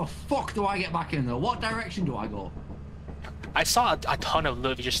 How the fuck do I get back in there? What direction do I go? I saw a ton of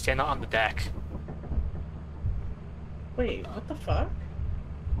loot if you just stand out on the deck. Wait, what the fuck?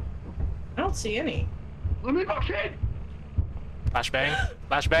 I don't see any. Let me back in! Flashbang?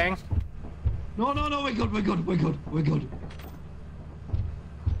 Flashbang? No, we're good.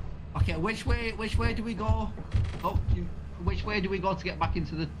 Okay, which way do we go? Oh, which way do we go to get back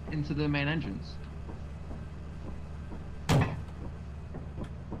into the main entrance?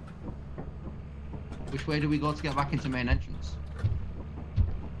 Which way do we go to get back into main entrance?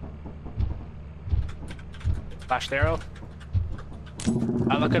 Flash arrow?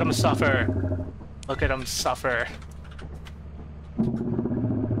 Oh, look at him suffer. Look at him suffer.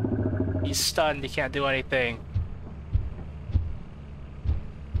 He's stunned, he can't do anything.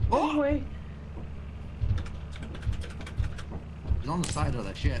 Oh! Anyway. He's on the side of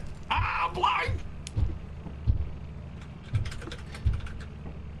that shit. Ah, I'm blind!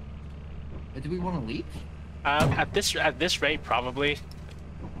 Do we want to leave? At this rate, probably.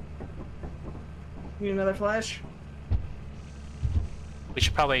 Need another flash? We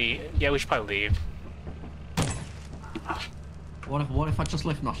should probably leave. What if I just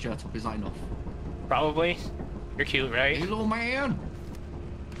lift my shirt up? Is that enough? Probably. You're cute, right? Hey, little man!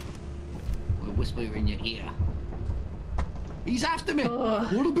 We'll whisper in your ear. He's after me!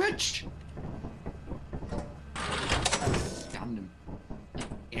 What a bitch! Scanned him.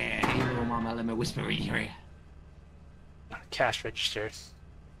 Yeah, hey, little mama, let me whisper in your ear. Cash register.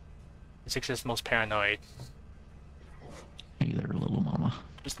 Six is the most paranoid. Hey there, little mama.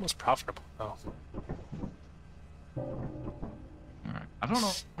 Who's the most profitable, though? Alright, I don't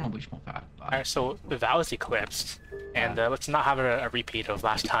know which one that. Alright, so the Val is eclipsed, and let's not have a repeat of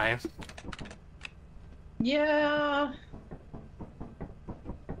last time. Yeah.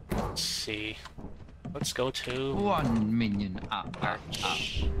 Let's see. Let's go to 1 million.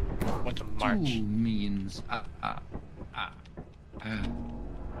 March. Went to March. 2 millions.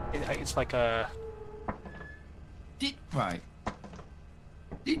 It's like a. Right.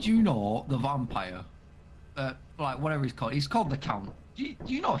 Did you know the vampire? Like whatever he's called. He's called the Count. Do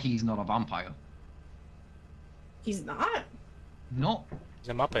you know he's not a vampire? He's not. No. He's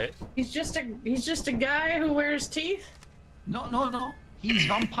a Muppet. He's just a guy who wears teeth. No. He's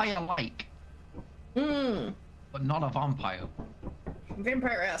vampire-like, but not a vampire.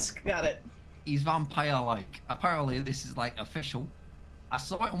 Vampire-esque. Got it. He's vampire-like. Apparently, this is like official. I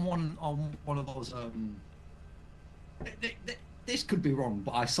saw it on one of those. This could be wrong,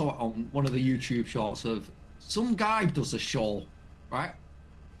 but I saw it on one of the YouTube shorts of some guy does a show, right?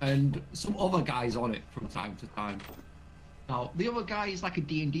 And some other guy's on it from time to time. Now, the other guy is like a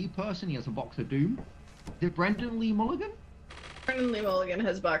D&D person. He has a box of Doom. Is it Brendan Lee Mulligan? Brendan Lee Mulligan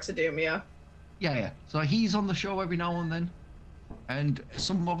has Box of Doom, yeah. Yeah. So he's on the show every now and then, and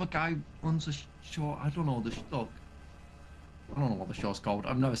some other guy runs a show. I don't know the show. I don't know what the show's called.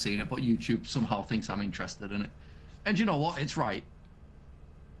 I've never seen it, but YouTube somehow thinks I'm interested in it. And you know what? It's right,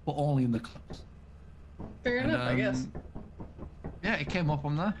 but only in the clips. Fair enough, I guess. Yeah, it came up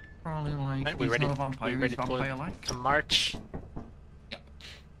on there. Probably like Right, we he's ready? not a vampire, We ready he's vampire-like. to march?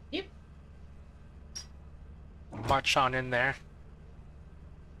 Yep. March on in there.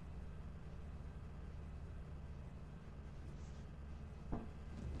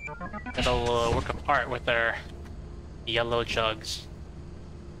 It'll work apart with their yellow jugs.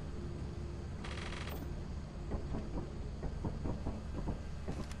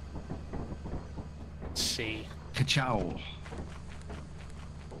 Let's see. Ka-chow.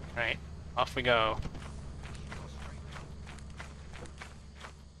 Right, off we go.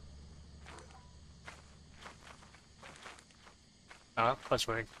 Oh, that's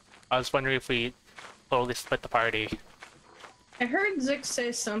weird. I was wondering if we totally split the party. I heard Zix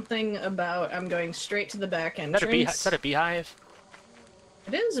say something about I'm going straight to the back Is that entrance. a beehive?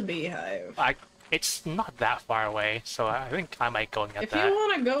 It is a beehive. It's not that far away, so I think I might go and get If that. you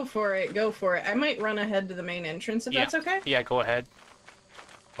want to go for it, go for it. I might run ahead to the main entrance if that's okay. Yeah, go ahead.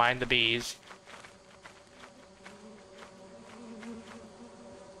 Mind the bees.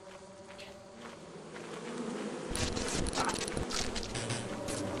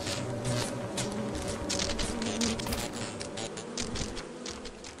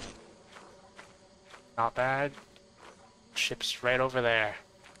 Not bad. Ship's right over there.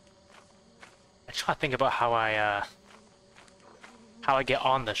 I just gotta think about how I get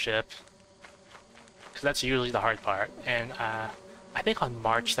on the ship, because that's usually the hard part. And I think on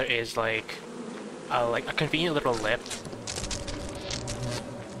March there is like a convenient little lift.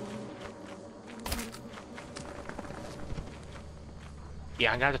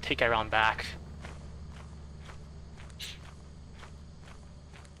 Yeah, I'm gonna have to take it around back.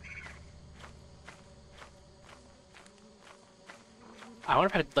 I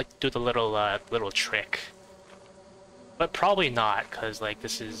wonder if I'd like do the little trick, but probably not, because like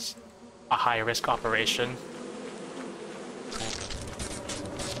this is a high risk operation.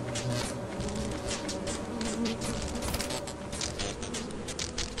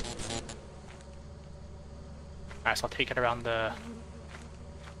 Alright, so I'll take it around there.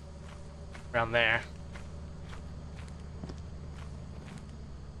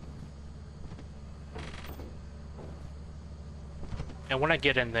 And when I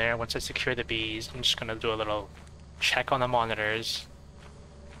get in there, once I secure the bees, I'm just gonna do a little check on the monitors.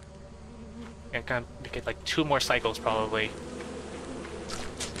 And kind of get like 2 more cycles probably.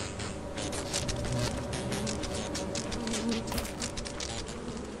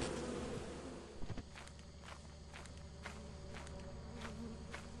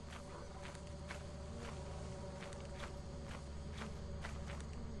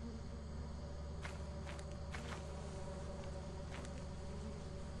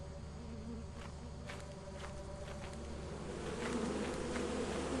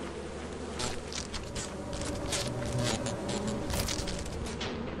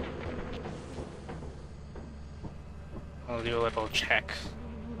 I'll do a little check.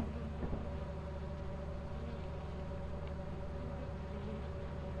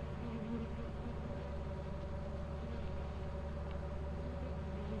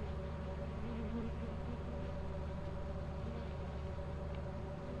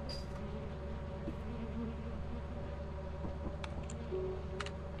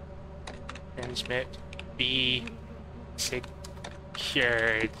 Transmit be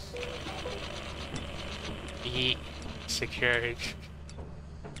secured. Be secured.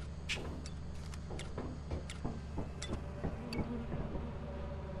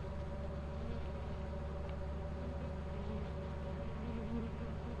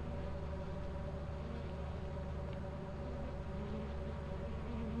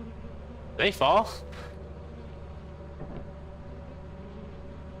 Did they fall?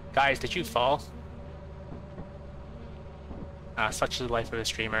 Guys, did you fall? Such is the life of a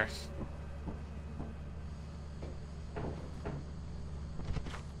streamer.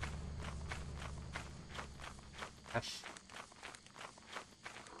 Yes.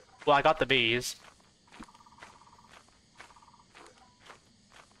 Well, I got the bees.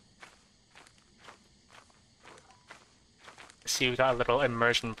 See, we got a little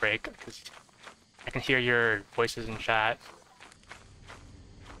immersion break because I can hear your voices in chat.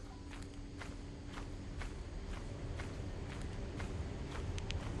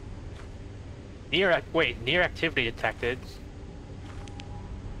 Near activity detected.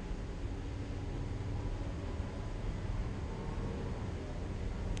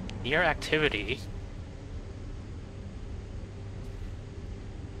 Near activity.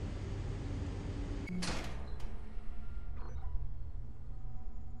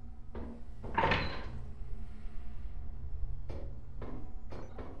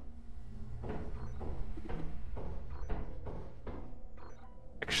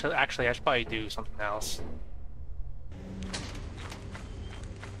 Actually, I should probably do something else.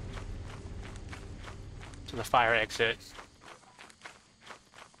 To the fire exit.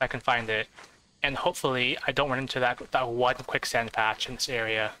 I can find it. And hopefully I don't run into that one quicksand patch in this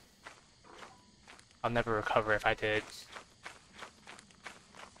area. I'll never recover if I did.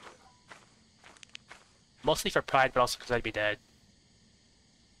 Mostly for pride, but also because I'd be dead.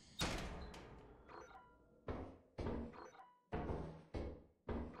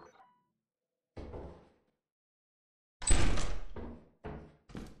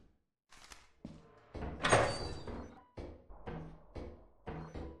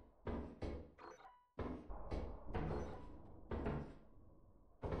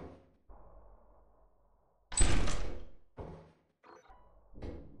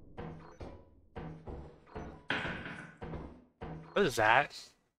 What is that?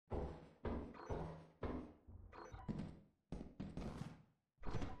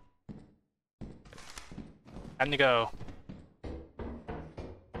 Time to go.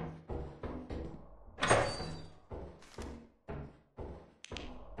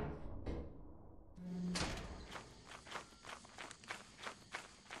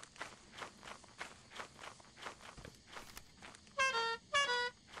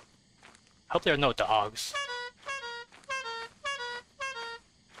 Hope there are no dogs.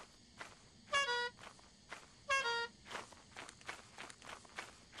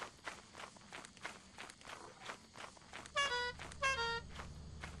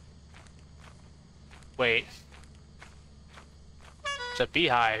 Wait. It's a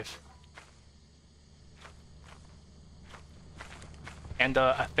beehive. And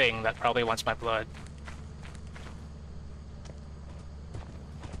a thing that probably wants my blood.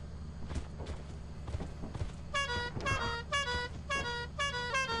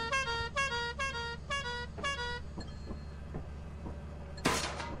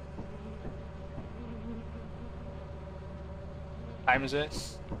 What time is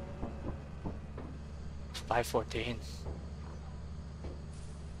it? 5:14.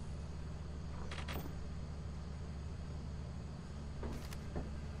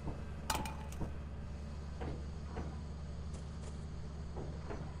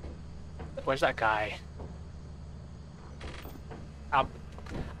 Where's that guy?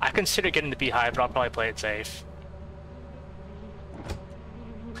 I consider getting the beehive, but I'll probably play it safe.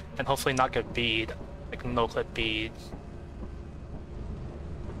 And hopefully not get bead, like no-clip bead.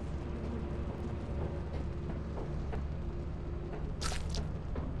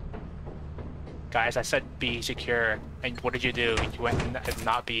 Guys, I said be secure, and what did you do? You went and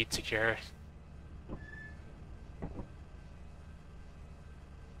not be secure.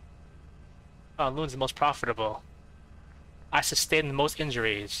 Oh, Loon's the most profitable. I sustained the most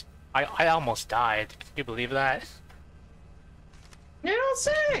injuries. I almost died. Can you believe that? You don't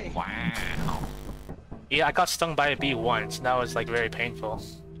say! Wow. Yeah, I got stung by a bee once, and that was like very painful.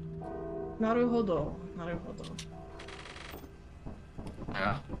 Naruhodo. Naruhodo.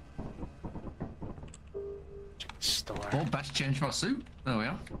 Yeah. Store. Well, best change my suit. There we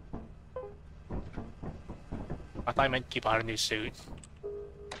are. I thought I meant keep on a new suit.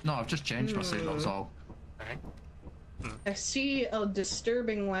 No, I've just changed my suit, that's all. Alright. I see a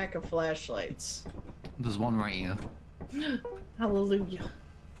disturbing lack of flashlights. There's one right here. Hallelujah.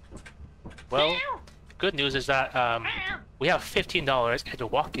 Well, good news is that we have $15 and the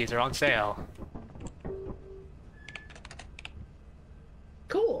walkies are on sale.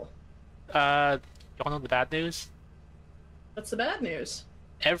 Cool. You wanna know the bad news? What's the bad news?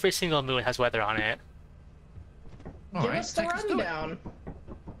 Every single moon has weather on it. Give Alright, us the take us to it. rundown.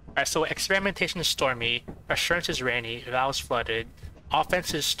 Alright, so experimentation is stormy, assurance is rainy, vows flooded,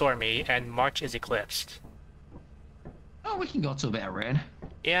 offense is stormy, and March is eclipsed. Oh, we can go to a bit of rain.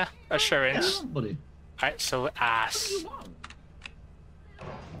 Yeah, assurance. Yeah, buddy. Alright, so ass.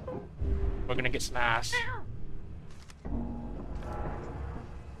 We're gonna get some ass.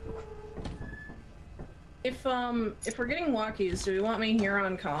 If we're getting walkies, do we want me here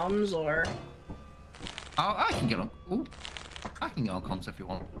on comms or? I can get on. Ooh, I can get on comms if you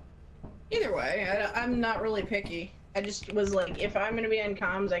want. Either way, I'm not really picky. I just was like, if I'm gonna be on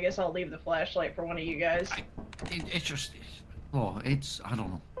comms, I guess I'll leave the flashlight for one of you guys. It's just. Oh, it's. I don't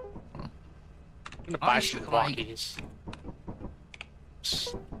know. I'm gonna buy I some should, like- walkies.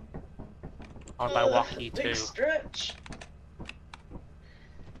 I wanna buy walkie Big too. stretch.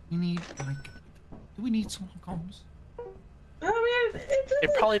 We need, like, do we need someone comms? I mean,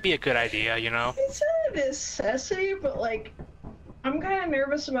 It'd probably be a good idea, you know? it's a necessity, but like, I'm kind of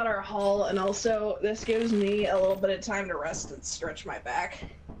nervous about our haul, and also this gives me a little bit of time to rest and stretch my back.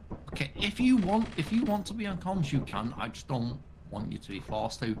 Okay, if you want to be on comms, you can. I just don't want you to be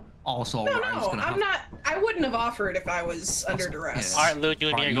forced to. Also, No, Ryan's no, gonna I'm have... not. I wouldn't have offered if I was under duress. Yeah. Alright, Lou, you and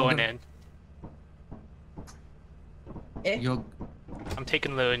me Right, are you're going gonna- in. Eh? You're... I'm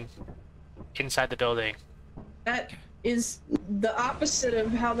taking Loon inside the building. That is the opposite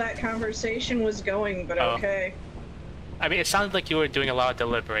of how that conversation was going, but Oh. okay. I mean, it sounded like you were doing a lot of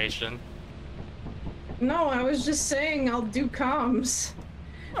deliberation. No, I was just saying I'll do comms.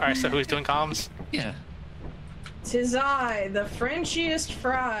 Alright, so who's doing comms? Yeah. 'Tis I, the Frenchiest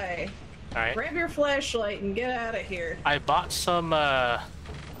fry. Alright. Grab your flashlight and get out of here. I bought some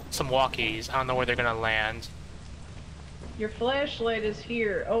walkies. I don't know where they're gonna land. Your flashlight is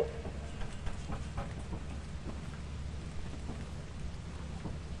here. Oh,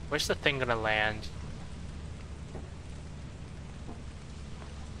 Where's the thing gonna land?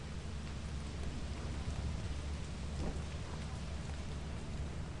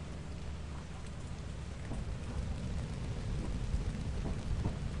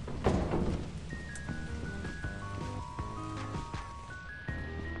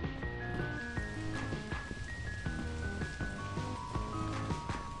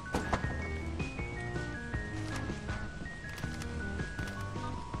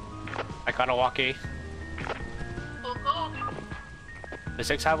 I got a walkie. Does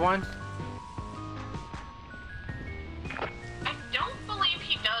Six have one? I don't believe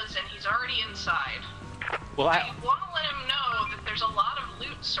he does, and he's already inside. Well, I want to let him know that there's a lot of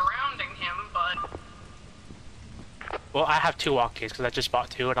loot surrounding him, but I have two walkies because I just bought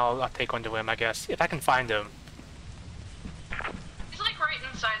two, and I'll take one to him, I guess, if I can find him. he's like right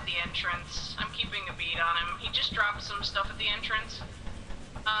inside the entrance. I'm keeping a beat on him. He just dropped some stuff at the entrance.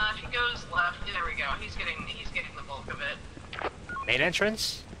 If he goes left, there we go. He's getting the bulk of it. Main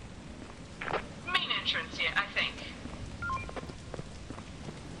entrance? Main entrance, yeah, I think.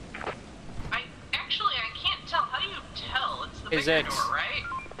 I can't tell. How do you tell? It's the Is bigger it- door, right?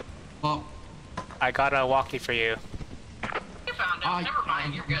 Well, I got a walkie for you. You found him. Never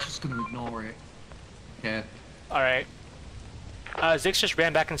mind. You're I'm good. just gonna ignore it. Okay. Alright. Zix just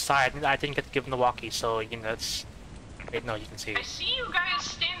ran back inside, and I didn't get to give him the walkie, so, you know, that's... Wait, no, you can see. I see you guys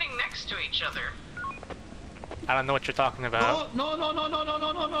standing next to each other. I don't know what you're talking about. Oh, no.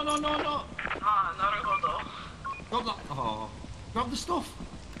 Ah, naruhodo. Grab that. Oh. Grab the stuff.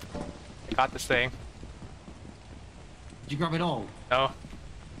 I got this thing. Did you grab it all? No?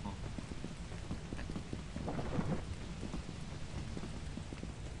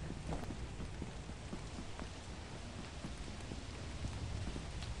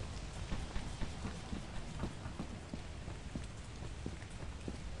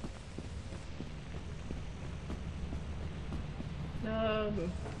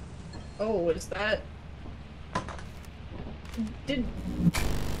 Oh, is that?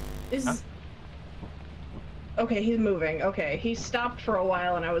 Is? Huh? Okay, he's moving. Okay, he stopped for a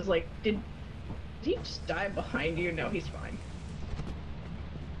while, and I was like, did he just die behind you? No, he's fine.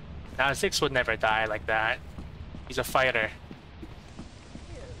 Nah, Zix would never die like that. He's a fighter.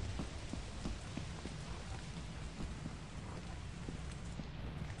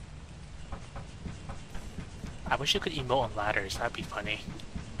 I wish you could emote on ladders, that'd be funny.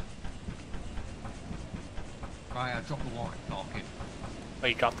 Right, I dropped the walkie-talkie. Oh,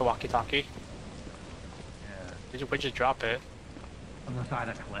 you dropped the walkie-talkie? Yeah. Where'd you drop it? On the side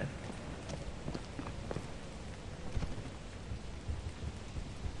of the cliff.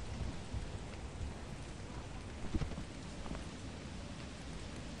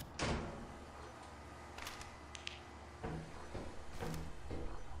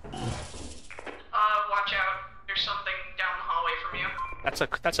 Watch out. There's something down the hallway from you.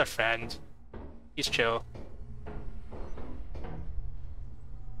 That's a friend. He's chill.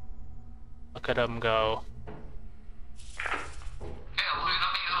 Look at him go. Yeah, Lou, I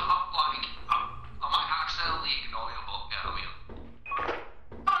mean, I might accidentally ignore you, but yeah, I mean...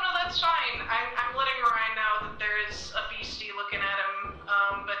 Oh no, that's fine. I'm letting Ryan know that there is a beastie looking at him,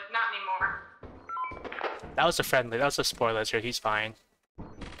 but not anymore. That was a friendly, that was a spore lizard, he's fine.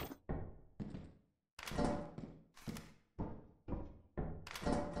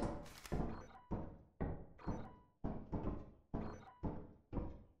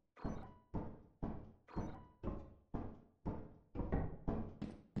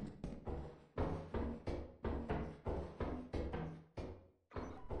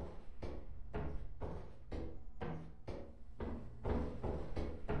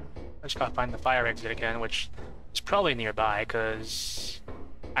 I just gotta find the fire exit again, which is probably nearby, because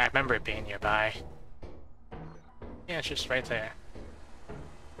I remember it being nearby. Yeah, it's just right there.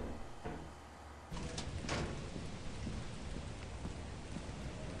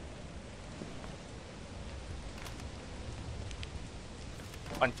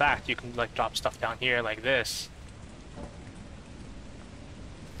 Fun fact, you can like drop stuff down here like this.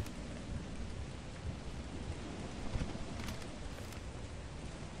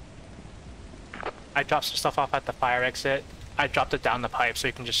 I dropped some stuff off at the fire exit. I dropped it down the pipe so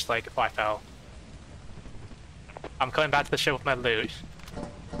you can just like, oh, I fell. I'm coming back to the ship with my loot.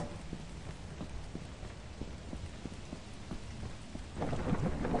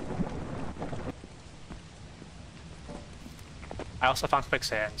 I also found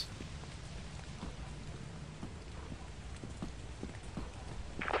quicksand.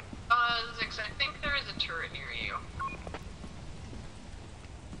 Zix, I think there is a turret near you.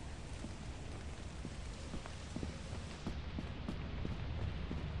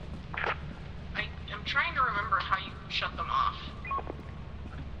 I'm trying to remember how you shut them off.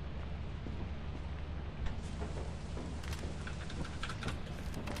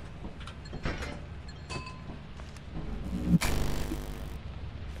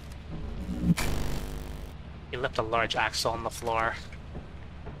 He left a large axle on the floor.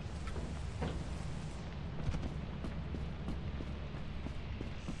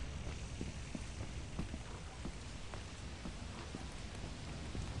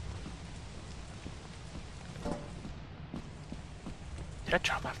 Did I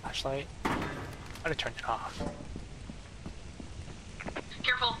drop my flashlight? I turned it off.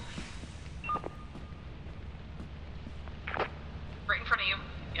 Careful. Right in front of you.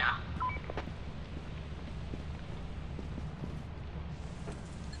 Yeah.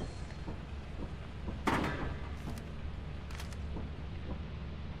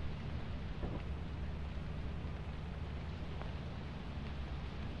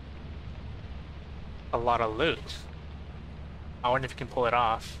 A lot of loot. I wonder if you can pull it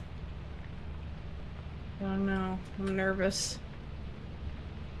off. Oh no, I'm nervous.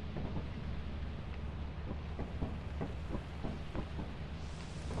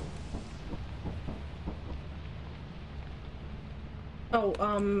 Oh,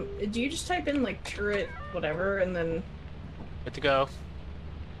 do you just type in like turret whatever and then... Good to go.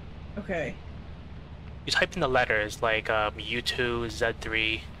 Okay. You type in the letters like U2,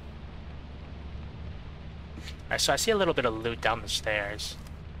 Z3. Alright, so I see a little bit of loot down the stairs.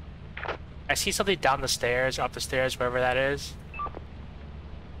 I see something down the stairs, or up the stairs, wherever that is.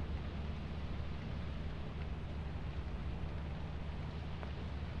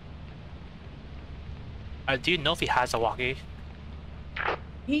 Do you know if he has a walkie?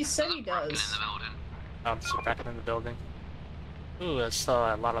 He said he In the does. building. So back in the building. Ooh, that's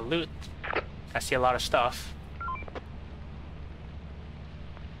a lot of loot. I see a lot of stuff.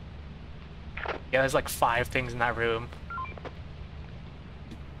 Yeah, there's like 5 things in that room.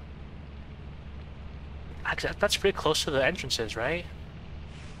 Actually, that's pretty close to the entrances, right?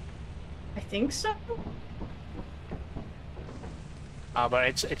 I think so.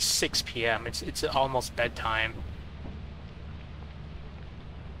 But it's 6 p.m. It's almost bedtime.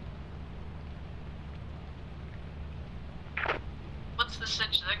 What's the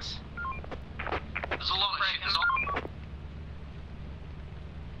sitch, Zix? There's a lot of shit.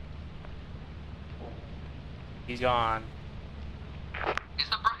 He's gone. Is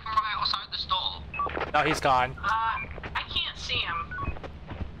the Brecken right outside the stall? No, he's gone. I can't see him.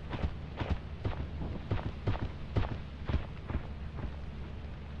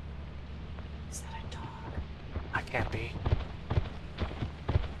 Is that a dog? I can't be.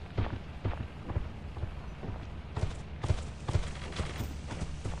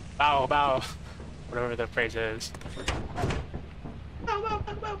 Bow, bow. Whatever the phrase is. Bow, bow,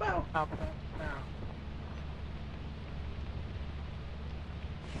 bow, bow, bow. Bow, bow, bow.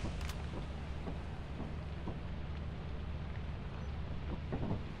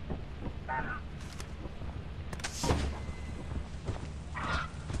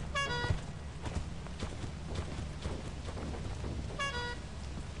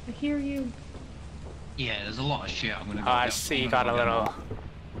 I hear you. Yeah, there's a lot of shit. I'm gonna go. I get- see I'm you gonna got a go get little... more.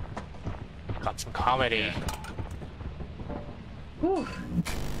 Got some comedy. Yeah. Whew.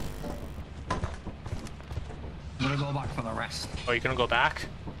 I'm gonna go back for the rest. Oh, you gonna go back?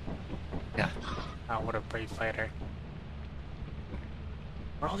 Yeah. Oh, what a brave fighter.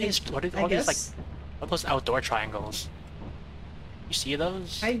 What are all these, what are I all these, like, guess... what are those outdoor triangles? You see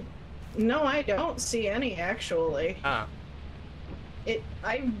those? No, I don't see any, actually. Huh.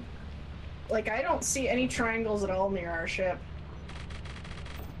 I don't see any triangles at all near our ship.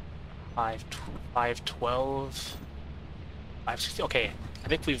 512, 560. Okay, I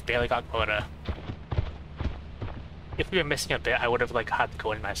think we've barely got quota. If we were missing a bit, I would have like had to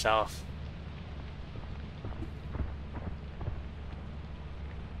go in myself.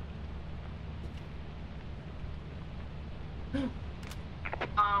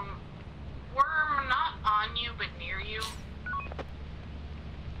 Worm, not on you, but near you.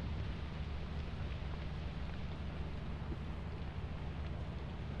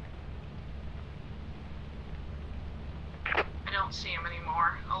 I don't see him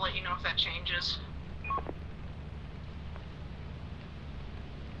anymore. I'll let you know if that changes.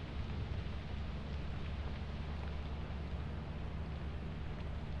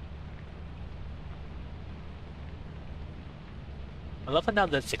 I love it now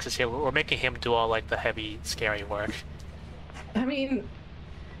that Six is here. We're making him do all like the heavy, scary work. I mean,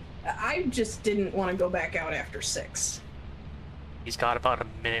 I just didn't want to go back out after 6. He's got about a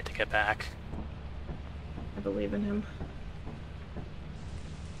minute to get back. I believe in him.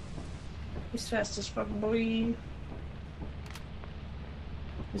 He's fast as fuck, boy.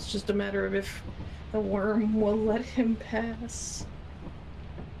 It's just a matter of if the worm will let him pass.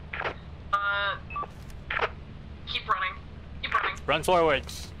 Keep running. Keep running. Run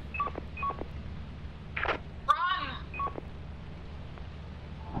forwards. Run!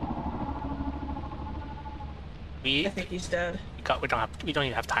 I think he's dead. We don't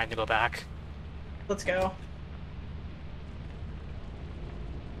even have time to go back. Let's go.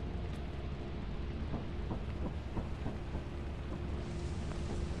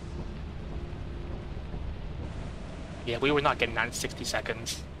 Yeah, we were not getting that in 60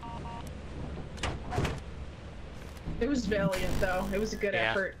 seconds. It was valiant, though. It was a good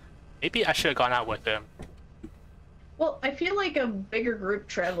effort. Maybe I should have gone out with him. Well, I feel like a bigger group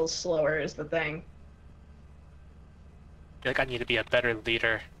travels slower is the thing. I feel like I need to be a better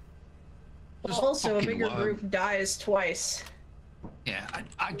leader. Just Also, a fucking bigger worm. group dies twice. Yeah,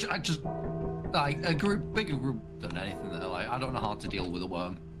 I just like bigger group than anything. That like I don't know how to deal with a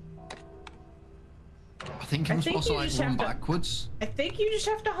worm. I think I'm supposed to you like just run have to- backwards. I think you just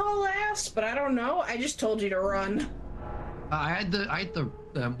have to haul ass, but I don't know. I just told you to run. I had the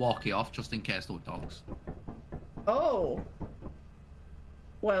walkie off just in case there were dogs. Oh.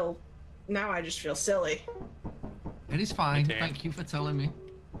 Well, now I just feel silly. It is fine. too. Thank you for telling me.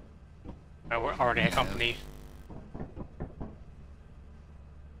 We're already a company.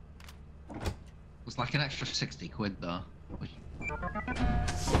 It was like an extra 60 quid though. Which...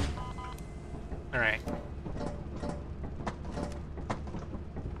 Alright.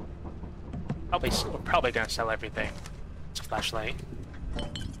 We're probably gonna sell everything. It's a flashlight.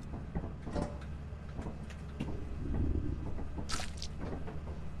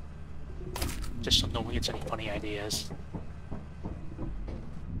 Just so no one gets any funny ideas.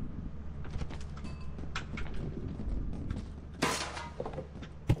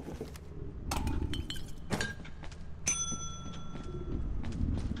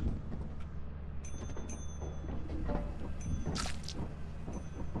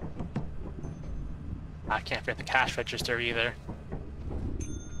 I can't forget the cash register either.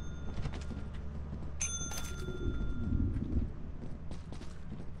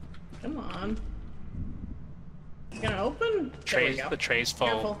 Come on. He's gonna open? There we go. The tray's full.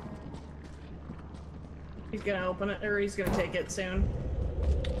 Careful. He's gonna open it, or he's gonna take it soon.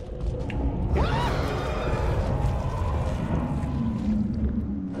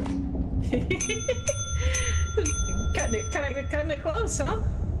 Cutting it close, huh?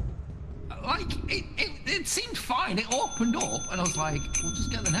 Like it seemed fine. It opened up, and I was like, "We'll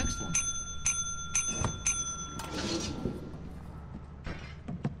just get the next one."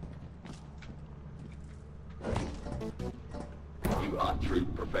 You are true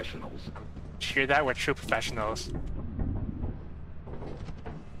professionals. Did you hear that? We're true professionals.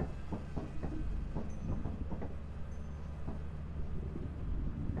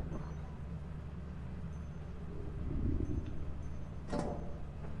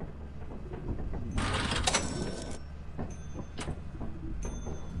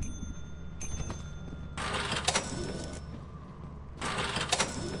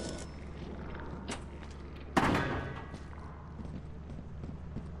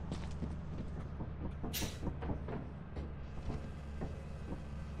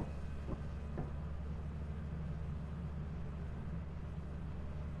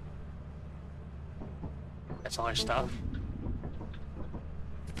 That's all our stuff.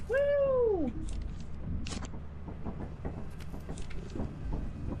 Woo!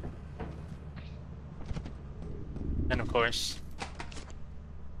 And of course,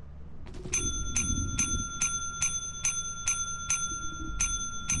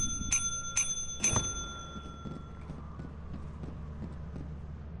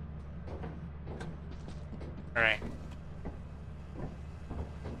 Alright.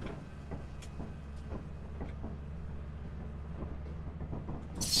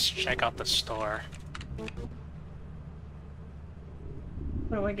 Let's check out the store.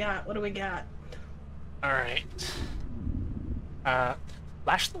 What do we got? What do we got? Alright.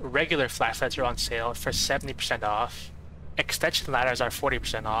 Regular flashlights are on sale for 70% off. Extension ladders are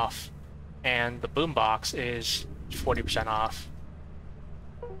 40% off. And the boombox is 40% off.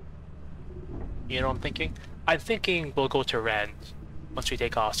 You know what I'm thinking? I'm thinking we'll go to Red once we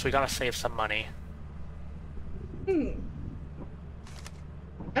take off, so we gotta save some money.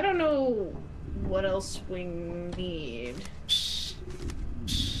 I don't know what else we need.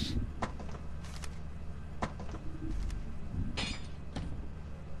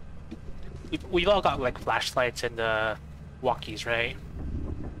 We've all got like flashlights and walkies, right?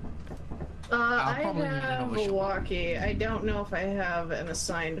 I probably need have another a shot. walkie. I don't know if I have an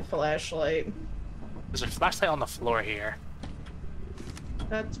assigned flashlight. There's a flashlight on the floor here.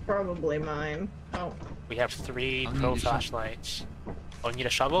 That's probably mine. Oh. We have 3 I'll pro need a shovel. flashlights. Oh, you need a I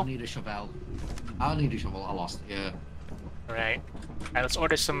shovel? need a shovel. I need a shovel. I lost it. Yeah. Alright. Alright, let's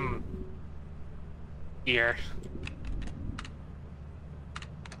order some gear.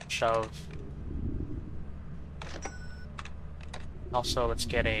 Shove. Also, let's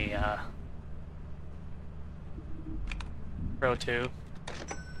get a Pro 2,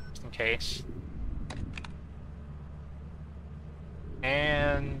 just in case.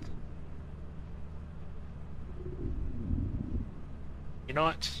 And you know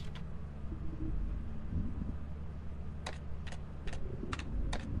what?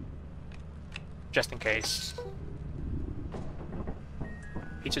 Just in case.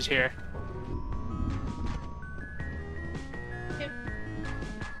 Pizza's here. Yep.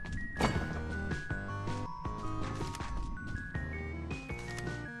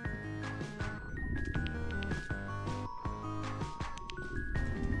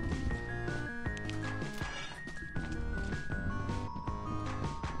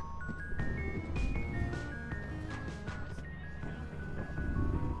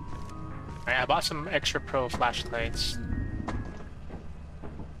 Alright, I bought some extra pro flashlights.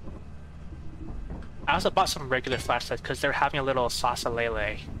 I also bought some regular flashlights because they're having a little salsa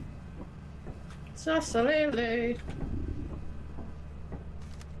lele. Sasalele.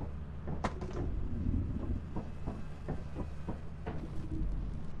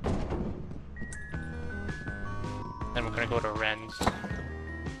 Then we're gonna go to Ren's.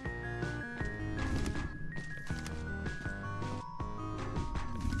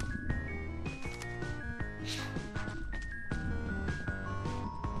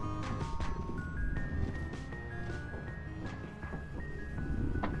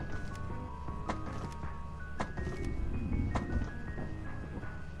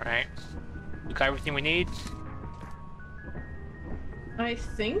 Alright. We got everything we need? I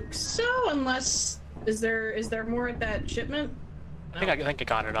think so, unless is there more at that shipment? I think I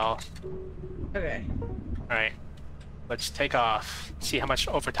got it all. Okay. Alright. Let's take off. See how much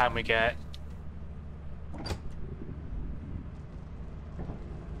overtime we get.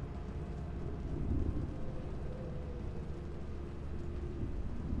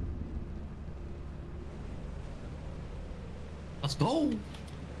 Let's go.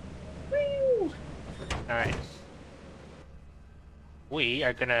 Woo! Alright. We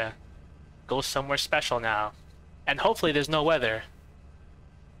are gonna go somewhere special now. And hopefully there's no weather.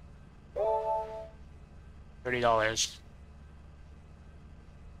 $30. Let's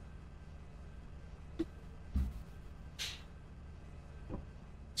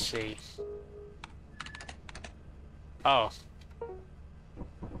see. Oh.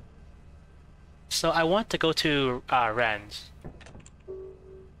 So I want to go to Ren's.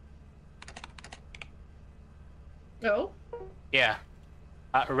 Oh? Yeah.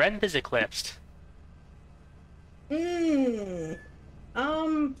 Ren is eclipsed. I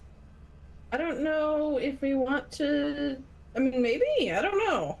don't know if we want to. I mean, maybe. I don't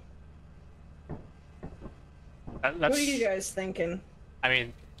know. That's, What are you guys thinking? I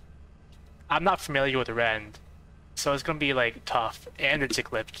mean, I'm not familiar with Ren, so it's gonna be like tough, and it's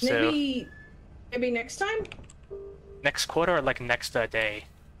eclipsed. Maybe next time? So next quarter or like next day.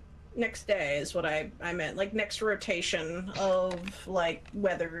 Next day is what I meant. Like next rotation of like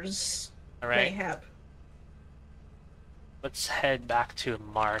weathers. All right. Mayhap. Let's head back to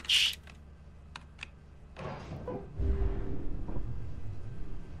March.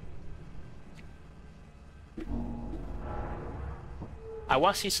 I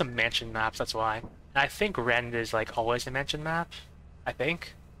want to see some mansion maps, that's why. And I think Ren is like always a mansion map. I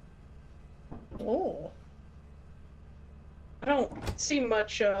think. Oh. I don't see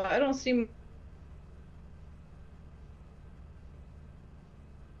much. I don't see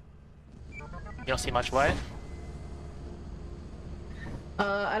You don't see much what?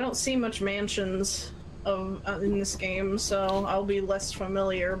 I don't see much mansions of in this game, so I'll be less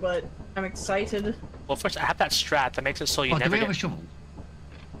familiar, but I'm excited. Well, first I have that strat that makes it so you Oh, do never we have get... a shovel?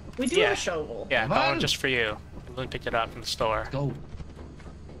 We do Yeah. have a shovel. Yeah, that Wow. one just for you. I really picked it up from the store. Go.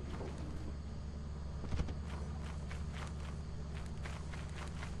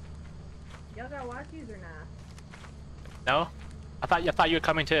 Y'all got walkies or not? No? I thought you were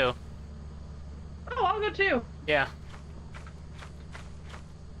coming too. Oh, I'll go too. Yeah.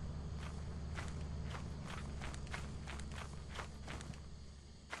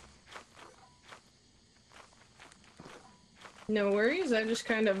 No worries. I just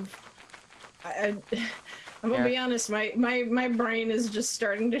kind of, I'm gonna Yeah. be honest. My brain is just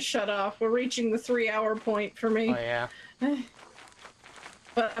starting to shut off. We're reaching the 3-hour point for me. Oh yeah.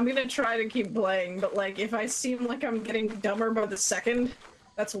 But I'm gonna try to keep playing. But like, if I seem like I'm getting dumber by the second,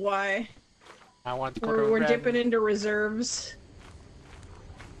 that's why. I want to go to We're red. dipping into reserves.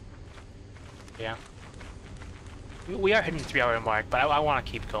 Yeah. We are hitting the 3-hour mark, but I want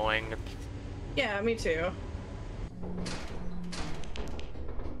to keep going. Yeah, me too.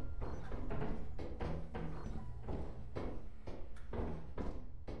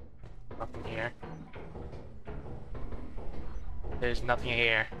 Nothing here. There's nothing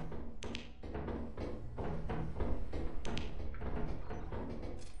here.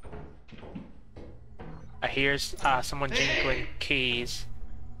 I hear someone jingling keys.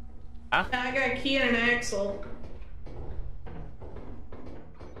 Huh? I got a key and an axle.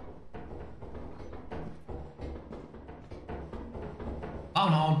 Oh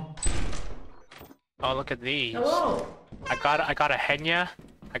no. Oh, look at these. Hello. I got a Henya.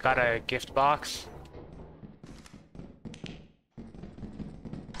 I got a gift box.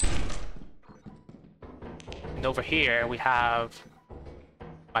 And over here we have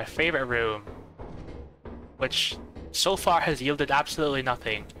my favorite room, which so far has yielded absolutely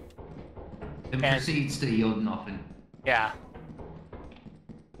nothing. It And- proceeds to yield nothing. Yeah.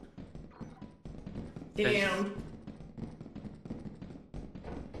 Damn.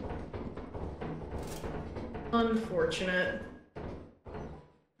 Unfortunate.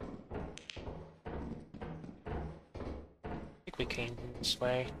 I think we came this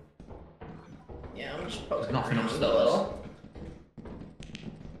way. Yeah, I'm just poking nothing around upstairs. a little.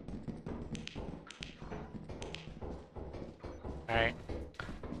 Alright.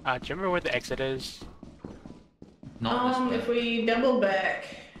 Do you remember where the exit is? Not this If way. we double back,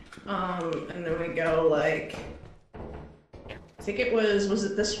 and then we go like, I think it was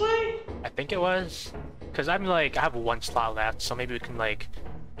it this way? I think it was. Cause I'm like, I have one slot left, so maybe we can like,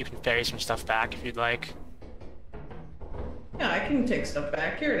 you can ferry some stuff back if you'd like. Yeah, I can take stuff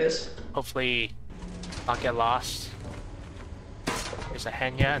back. Here it is. Hopefully, not get lost. There's a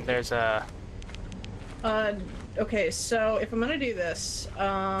Henya and there's a. Okay, so if I'm gonna do this,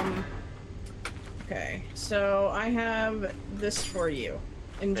 okay, so I have this for you.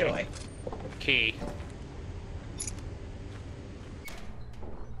 Enjoy. Key.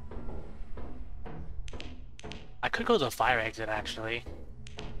 I could go to the fire exit actually.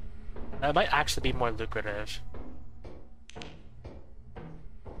 That might actually be more lucrative.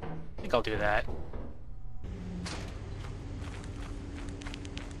 I think I'll do that.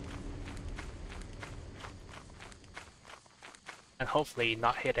 And hopefully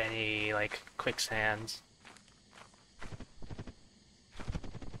not hit any, like, quicksands.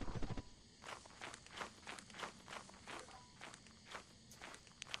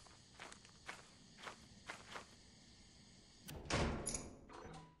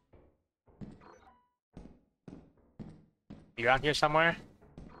 You're out here somewhere?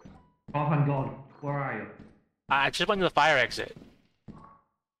 Oh thank God. Where are you? I just went to the fire exit.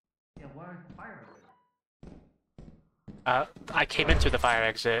 Yeah, where's the fire exit? I came into the fire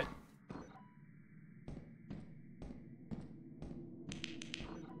exit.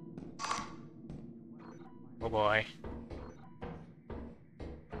 Oh boy.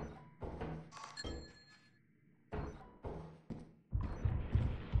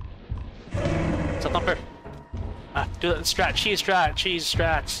 It's a thumper. Do the strat, cheese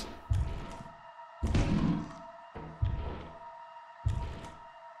strats.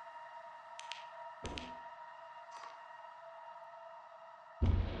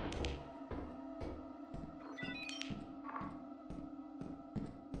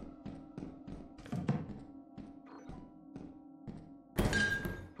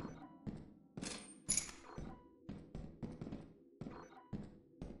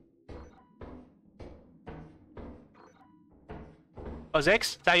 Oh, Zix,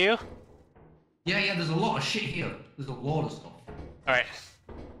 is that you? Yeah, there's a lot of shit here. There's a lot of stuff. Alright.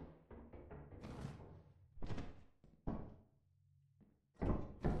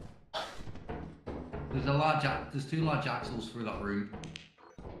 There's two large axles through that room.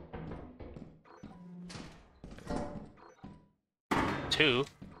 Two?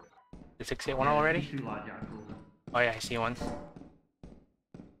 Did 681 already? Two large axles. Oh yeah, I see one.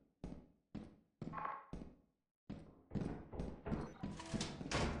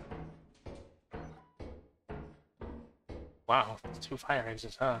 Wow, 2 fire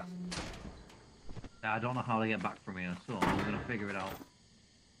exits, huh? Yeah, I don't know how to get back from here, so I'm gonna figure it out.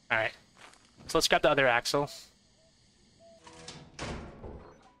 Alright. So let's grab the other axle.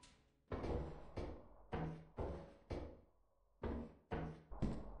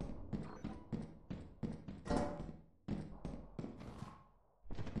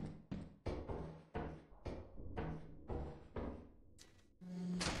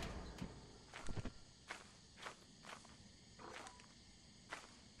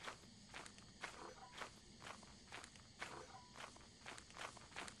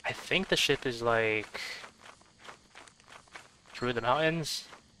 I think the ship is like through the mountains.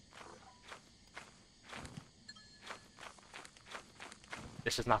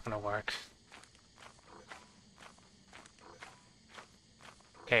 This is not gonna work.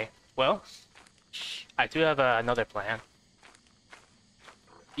 Okay, well, I do have another plan.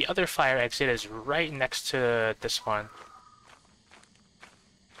 The other fire exit is right next to this one.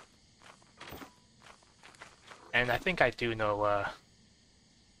 And I think I do know where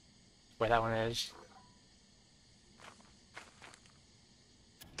that one is.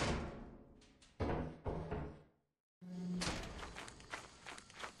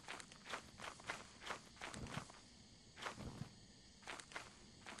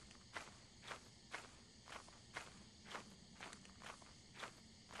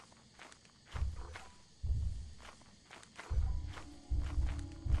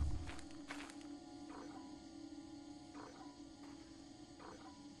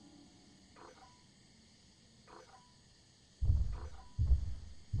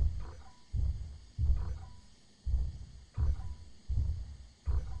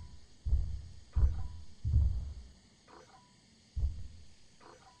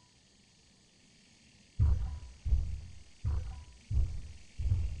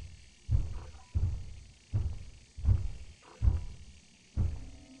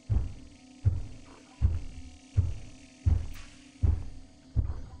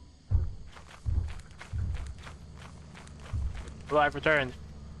 Well, I've returned.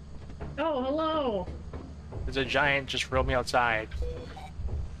 Oh, hello. There's a giant just rolled me outside.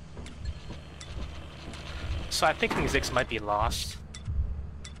 So I think Zix might be lost.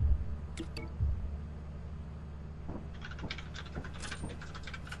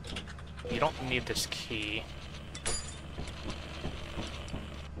 You don't need this key.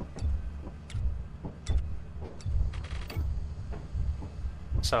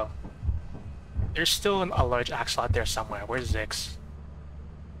 So, there's still a large axle out there somewhere. Where's Zix?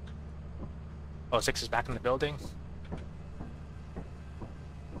 Oh, Zix is back in the building?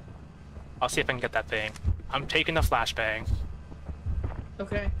 I'll see if I can get that thing. I'm taking the flashbang.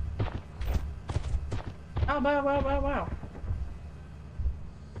 Okay. Oh, wow, wow, wow, wow.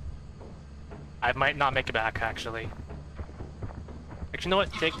 I might not make it back, actually. Actually, you know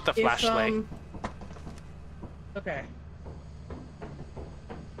what? Take the flashlight. Okay.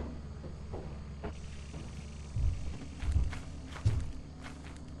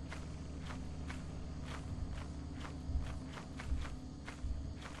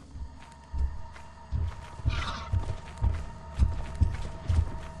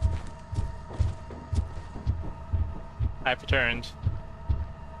 I've returned.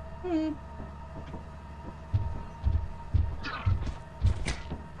 Hmm.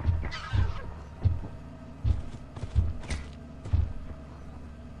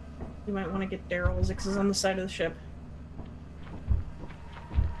 You might want to get Daryl. Zix is on the side of the ship.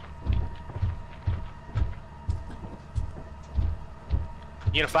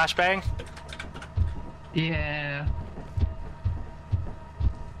 You need a flashbang? Yeah.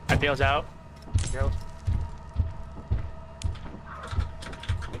 Ideal's out. Daryl.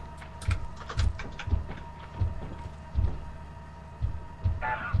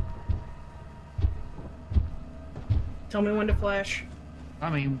 Tell me when to flash. I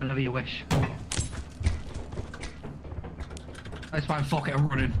mean, whenever you wish. That's fine, fuck it, I'm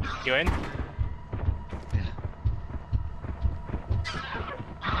running. You in? Yeah.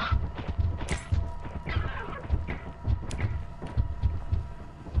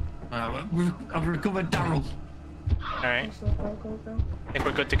 I've recovered Daryl. Alright. Go. I think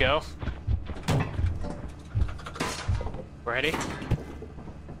we're good to go. Ready?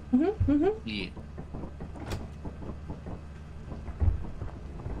 Yeah.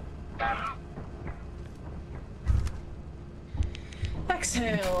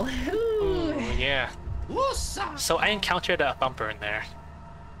 exhale. Ooh. Ooh, yeah. Woosa! So I encountered a thumper in there,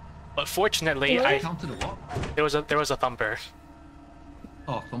 but fortunately, What? I I counted a what? there was a thumper.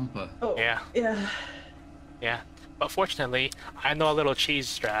 Oh, thumper. Oh, Yeah. Yeah. Yeah, but fortunately, I know a little cheese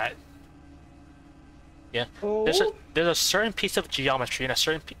strat. Yeah, Oh. there's a certain piece of geometry in a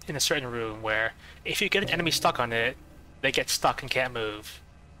certain room where if you get an enemy stuck on it, they get stuck and can't move.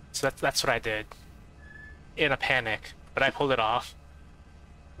 So that's what I did. In a panic, but I pulled it off.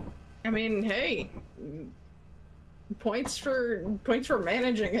 I mean, hey, points for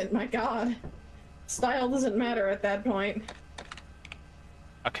managing it. My God, style doesn't matter at that point.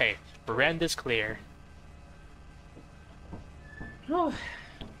 Okay, Rend is clear. Oh,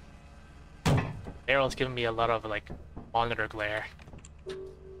 Daryl's giving me a lot of like monitor glare.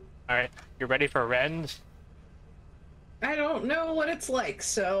 Alright, you ready for Rend? I don't know what it's like,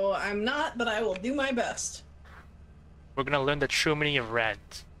 so I'm not, but I will do my best. We're gonna learn the true meaning of Rend.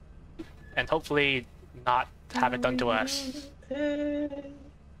 And hopefully not have it done to us. Another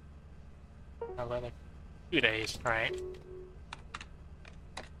 2 days, alright.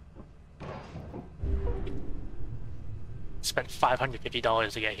 Spent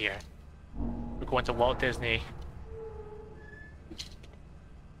 $550 to get here. We're going to Walt Disney.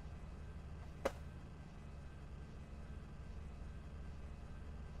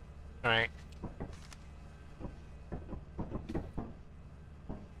 Alright.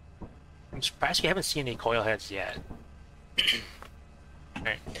 I'm surprised we haven't seen any coil heads yet.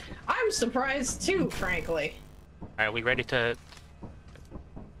 Alright. I'm surprised too, frankly. Alright, we ready to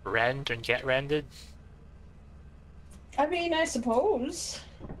rend and get rended? I mean, I suppose.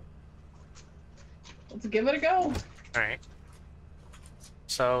 Let's give it a go. Alright.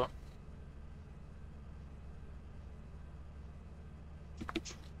 So...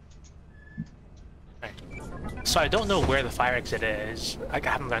 Alright. So I don't know where the fire exit is. I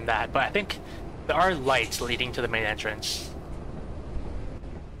haven't learned that, but I think there are lights leading to the main entrance.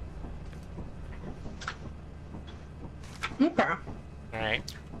 Okay.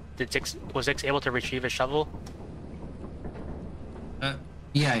 Alright. Was Zix able to retrieve his shovel?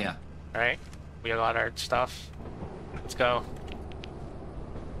 Yeah. Alright. We got our stuff. Let's go.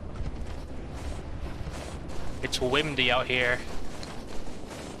 It's windy out here.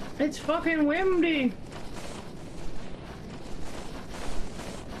 It's fucking windy.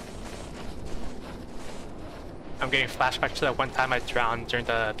 I'm getting flashbacks to that one time I drowned during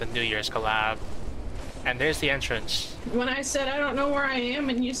the New Year's collab. And there's the entrance. When I said I don't know where I am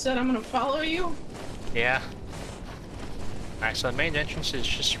and you said I'm gonna follow you? Yeah. Alright, so the main entrance is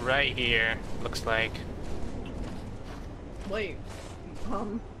just right here, looks like. Wait.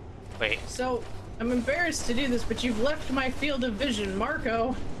 Wait, So, I'm embarrassed to do this, but you've left my field of vision,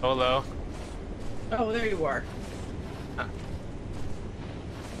 Marco. Olo. Oh, there you are.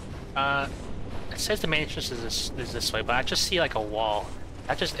 It says the main entrance is this way, but I just see like a wall. Is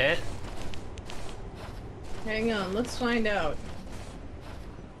that just it? Hang on, let's find out.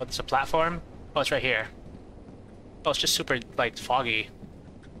 Oh, it's a platform? Oh, it's right here. Oh, it's just super, like, foggy.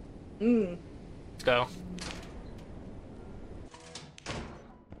 Let's go.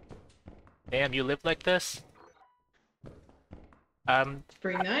 Damn, you live like this?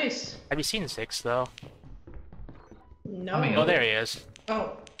 Pretty nice. Have you seen Zix, though? No. Oh, there he is.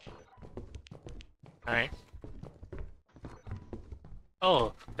 Oh. Alright.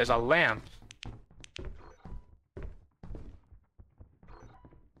 Oh, there's a lamp.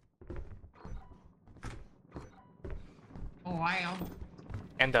 Oh, wow.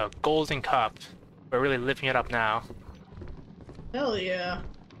 And a golden cup. We're really living it up now. Hell yeah.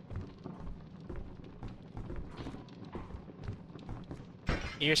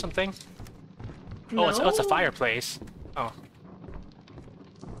 You hear something? No? Oh, it's a fireplace. Oh.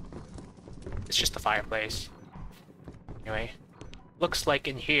 It's just a fireplace. Anyway. Looks like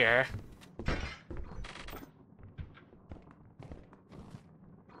in here...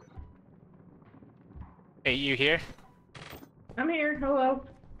 Hey, you here? I'm here. Hello.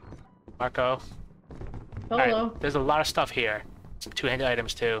 Marco? Hello. Alright, there's a lot of stuff here. Some two-handed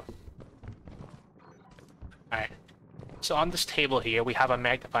items too. Alright. So on this table here, we have a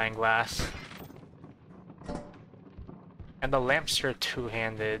magnifying glass. And the lamps are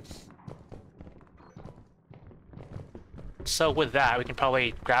two-handed. So with that, we can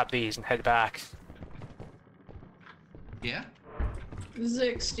probably grab these and head back. Yeah?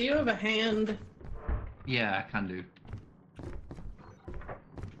 Zix, do you have a hand? Yeah, I can do.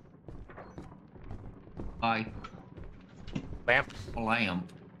 Bye. Lamp? A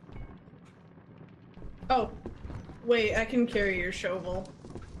lamp. Oh. Wait, I can carry your shovel.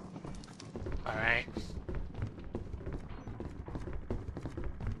 Alright.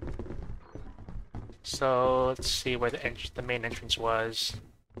 So let's see where the main entrance was.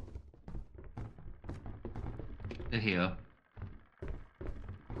 They're here.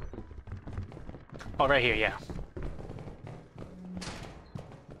 Oh, right here, yeah.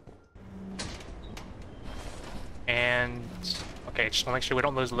 And okay, just wanna make sure we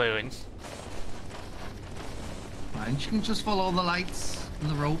don't lose Loon. And you can just follow the lights and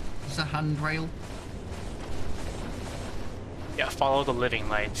the rope. There's a handrail. Yeah, follow the living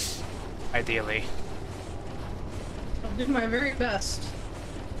lights, ideally. I'll do my very best.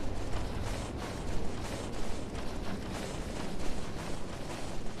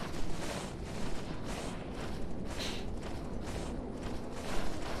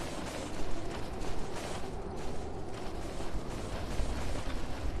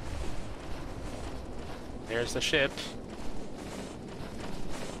 There's the ship.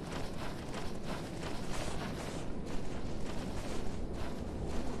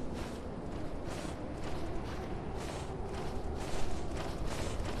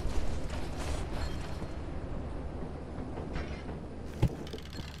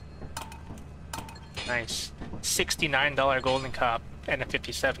 Nice. $69 golden cup and a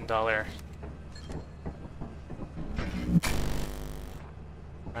 $57.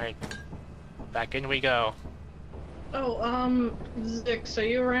 Alright. Back in we go. Oh, Zix, are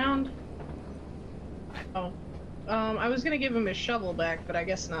you around? Oh. I was gonna give him his shovel back, but I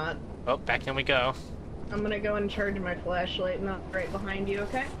guess not. Oh, back in we go. I'm gonna go and charge my flashlight, not right behind you,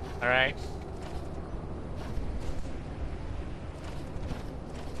 okay? Alright.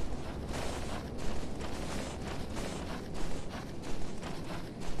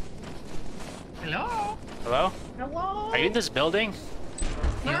 Hello? Hello? Hello? Are you in this building?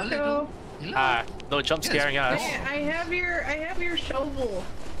 Marco? Hello? Ah, no jump scaring us. Hey, I have your shovel.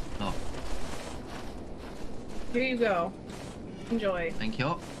 Oh, Here you go. Enjoy. thank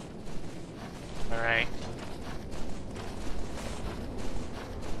you. Alright.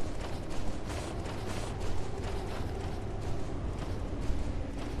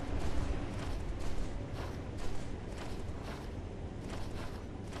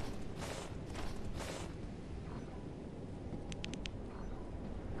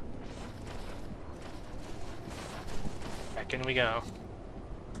 Back in we go.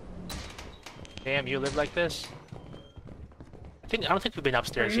 Damn, you live like this? I don't think we've been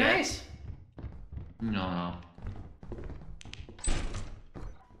upstairs Very yet. nice. No.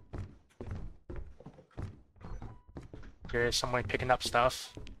 There's someone picking up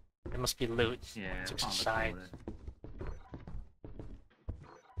stuff. There must be loot. Yeah, To the found the side.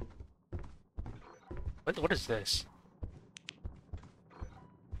 toilet. What is this?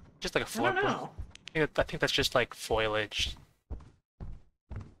 Just like a I floor. don't know. I think that's just like foliage.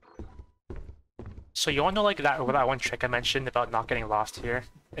 So you wanna know like that one trick I mentioned about not getting lost here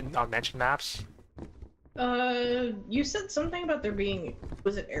on mention maps? You said something about there being,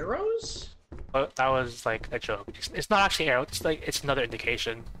 was it arrows? Well, that was like a joke. It's not actually arrow. It's like it's another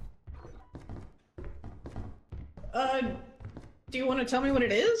indication. Do you want to tell me what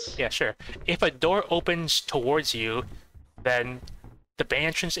it is? Yeah, sure. If a door opens towards you, then the main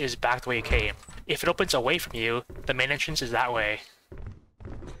entrance is back the way you came. If it opens away from you, the main entrance is that way.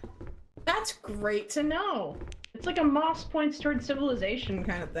 That's great to know. It's like a Moss points toward civilization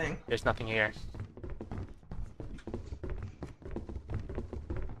kind of thing. There's nothing here.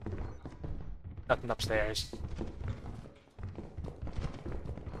 Nothing upstairs.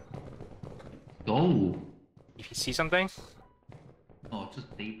 Go. If you see something, Oh, it's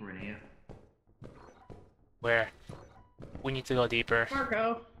just deeper in here. where? We need to go deeper.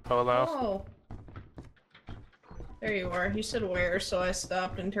 Marco. Polo. Oh. There you are. You said where, so I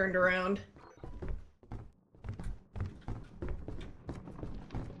stopped and turned around.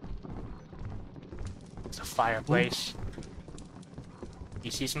 It's a fireplace.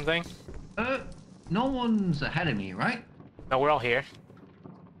 You see something? No one's ahead of me, right? No, we're all here.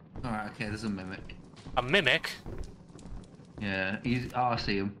 Alright, okay, there's a mimic. A mimic? Yeah, he's. Oh, I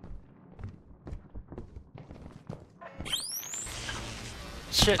see him.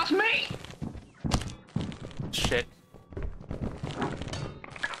 Shit. That's me! Shit.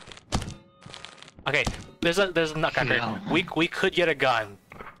 Okay, there's a nutcracker. Yeah. We could get a gun.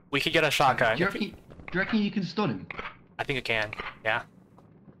 We could get a shotgun. Do you reckon you can stun him? I think it can. Yeah.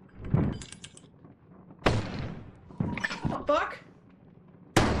 What the fuck?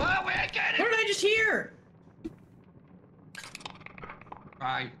 Oh, wait, I get What did I just hear?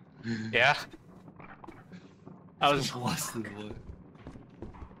 Right. Yeah. I was blasted boy.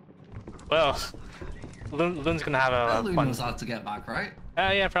 well. Loon's gonna have a Lou fun. knows how to get back, right?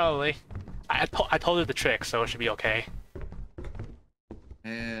 Yeah, probably. I told her the trick, so it should be okay.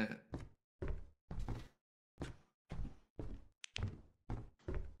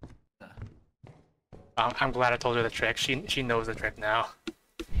 I'm glad I told her the trick. She knows the trick now.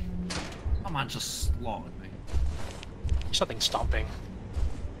 That man just slaughtered me. Something stomping.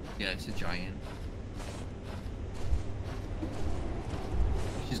 Yeah, it's a giant.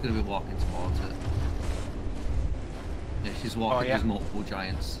 She's gonna be walking towards it. Yeah, she's walking. Oh, yeah. There's multiple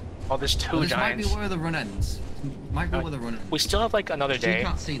giants. Oh, there's two This giants. might be where the run ends. Might be where the run ends. We still have like another So you day.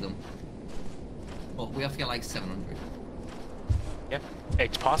 can't see them. But we have to get like 700. Yeah,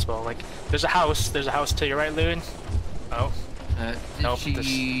 it's possible. Like, there's a house. There's a house to your right, Loon. Oh, Did nope.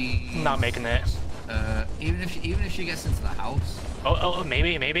 she... Not making it. Even if she gets into the house. Oh,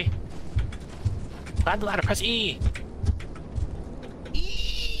 maybe. Climb the ladder. Press E.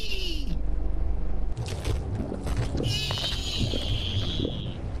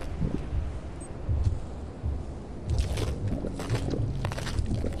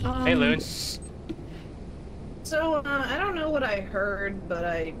 Hey, Loon. So, I don't know what I heard,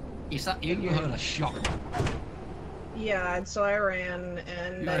 but You heard a shot. yeah, and so I ran,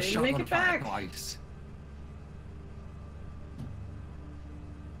 and You I heard a didn't shot make on it fire back. twice.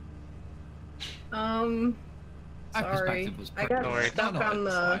 My Sorry. perspective was I pretty- got No worries. stuck No, on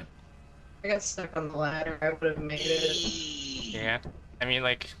it's the. fine. I got stuck on the ladder. I would have made it. Yeah, I mean,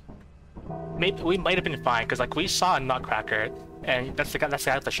 like, maybe we might have been fine because like we saw a nutcracker, and that's the guy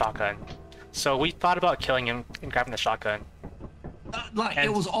with the shotgun. So we thought about killing him and grabbing the shotgun. Like, And-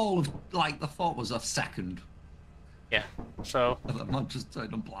 it was all of, like, the thought was a second. Yeah. So And the man just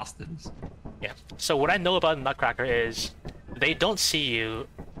turned and blasted us. yeah. So what I know about a nutcracker is they don't see you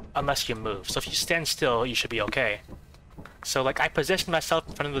unless you move. So if you stand still, you should be okay. So like I positioned myself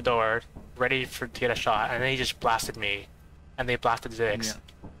in front of the door, ready to get a shot, and then he just blasted me, and they blasted Ziggs.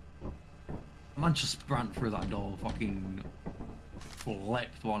 Yeah. The man just ran through that door, fucking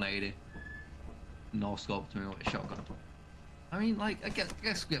flipped 180. No scope to me with a shotgun. I mean, like, I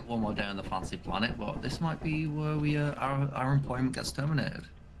guess we get one more day on the fancy planet, but this might be where we our employment gets terminated.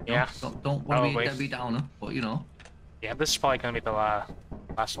 You know? Yeah, Don't want to be probably. a Debbie Downer, but you know. Yeah, this is probably gonna be the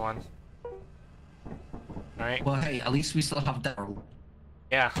last one. Alright. Well, hey, at least we still have Daryl.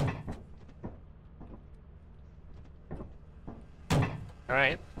 Yeah.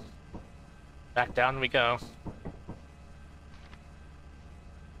 Alright. Back down we go.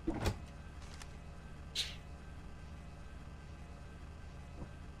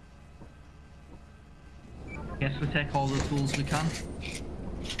 Guess we take all the tools we can.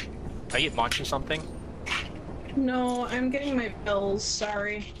 Are you launching something? No, I'm getting my bills.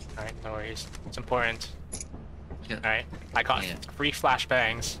 Sorry. Alright, no worries. It's important. Yeah. Alright. I got Yeah. 3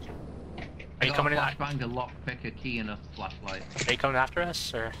 flashbangs. Are you coming in? Are Flashbang, a lockpick, a key, and a flashlight. you coming after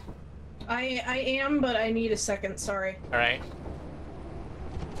us, or? I am, but I need a second. Sorry. Alright.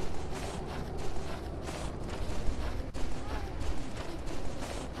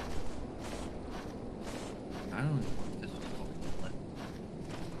 I don't know if this was fucking lit.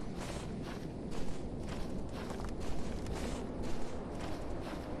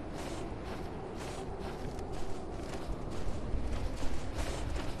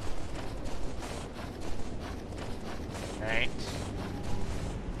 Alright.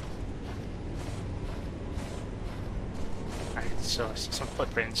 Alright, so I see some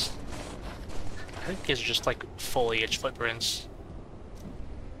footprints. I think these are just like foliage footprints.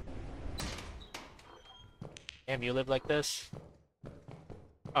 Damn, you live like this?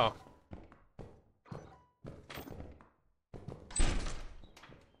 Oh.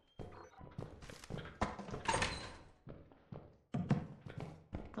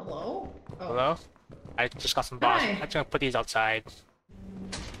 Hello? Oh. Hello? I just got some boss. Hi. I'm just gonna put these outside.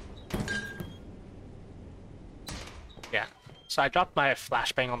 Yeah. So I dropped my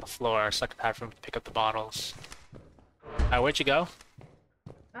flashbang on the floor so I could have room to pick up the bottles. Where'd you go?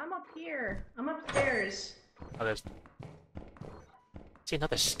 I'm up here. I'm upstairs. Oh, there's... See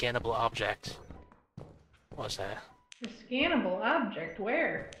another scannable object. What was that? A scannable object.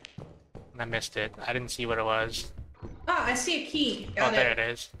 Where? I missed it. I didn't see what it was. Ah, I see a key. Oh, Got there it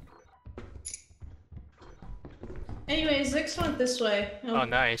is. Anyways, Zix went this way. Oh,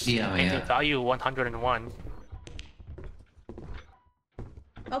 nice. Yeah, Painting yeah. value 101.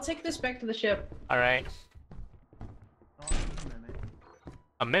 I'll take this back to the ship. Alright.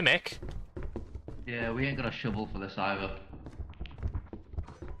 A mimic? Yeah, we ain't got a shovel for this either.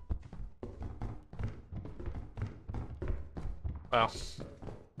 Well.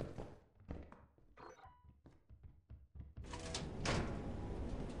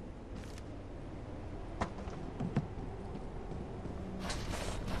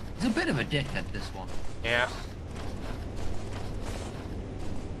 He's a bit of a dickhead, this one. Yeah.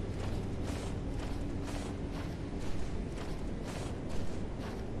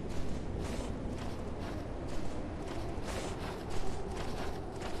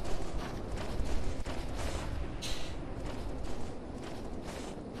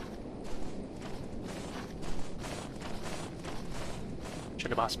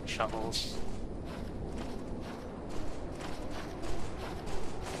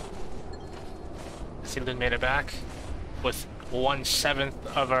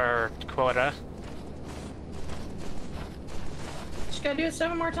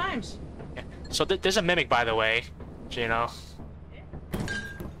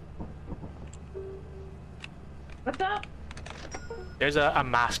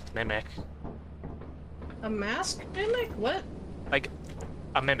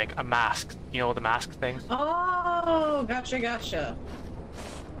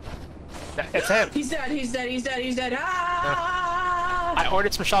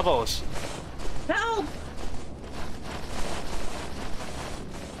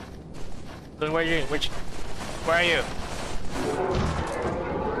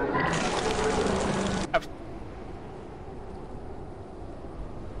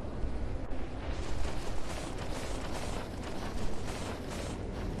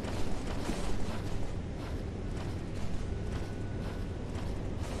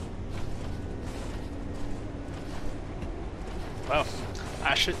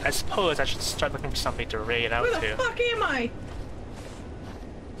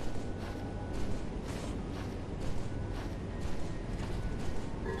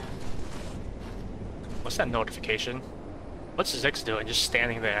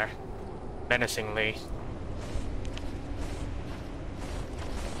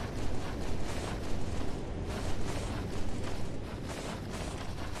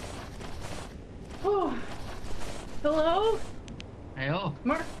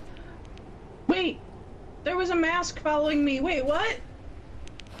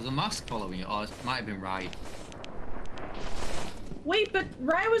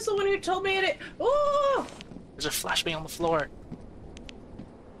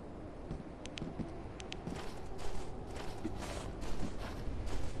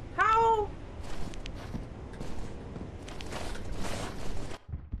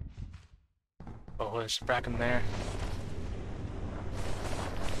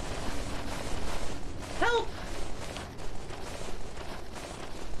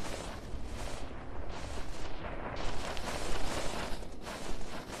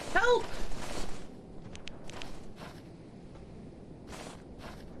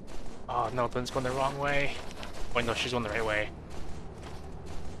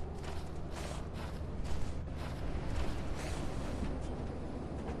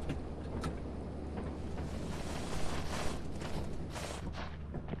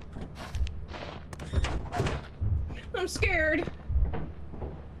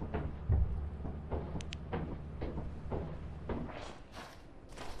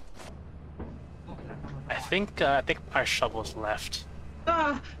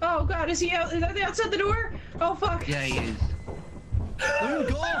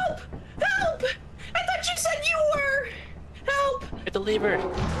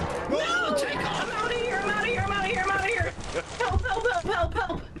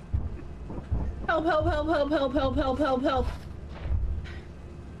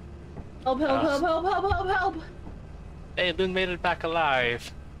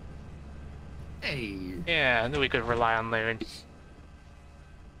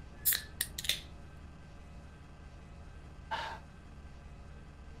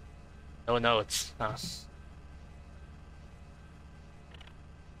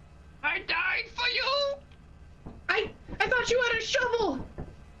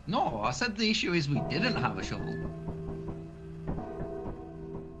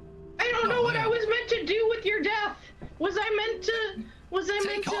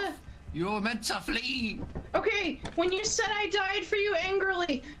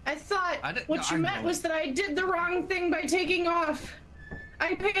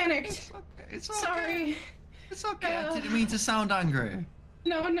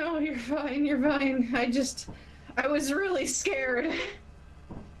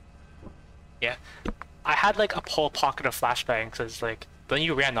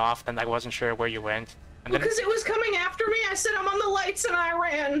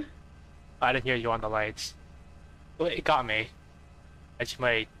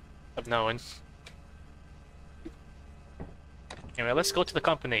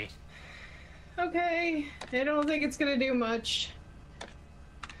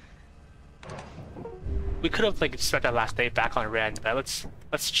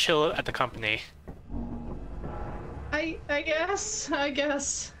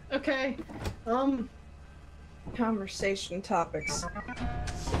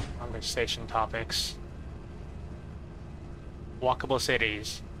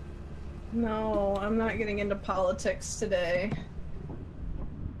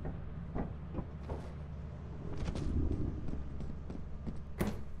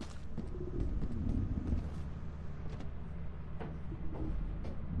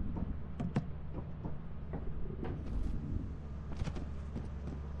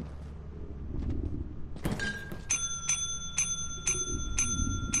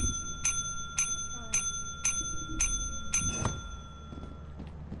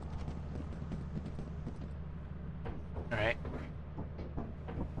 Alright.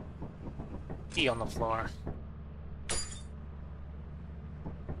 Key on the floor.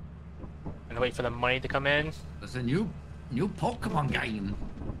 And wait for the money to come in. There's a new Pokemon game.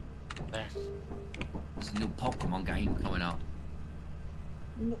 There. There's a new Pokemon game coming out.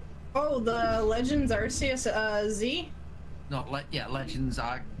 Oh, the Legends Arceus Z? No, Legends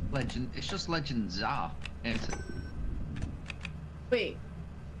are Legend. It's just Legends are, isn't it? Wait,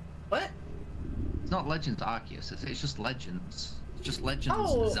 what? It's not Legends Arceus. It's just Legends. It's just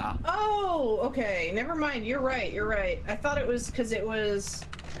Legends Za. Oh, okay. Never mind. You're right. You're right. I thought it was because it was.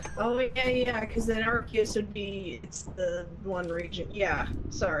 Oh yeah. Because then Arceus would be. It's the one region. Yeah.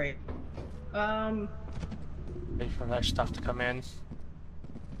 Sorry. Wait for that stuff to come in.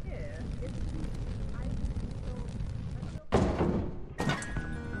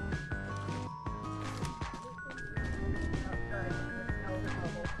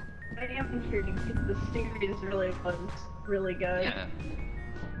 I am intrigued because the series really was really good. Yeah.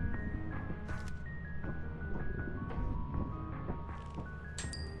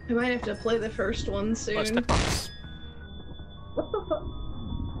 I might have to play the first one soon. What's the box? What the fuck?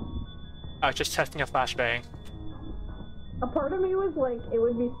 I was just testing a flashbang. A part of me was like, it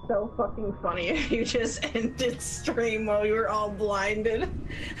would be so fucking funny if you just ended stream while you were all blinded.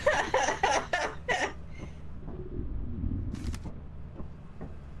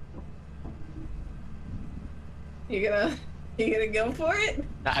 You gonna go for it?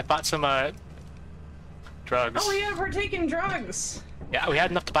 I bought some drugs. Oh yeah, we're taking drugs. Yeah, we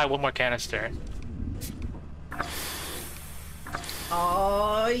had enough to buy one more canister.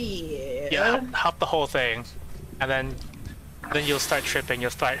 Oh yeah. Yeah, hop the whole thing, and then you'll start tripping. You'll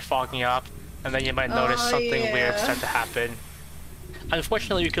start fogging up, and then you might notice something weird start to happen.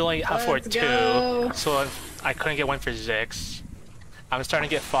 Unfortunately, we could only afford Let's 2, go. so I couldn't get one for Zix. I'm starting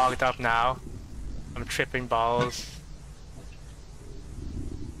to get fogged up now. I'm tripping balls.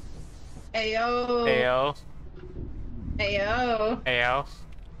 Ayo. Ayo. Ayo. Ayo.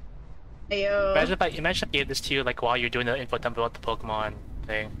 Ayo. Imagine if I gave this to you like while you're doing the info dump about the Pokemon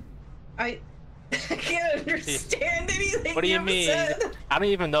thing. I can't understand anything. What do you mean? Said. I don't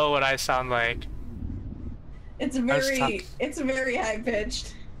even know what I sound like. It's very high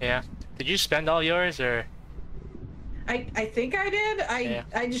pitched. Yeah. Did you spend all yours or? I think I did. Yeah.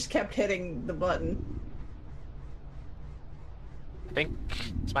 I just kept hitting the button. I think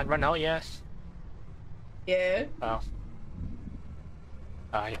it's might run out. Yes. Yeah. Oh.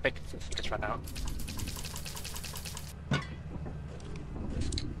 I think it's run out.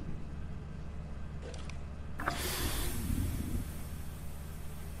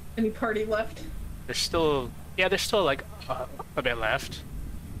 Any party left? There's still like a bit left.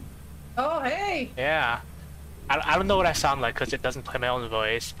 Oh hey. Yeah. I don't know what I sound like because it doesn't play my own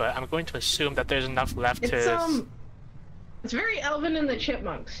voice, but I'm going to assume that there's enough left It's to. It's very Alvin and the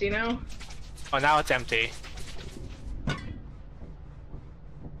Chipmunks, you know? Oh, now it's empty.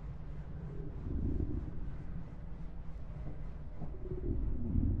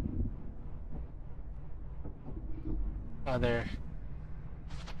 Oh, they're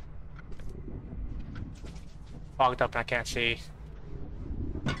fogged up and I can't see.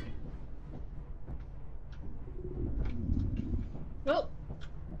 Well,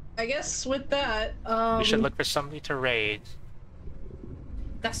 I guess with that, We should look for somebody to raid.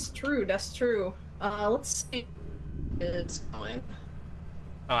 That's true. That's true. Let's see. It's going.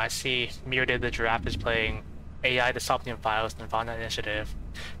 Oh, I see. Myrdid the Giraffe is playing AI the Somnium Files and Nirvana Initiative,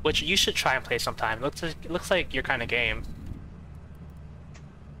 which you should try and play sometime. It looks like your kind of game.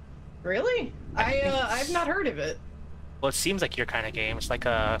 Really? I've not heard of it. Well, it seems like your kind of game. It's like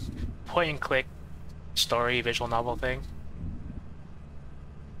a point-and-click story visual novel thing.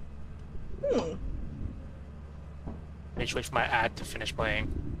 Hmm. I just wait for my ad to finish playing.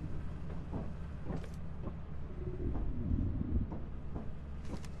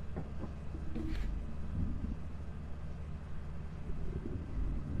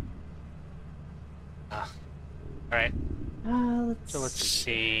 Alright, let's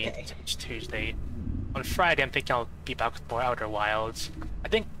see. Okay. It's Tuesday. On Friday, I'm thinking I'll be back with more Outer Wilds. I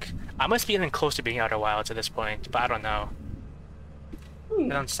think I must be getting close to being Outer Wilds at this point, but I don't know.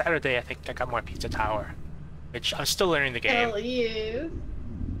 And on Saturday, I think I got more Pizza Tower, which I'm still learning the game. Hell yeah.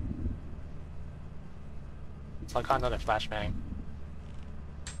 So I got another flashbang.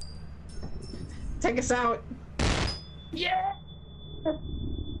 Take us out. Yeah.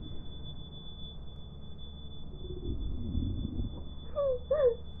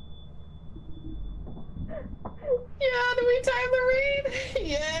 Yeah, do we time the read?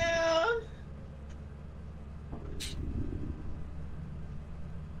 Yeah.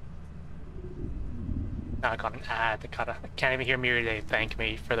 Now I got an ad. I can't even hear Mirade thank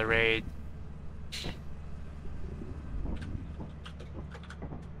me for the raid.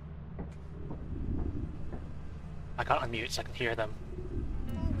 I got unmute so I can hear them.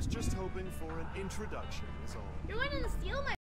 I was just hoping for an introduction, is all. You're wanting to steal my